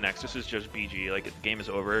actually open Nexus is just BG. Like the game is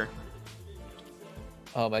over.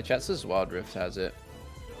 Oh, my chat says Wild Rift has it.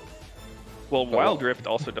 Well, Wild Rift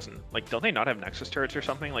also doesn't. Like, don't they not have Nexus turrets or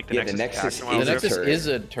something? Like the Yeah, the Nexus. Nexus attack in The Wild a Rift? Nexus turret. is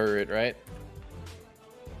a turret, right?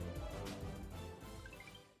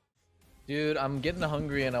 Dude, I'm getting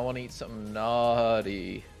hungry and I want to eat something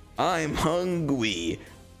naughty. I'm hungry.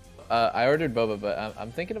 I ordered boba, but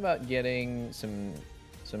I'm thinking about getting some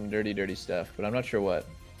dirty stuff, but I'm not sure what.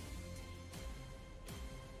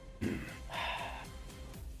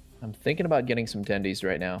 I'm thinking about getting some tendies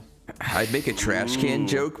right now. I'd make a trash can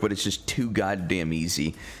joke, but it's just too goddamn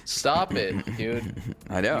easy. Stop it, dude.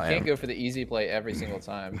 I know. You I can't am. go for the easy play every single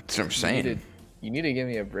time. That's what I'm saying. You need to give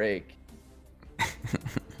me a break.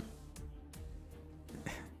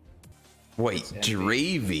 Wait,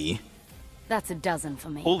 Dravy? That's a dozen for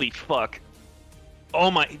me. Holy fuck! Oh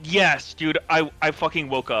my, yes, dude. I fucking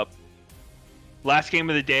woke up. Last game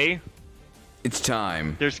of the day. It's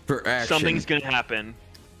time. There's for action. something's gonna happen.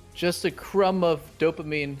 Just a crumb of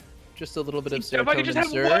dopamine. Just a little bit of If I could just serotonin,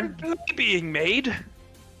 have sir. one play being made.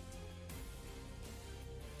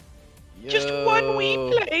 Just one wee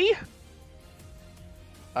play.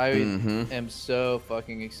 I Mhm. am so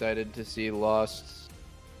fucking excited to see Lost,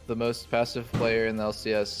 the most passive player in the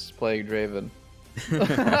LCS, playing Draven.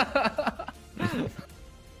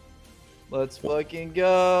 Let's fucking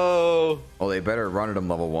go! Well, they better run at him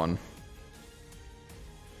level 1.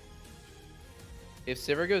 If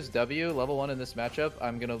Sivir goes W, level 1 in this matchup,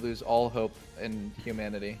 I'm gonna lose all hope in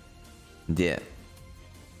humanity. Yeah.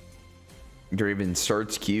 Draven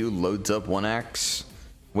starts Q, loads up 1 axe,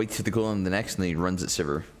 waits for the cooldown on the next, and then he runs at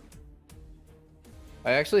Sivir.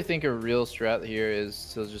 I actually think a real strat here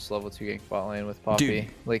is to just level 2 gank bot lane with Poppy. Dude,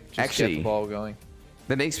 Like, just actually- get the ball going.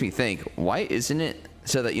 That makes me think, why isn't it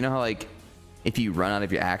so that, you know how, like, if you run out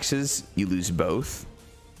of your axes, you lose both?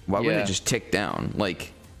 Why wouldn't Yeah. it just tick down?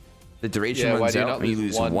 Like, the duration Yeah, why runs do you out not and you lose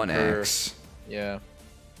lose one 1 per- axe. Yeah.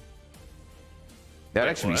 That'd Wait,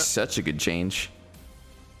 actually be what? such a good change.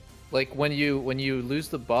 Like when you lose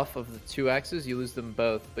the buff of the 2 axes, you lose them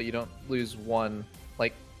both, but you don't lose one.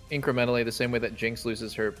 Like incrementally, the same way that Jinx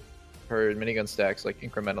loses her minigun stacks, like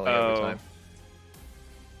incrementally every time.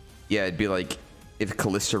 Yeah, it'd be like if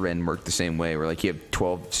Kalista Ren worked the same way, where like you have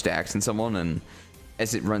 12 stacks in someone, and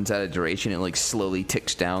as it runs out of duration, it like slowly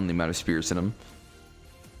ticks down the amount of spears in them.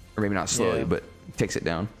 Or maybe not slowly, but ticks it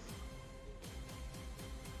down.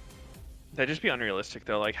 That'd just be unrealistic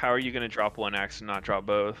though. Like, how are you gonna drop one axe and not drop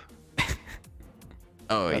both?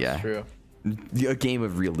 Oh That's yeah, true. A game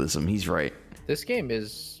of realism. He's right. This game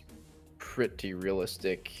is pretty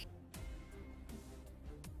realistic.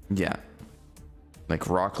 Yeah, like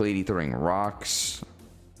Rock Lady throwing rocks,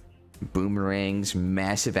 boomerangs,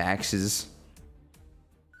 massive axes.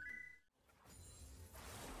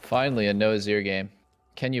 Finally, a no Azir game.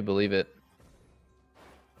 Can you believe it?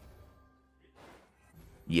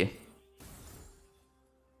 Yeah.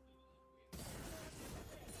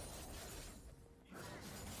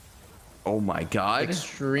 Oh my god.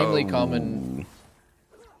 Extremely common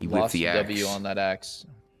He whipped lost the axe. W on that axe.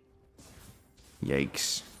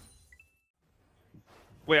 Yikes.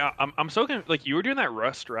 Wait, I'm so like you were doing that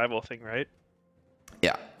Rust rival thing, right?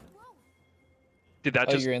 Yeah. Did that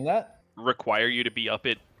Oh, just you're in that? require you to be up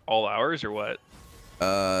at all hours or what?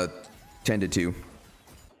 10 to 2.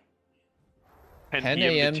 10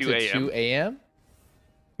 a.m. to 2 a.m.?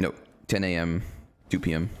 No, 10 a.m., 2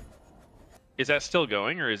 p.m. Is that still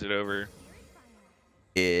going or is it over?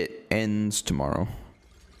 It ends tomorrow.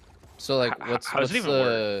 So like, How does it even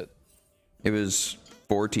work? It was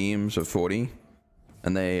 4 teams of 40,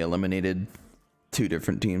 and they eliminated 2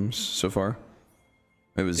 different teams so far.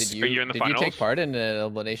 It was. Are you in the did finals? you take part in an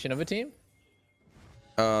elimination of a team?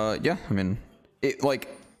 Yeah. I mean, it like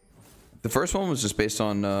the first one was just based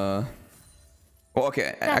on. Well,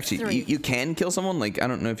 okay. Actually, you can kill someone. Like, I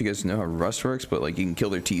don't know if you guys know how Rust works, but like you can kill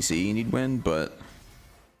their TC and you'd win. But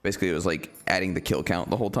basically, it was like adding the kill count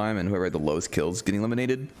the whole time, and whoever had the lowest kills getting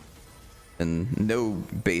eliminated. And no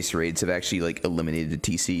base raids have actually like eliminated a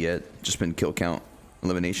TC yet. Just been kill count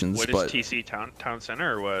eliminations. What is TC Town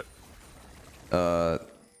Center or what?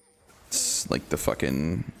 It's like the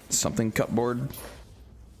fucking something cupboard.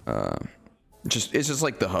 It's just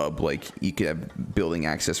like the hub. Like you could have building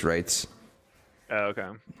access rights. Oh, okay.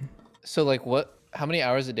 So like, how many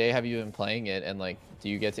hours a day have you been playing it? And like, do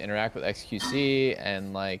you get to interact with XQC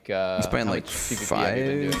and like? It's been how like much PvP have you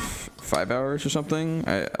been doing? 5 hours or something.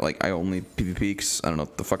 I only PvP 'cause I don't know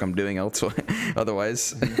what the fuck I'm doing else.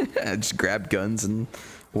 Otherwise, I just grab guns and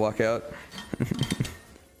walk out.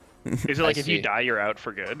 Is it like if you die, you're out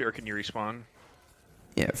for good, or can you respawn?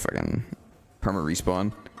 Yeah, fucking perma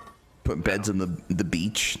respawn. Put beds on the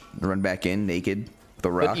beach. Run back in naked with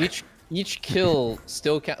a rock. But each kill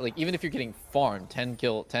still count. Like even if you're getting farmed, 10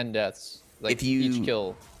 deaths. Like if you each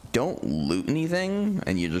kill don't loot anything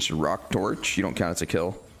and you just rock torch, you don't count as a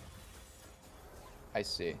kill. I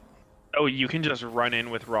see. Oh, you can just run in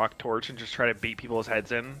with rock torch and just try to beat people's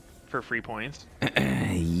heads in for free points.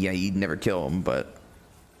 Yeah, you'd never kill them, but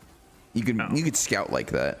you could scout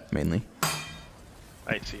like that mainly.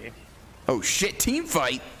 I see. Oh shit! Team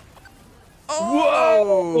fight.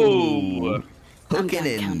 Whoa! Hooking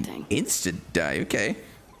in instant die. Okay.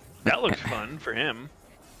 That looks fun for him.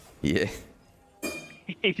 Yeah.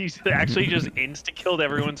 He's actually just insta killed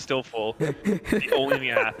everyone still full. The only thing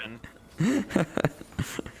that happened.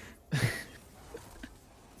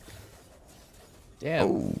 Damn.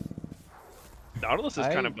 Oh. Nautilus is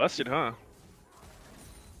kind of busted, huh?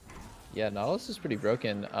 Yeah, Nautilus is pretty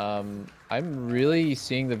broken. I'm really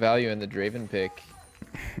seeing the value in the Draven pick.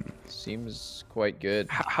 Seems quite good.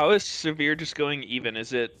 How is Sivir just going even?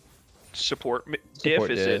 Is it support diff?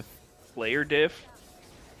 Is it player diff?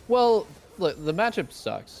 Well, look, the matchup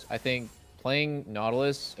sucks. I think playing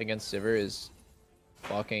Nautilus against Sivir is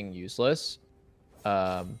fucking useless.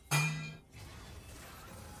 Oh.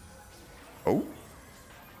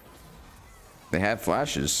 They have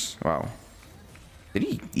flashes. Wow. Did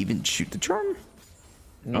he even shoot the charm?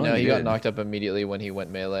 No, he got knocked up immediately when he went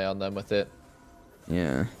melee on them with it.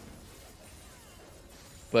 Yeah.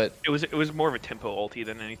 But it was more of a tempo ulti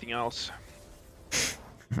than anything else.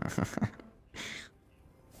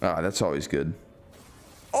 Ah, that's always good.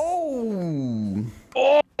 Oh.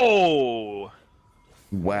 Oh.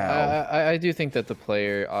 Wow. I do think that the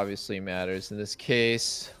player obviously matters in this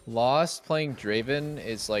case. Lost playing Draven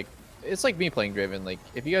is like, it's like me playing Draven. Like,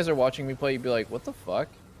 if you guys are watching me play, you'd be like, what the fuck?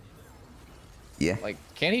 Yeah. Like,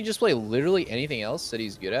 can't he just play literally anything else that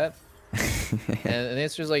he's good at? And the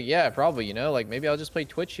answer is like, yeah, probably, you know, like maybe I'll just play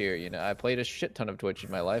Twitch here. You know, I played a shit ton of Twitch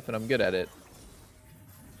in my life and I'm good at it.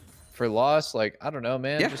 For Lost, like, I don't know,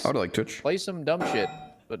 man. Yeah, just I would like Twitch. play some dumb shit,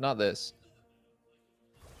 but not this.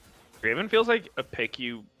 Draven feels like a pick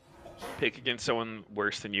you pick against someone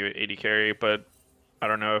worse than you at AD carry, but I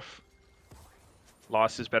don't know if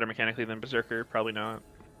Lost is better mechanically than Berserker. Probably not.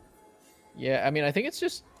 Yeah, I mean, I think it's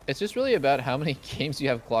just really about how many games you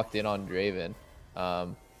have clocked in on Draven,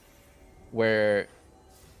 where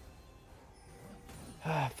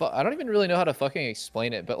I don't even really know how to fucking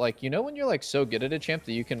explain it, but like, you know, when you're like so good at a champ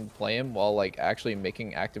that you can play him while like actually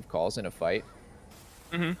making active calls in a fight.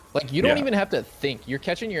 Like you don't even have to think. You're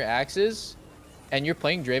catching your axes, and you're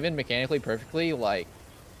playing Draven mechanically perfectly, like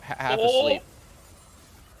half asleep.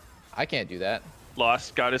 I can't do that.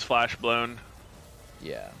 Lost got his flash blown.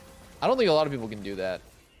 Yeah, I don't think a lot of people can do that.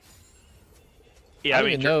 Yeah, I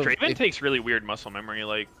mean, Draven if... takes really weird muscle memory,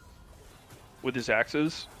 like with his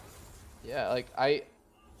axes. Yeah, like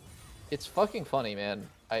it's fucking funny, man.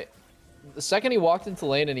 The second he walked into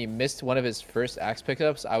lane and he missed one of his first axe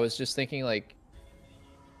pickups, I was just thinking like,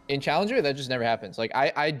 in Challenger, that just never happens. Like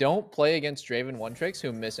I don't play against Draven one tricks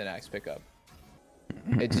who miss an axe pickup.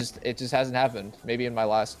 It just hasn't happened. Maybe in my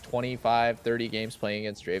last 25, 30 games playing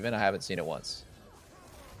against Draven, I haven't seen it once.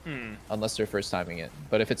 Unless they're first timing it.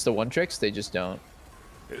 But if it's the one tricks, they just don't.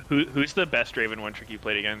 Who's the best Draven one trick you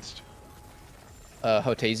played against?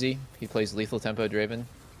 Hotezi. He plays lethal tempo Draven.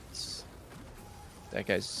 That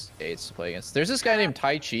guy's AIDS to play against. There's this guy named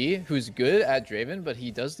Tai Chi who's good at Draven, but he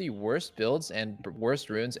does the worst builds and worst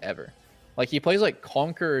runes ever. Like he plays like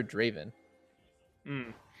Conqueror Draven.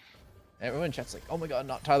 Everyone in chat's like, oh my god,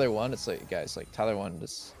 not Tyler 1. It's like, guys, like Tyler 1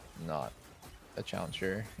 is not a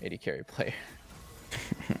Challenger AD carry player.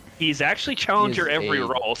 He's actually Challenger every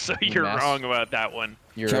role, so you're wrong about that one.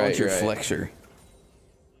 You're Challenger right, Flexor.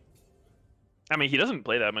 I mean, he doesn't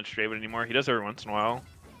play that much Draven anymore. He does every once in a while.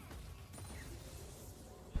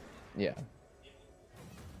 Yeah.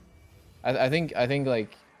 I think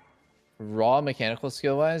like raw mechanical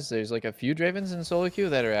skill wise, there's like a few Dravens in solo queue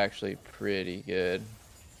that are actually pretty good.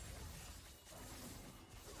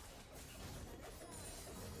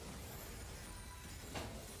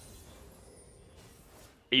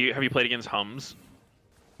 Have you played against Hums?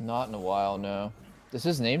 Not in a while, no. Does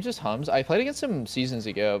his name just Hums? I played against him seasons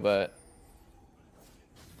ago, but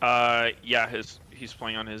yeah, he's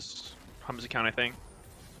playing on his Hums account, I think.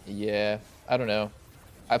 yeah, I don't know.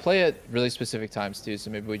 I play at really specific times too, so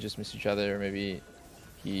maybe we just miss each other, or maybe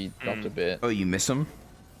he dropped a bit. Oh, you miss him?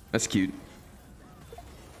 That's cute.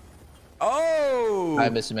 Oh! I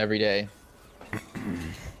miss him every day.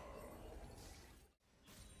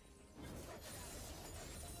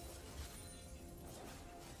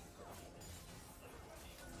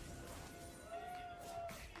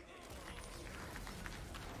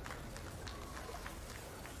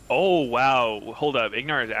 Oh, wow. Hold up.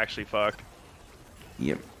 Ignar is actually fucked.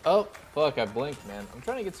 Yep. Oh, fuck, I blinked, man. I'm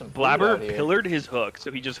trying to get some food Blabber out here. pillared his hook,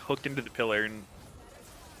 so he just hooked into the pillar and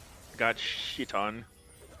got shit on.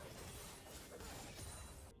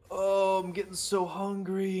 Oh, I'm getting so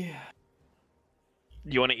hungry.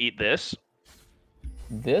 You want to eat this?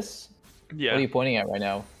 This? Yeah. What are you pointing at right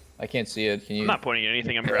now? I can't see it. Can you? I'm not pointing at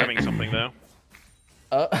anything. I'm grabbing something, though.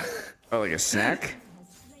 Oh, like a snack?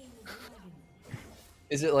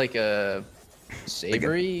 Is it like a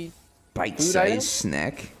savory bite-sized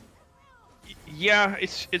snack? Yeah,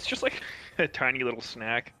 it's just like a tiny little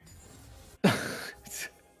snack.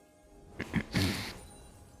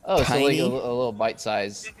 Oh, Tiny? so like a little bite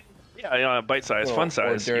size. Yeah, bite size, fun size.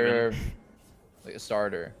 Hors d'oeuvre, like a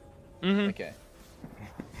starter. Okay.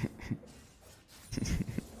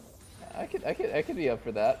 I could be up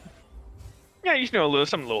for that. Yeah, you know,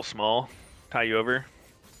 something a little small, tie you over.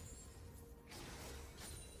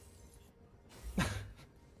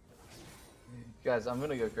 Guys, I'm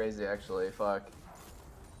gonna go crazy actually. Fuck.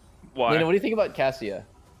 Why? Lena, what do you think about Cassia?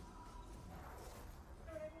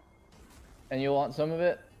 And you want some of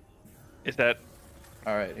it? Is that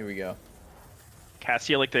Alright, here we go.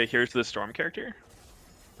 Cassia, like the Heroes of the Storm character?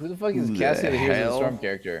 Who the fuck is Who the Cassia, the Heroes of the hell? Storm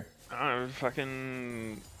character?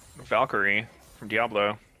 Fucking Valkyrie from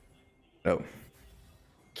Diablo. Oh.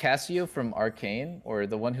 Cassio from Arcane, or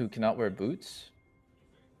the one who cannot wear boots?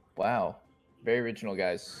 Wow. Very original,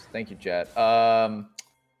 guys. Thank you, chat. No,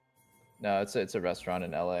 it's a restaurant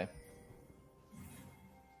in LA.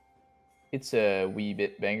 It's a wee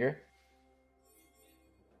bit banger.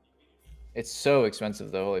 It's so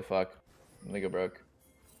expensive though, holy fuck. I'm gonna go broke.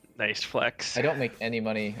 Nice flex. I don't make any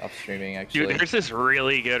money off streaming, actually. Dude, there's this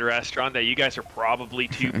really good restaurant that you guys are probably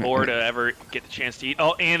too poor to ever get the chance to eat.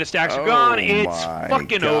 Oh, and the stacks are gone. It's my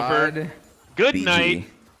fucking over. God. Good BG. night.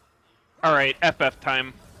 All right, FF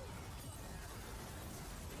time.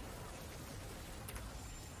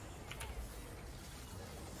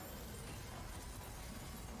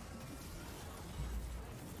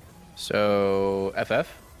 So, FF?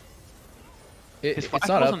 His flash it's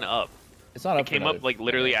not wasn't up. up. It's not It up. came up like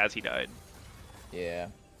literally as he died. Yeah.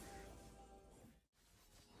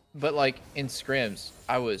 But in scrims,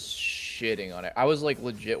 I was shitting on it. I was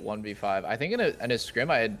legit 1v5. I think in a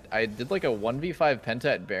scrim I did like a 1v5 penta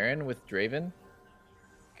at Baron with Draven.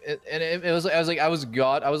 It was I was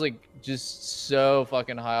just so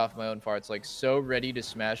fucking high off my own farts, so ready to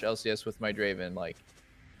smash LCS with my Draven,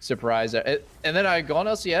 surprise. And then I go on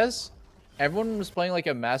LCS, everyone was playing like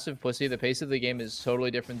a massive pussy. The pace of the game is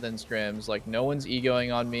totally different than scrims. No one's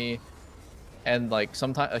egoing on me. And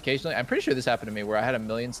sometimes, occasionally, I'm pretty sure this happened to me where I had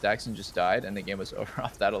 1,000,000 stacks and just died, and the game was over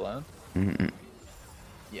off that alone.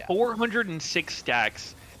 Yeah. 406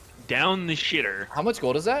 stacks down the shitter. How much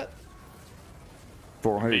gold is that?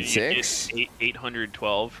 406.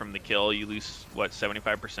 812 from the kill. You lose what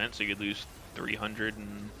 75%, so you lose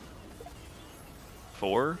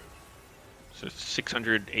 304. So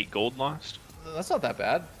 608 gold lost. That's not that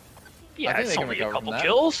bad. Yeah, I think it's they can only a recover couple from that.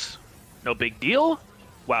 kills. No big deal.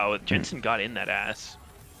 Wow, Jensen got in that ass.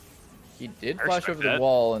 He did I flash respect over the that.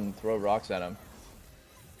 wall and throw rocks at him.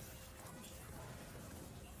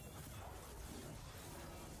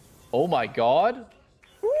 Oh my god.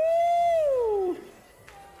 Woo!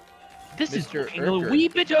 This is Mr. looking a Urker. wee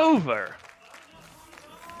bit over.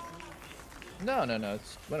 No,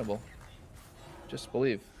 it's winnable. Just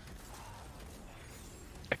believe.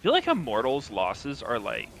 I feel like Immortals' losses are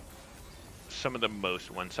some of the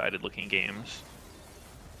most one-sided looking games.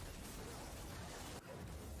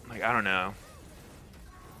 I don't know.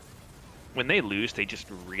 When they lose, they just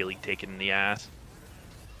really take it in the ass.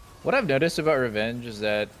 What I've noticed about Revenge is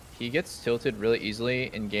that he gets tilted really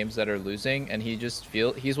easily in games that are losing, and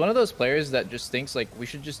he's one of those players that just thinks we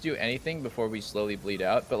should just do anything before we slowly bleed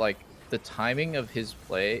out. But the timing of his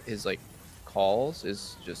play, his calls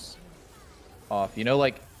is just off.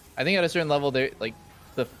 I think at a certain level, the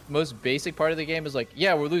most basic part of the game is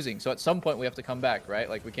yeah, we're losing, so at some point we have to come back, right?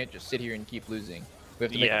 We can't just sit here and keep losing. We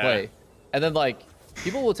have to make a play. And then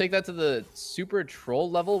people will take that to the super troll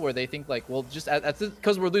level where they think well, just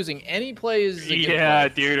because we're losing, any play is a good Yeah,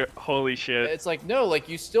 play. dude, holy shit. It's no,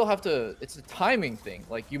 you still have to. It's a timing thing.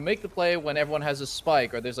 You make the play when everyone has a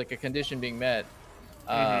spike or there's a condition being met.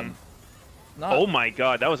 Oh my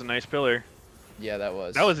god, that was a nice pillar. Yeah, that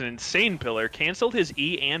was. That was an insane pillar. Canceled his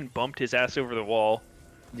E and bumped his ass over the wall.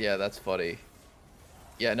 Yeah, that's funny.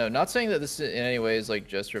 Yeah, no, not saying that this in any way is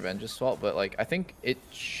just Revenge's fault, but I think it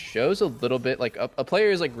shows a little bit a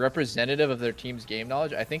player is representative of their team's game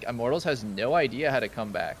knowledge. I think Immortals has no idea how to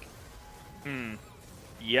come back.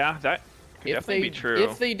 Yeah, that could definitely be true.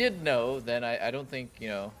 If they did know, then I don't think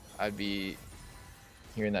I'd be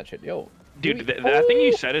hearing that shit. Yo, dude, that thing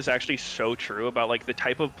you said is actually so true about the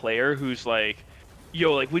type of player who's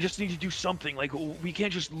yo, we just need to do something. We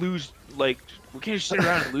can't just lose. We can't just sit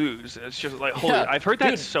around and lose. It's just holy. Yeah, I've heard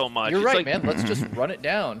that dude, so much. You're It's right, man. Let's just run it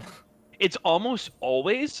down. It's almost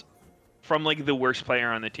always from the worst player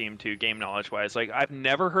on the team too, game knowledge wise. I've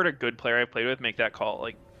never heard a good player I've played with make that call.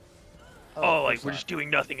 We're just doing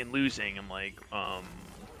nothing and losing. I'm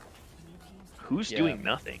who's doing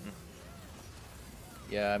nothing?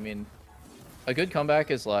 Yeah, I mean, a good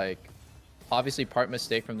comeback is obviously part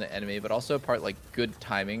mistake from the enemy, but also part good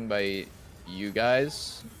timing by you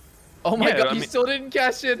guys. Oh my god, he still didn't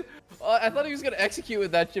cash in. I thought he was gonna execute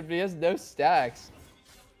with that shit, but he has no stacks.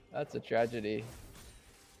 That's a tragedy.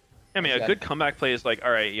 I mean, a good comeback play is all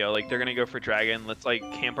right, yo, they're gonna go for dragon. Let's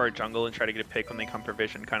camp our jungle and try to get a pick when they come for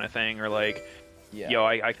vision, kind of thing. Or yo,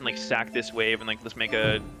 I can sack this wave and let's make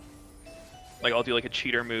a I'll do a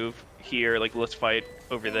cheater move here. Let's fight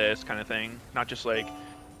over this kind of thing. Not just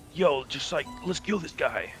yo, just let's kill this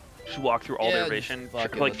guy. Just walk through all their vision,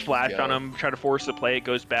 flash on him, try to force the play. It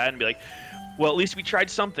goes bad, and be well, at least we tried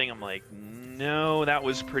something. I'm no, that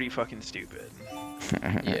was pretty fucking stupid.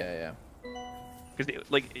 Yeah. Because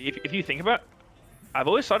if you think about, I've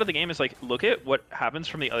always thought of the game as look at what happens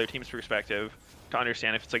from the other team's perspective to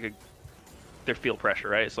understand if it's their feel pressure,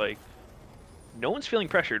 right? It's no one's feeling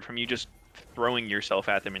pressured from you just throwing yourself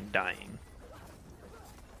at them and dying.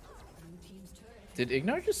 Did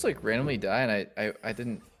Ignar just randomly die and I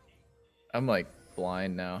didn't? I'm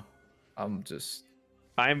blind now. I'm just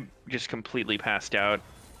completely passed out.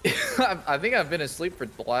 I think I've been asleep for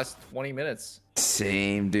the last 20 minutes.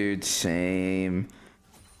 Same, dude. Same.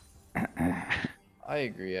 I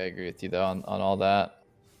agree with you though on all that.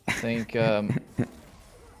 I think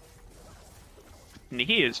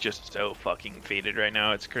Nikki is just so fucking faded right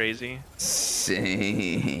now. It's crazy.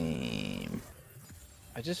 Same.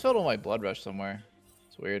 I just felt all my blood rush somewhere.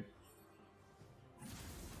 It's weird.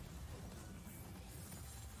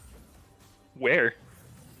 Where?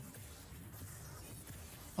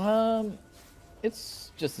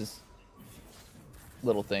 It's just this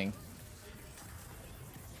little thing.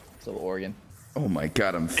 It's a little organ. Oh my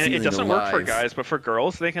god, I'm And feeling it doesn't work for alive. guys, but for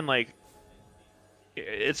girls, they can like.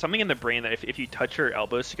 It's something in the brain that if you touch your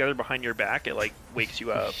elbows together behind your back, it like wakes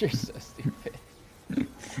you up. You're so stupid.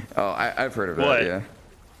 Oh, I've heard of What? that. Yeah,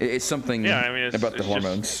 it's something Yeah, I mean, about the it's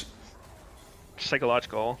hormones.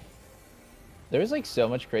 Psychological. There's like so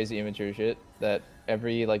much crazy immature shit that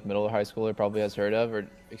every like middle or high schooler probably has heard of or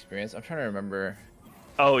experienced. I'm trying to remember.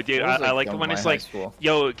 Oh, dude, What was, I like done the one in it's my high like, school?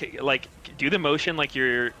 yo, like do the motion like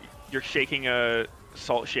you're shaking a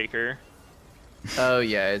salt shaker, Oh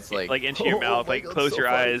yeah, it's like into your mouth, my like God, close so your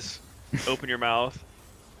funny. eyes, open your mouth.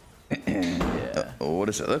 Yeah. What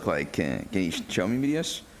does it look like? Can you show me,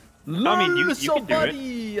 Meteos? I mean, you can do it.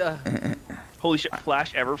 it. Holy shit,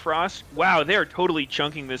 Flash Everfrost. Wow, they're totally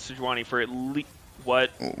chunking this Sejuani for at least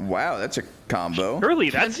what? Wow, that's a combo. Surely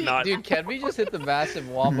that's not. Dude, can we just hit the massive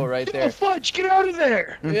wombo right Oh, there? Fudge, get out of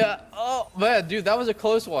there! Yeah. Oh man, dude, that was a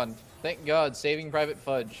close one. Thank God, saving Private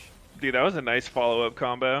Fudge. Dude, that was a nice follow-up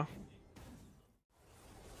combo.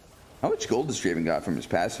 How much gold has Draven got from his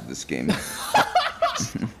passive this game?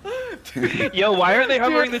 Yo, why aren't they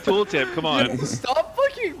hovering the tooltip? Come on. Stop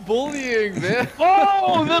fucking bullying, man.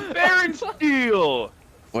 Oh, the Baron steal!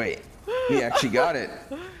 Wait, he actually got it.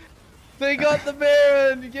 They got the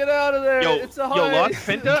Baron. Get out of there. Yo, It's a yo, lost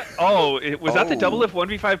heist. Penta? Oh, was that the Oh. Doublelift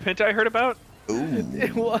 1v5 Penta I heard about? Ooh.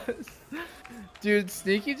 It was. Dude,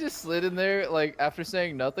 Sneaky just slid in there, like, after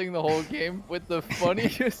saying nothing the whole game with the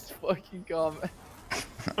funniest fucking comment.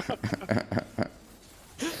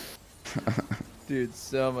 Dude,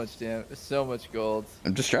 so much so much gold.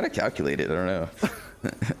 I'm just trying to calculate it. I don't know.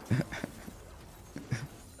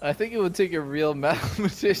 I think it would take a real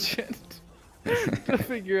mathematician to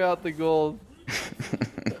figure out the gold.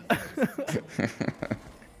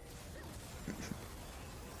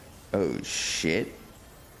 Oh shit!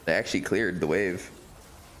 They actually cleared the wave.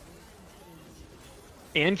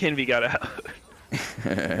 And Kenvi got out.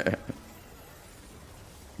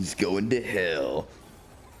 He's going to hell.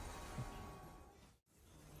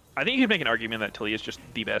 I think you could make an argument that Tilly is just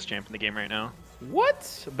the best champ in the game right now.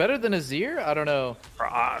 What? Better than Azir? I don't know.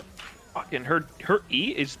 And her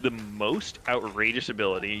E is the most outrageous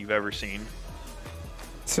ability you've ever seen.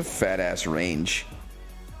 It's a fat ass range.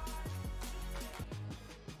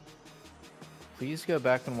 Please go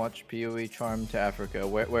back and watch PoE Charm to Africa.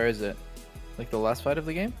 Where is it? Like the last fight of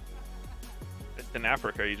the game? It's in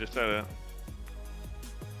Africa, you just said it.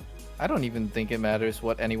 I don't even think it matters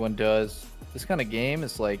what anyone does. This kind of game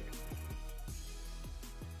is like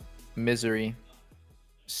misery.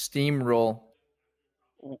 Steamroll.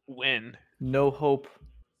 When? No hope.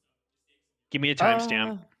 Give me a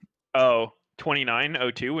timestamp. Oh,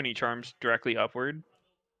 29:02 when he charms directly upward.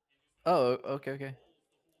 Oh, okay. Let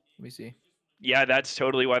me see. Yeah, that's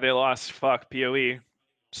totally why they lost. Fuck, PoE.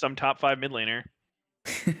 Some top 5 mid laner.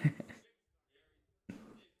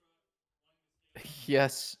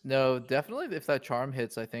 Yes, no, definitely if that charm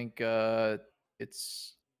hits, I think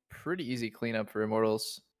it's pretty easy cleanup for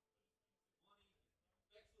Immortals.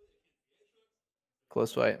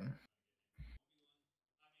 Close fight.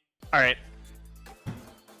 Alright.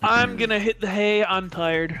 I'm gonna hit the hay. I'm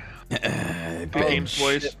tired. Good games,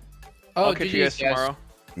 boys. Oh, I'll catch you guys GG's, tomorrow.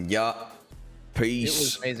 Yeah. It was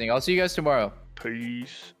Peace. amazing. I'll see you guys tomorrow.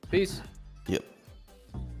 Peace. Peace. Yep.